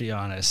 pictures. Let's be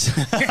honest.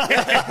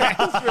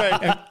 That's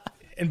right.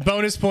 And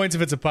bonus points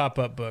if it's a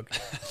pop-up book.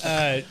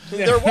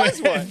 There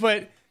was one,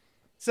 but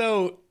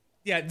so.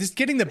 Yeah, just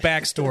getting the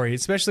backstory,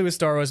 especially with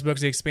Star Wars books,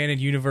 the expanded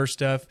universe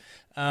stuff,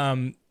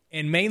 and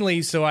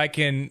mainly so I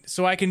can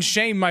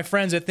shame my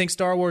friends that think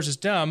Star Wars is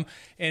dumb,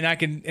 and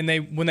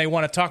when they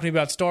want to talk to me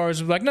about Star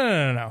Wars, I'm like,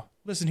 no,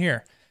 listen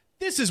here,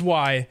 this is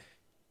why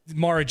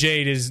Mara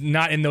Jade is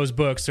not in those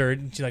books, or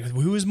she's like,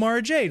 who is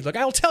Mara Jade? Like,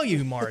 I'll tell you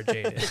who Mara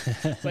Jade is.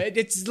 But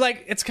it's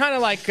kind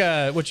of like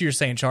what you were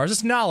saying, Charles.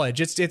 It's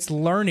knowledge. It's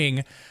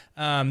learning.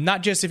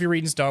 Not just if you're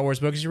reading Star Wars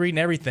books, you're reading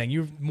everything.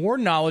 You're more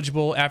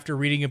knowledgeable after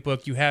reading a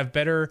book. You have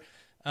better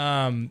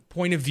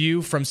point of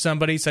view from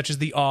somebody such as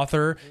the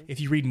author. If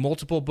you read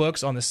multiple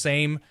books on the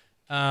same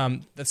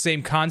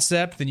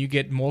concept, then you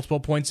get multiple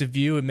points of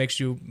view. It makes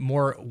you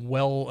more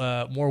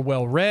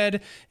well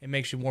read. It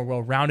makes you more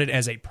well rounded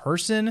as a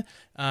person.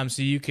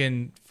 So you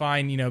can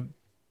find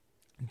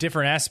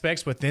different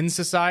aspects within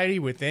society,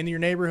 within your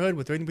neighborhood,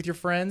 with your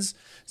friends.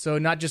 So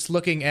not just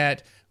looking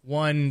at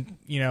one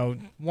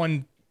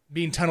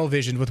being tunnel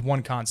visioned with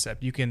one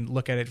concept. You can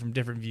look at it from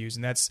different views,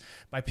 and that's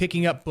by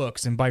picking up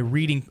books and by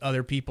reading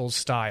other people's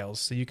styles,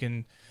 so you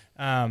can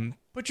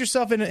put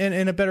yourself in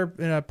a better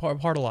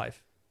part of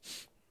life.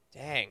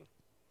 Dang.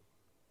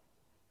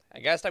 I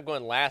gotta stop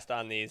going last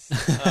on these.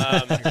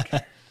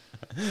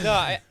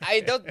 No,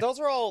 those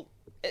are all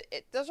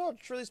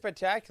truly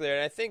spectacular,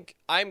 and I think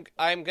I'm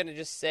gonna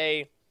just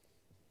say,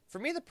 for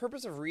me, the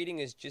purpose of reading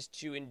is just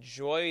to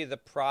enjoy the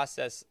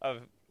process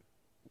of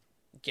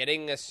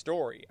getting a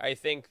story. I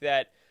think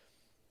that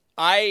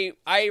I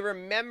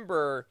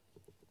remember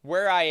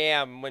where I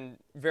am when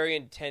very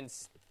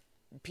intense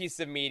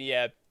pieces of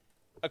media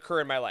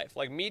occur in my life.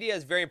 Like, media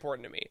is very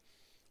important to me,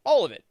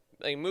 all of it.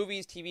 Like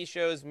movies, TV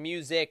shows,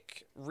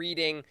 music,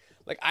 reading.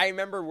 Like, I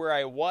remember where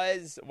I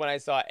was when I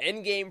saw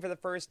Endgame for the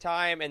first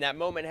time, and that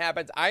moment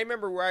happens. I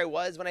remember where I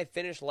was when I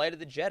finished Light of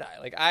the Jedi.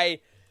 Like, I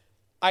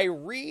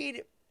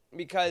read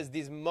because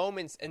these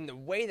moments and the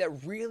way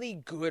that really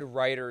good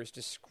writers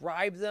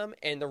describe them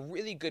and the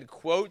really good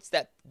quotes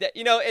that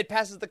it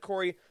passes the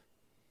Corey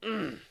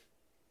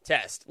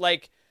test.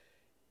 Like,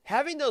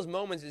 having those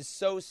moments is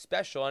so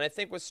special. And I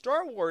think with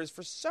Star Wars,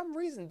 for some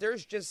reason,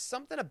 there's just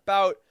something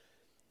about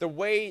the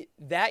way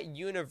that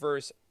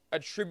universe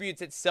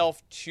attributes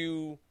itself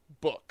to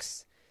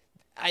books.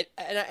 I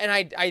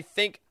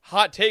think,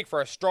 hot take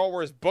for a Star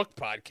Wars book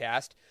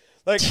podcast,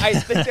 like, I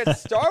think that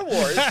Star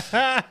Wars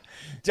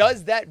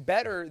does that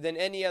better than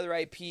any other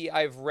IP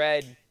I've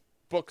read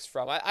books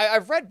from.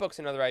 I've read books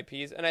in other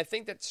IPs, and I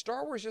think that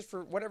Star Wars, just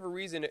for whatever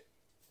reason, it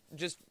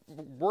just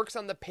works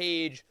on the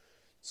page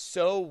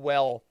so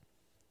well.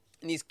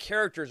 And these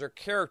characters are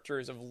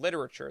characters of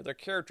literature. They're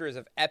characters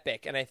of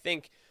epic. And I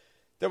think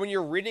that when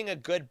you're reading a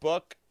good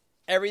book,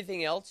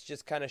 everything else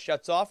just kind of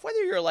shuts off,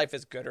 whether your life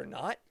is good or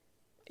not.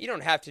 You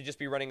don't have to just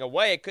be running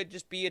away. It could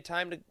just be a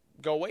time to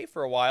go away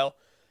for a while.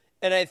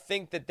 And I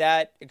think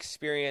that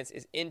experience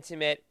is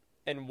intimate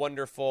and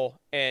wonderful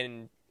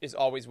and is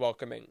always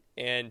welcoming.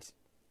 And,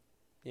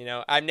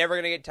 I'm never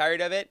going to get tired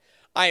of it.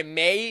 I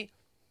may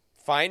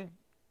find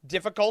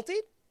difficulty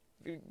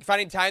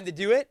finding time to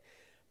do it.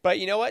 But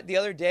you know what? The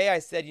other day I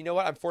said, you know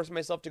what? I'm forcing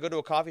myself to go to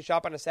a coffee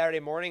shop on a Saturday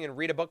morning and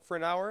read a book for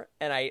an hour.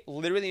 And I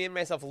literally made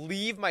myself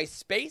leave my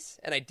space,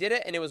 and I did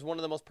it. And it was one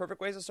of the most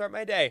perfect ways to start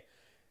my day.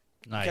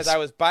 Nice. Because I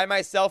was by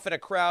myself in a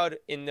crowd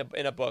in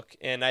a book.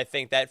 And I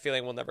think that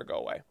feeling will never go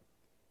away.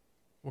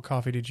 What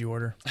coffee did you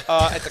order?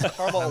 It's a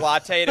caramel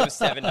latte, and it was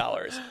 $7.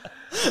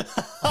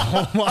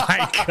 Oh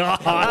my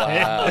god!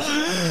 Wow.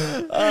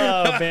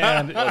 Oh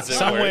man!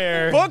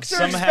 Somewhere, books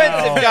are somehow,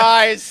 expensive,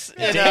 guys.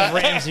 Dave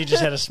Ramsey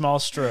just had a small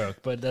stroke,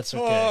 but that's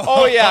okay.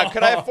 Oh yeah,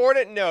 could I afford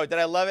it? No. Did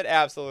I love it?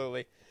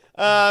 Absolutely.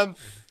 But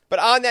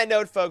on that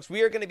note, folks,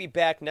 we are going to be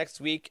back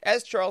next week,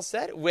 as Charles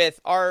said, with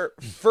our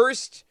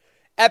first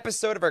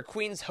episode of our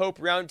Queen's Hope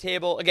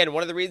Roundtable. Again,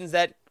 one of the reasons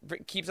that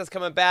keeps us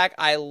coming back.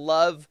 I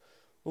love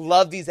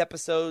these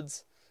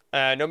episodes.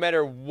 No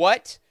matter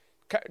what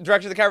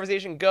direction the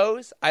conversation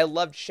goes, I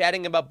love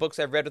chatting about books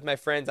I've read with my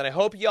friends, and I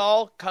hope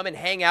y'all come and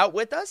hang out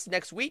with us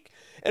next week.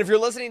 And if you're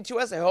listening to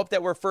us, I hope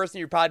that we're first in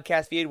your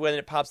podcast feed when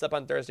it pops up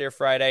on Thursday or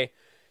Friday.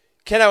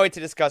 Cannot wait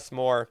to discuss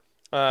more.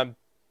 But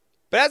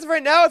as of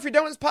right now, if you're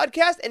done with this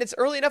podcast and it's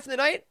early enough in the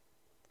night,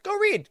 go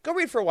read. Go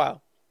read for a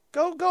while.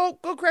 Go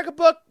crack a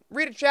book,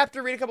 read a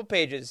chapter, read a couple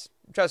pages.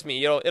 Trust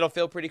me, it'll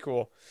feel pretty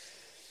cool.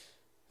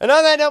 And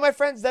on that note, my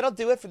friends, that'll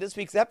do it for this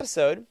week's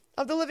episode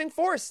of The Living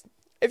Force.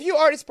 If you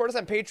already support us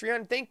on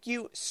Patreon, thank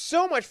you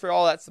so much for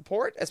all that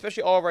support,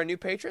 especially all of our new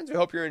patrons. We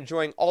hope you're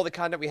enjoying all the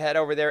content we had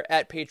over there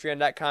at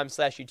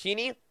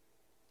patreon.com/Utini.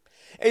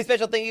 A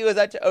special thank you goes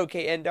out to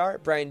OK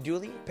Endar, Brian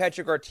Dooley,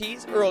 Patrick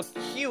Ortiz, Earl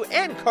Q,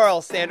 and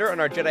Carl Sander on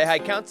our Jedi High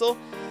Council,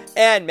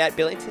 and Matt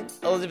Billington,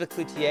 Elizabeth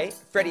Cloutier,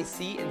 Freddie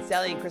C, and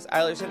Sally and Chris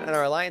Eilerson on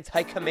our Alliance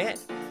High Command.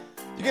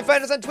 You can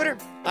find us on Twitter.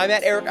 I'm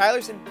at Eric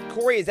Eilerson.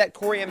 Corey is at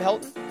Corey M.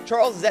 Helton.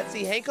 Charles is at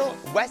C. Hankel.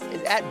 Wes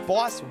is at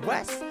Boss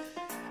Wes.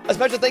 A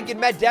special thank you to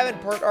Matt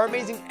Davenport, our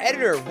amazing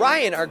editor,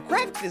 Ryan, our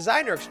graphic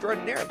designer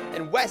extraordinaire,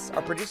 and Wes,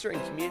 our producer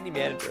and community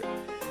manager.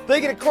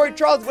 Thank you to Corey,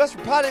 Charles, and Wes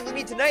for podding with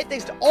me tonight.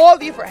 Thanks to all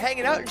of you for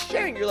hanging out and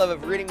sharing your love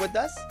of reading with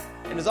us.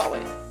 And as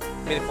always,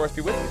 may the Force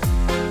be with you.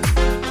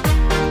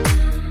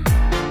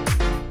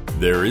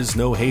 There is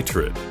no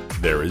hatred.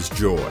 There is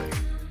joy.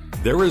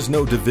 There is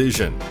no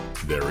division.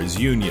 There is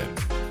union.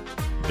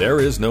 There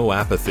is no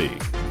apathy.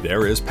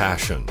 There is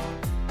passion.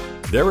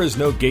 There is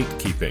no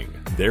gatekeeping.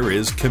 There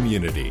is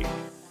community.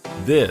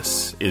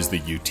 This is the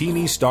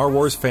Utini Star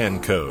Wars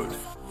Fan Code.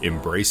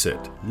 Embrace it,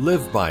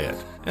 live by it,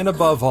 and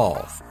above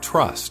all,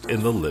 trust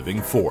in the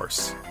living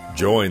force.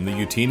 Join the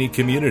Utini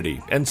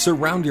community and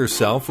surround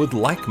yourself with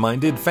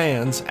like-minded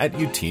fans at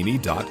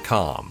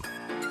utini.com.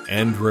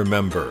 And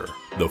remember,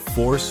 the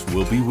Force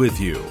will be with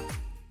you,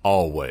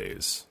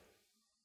 always.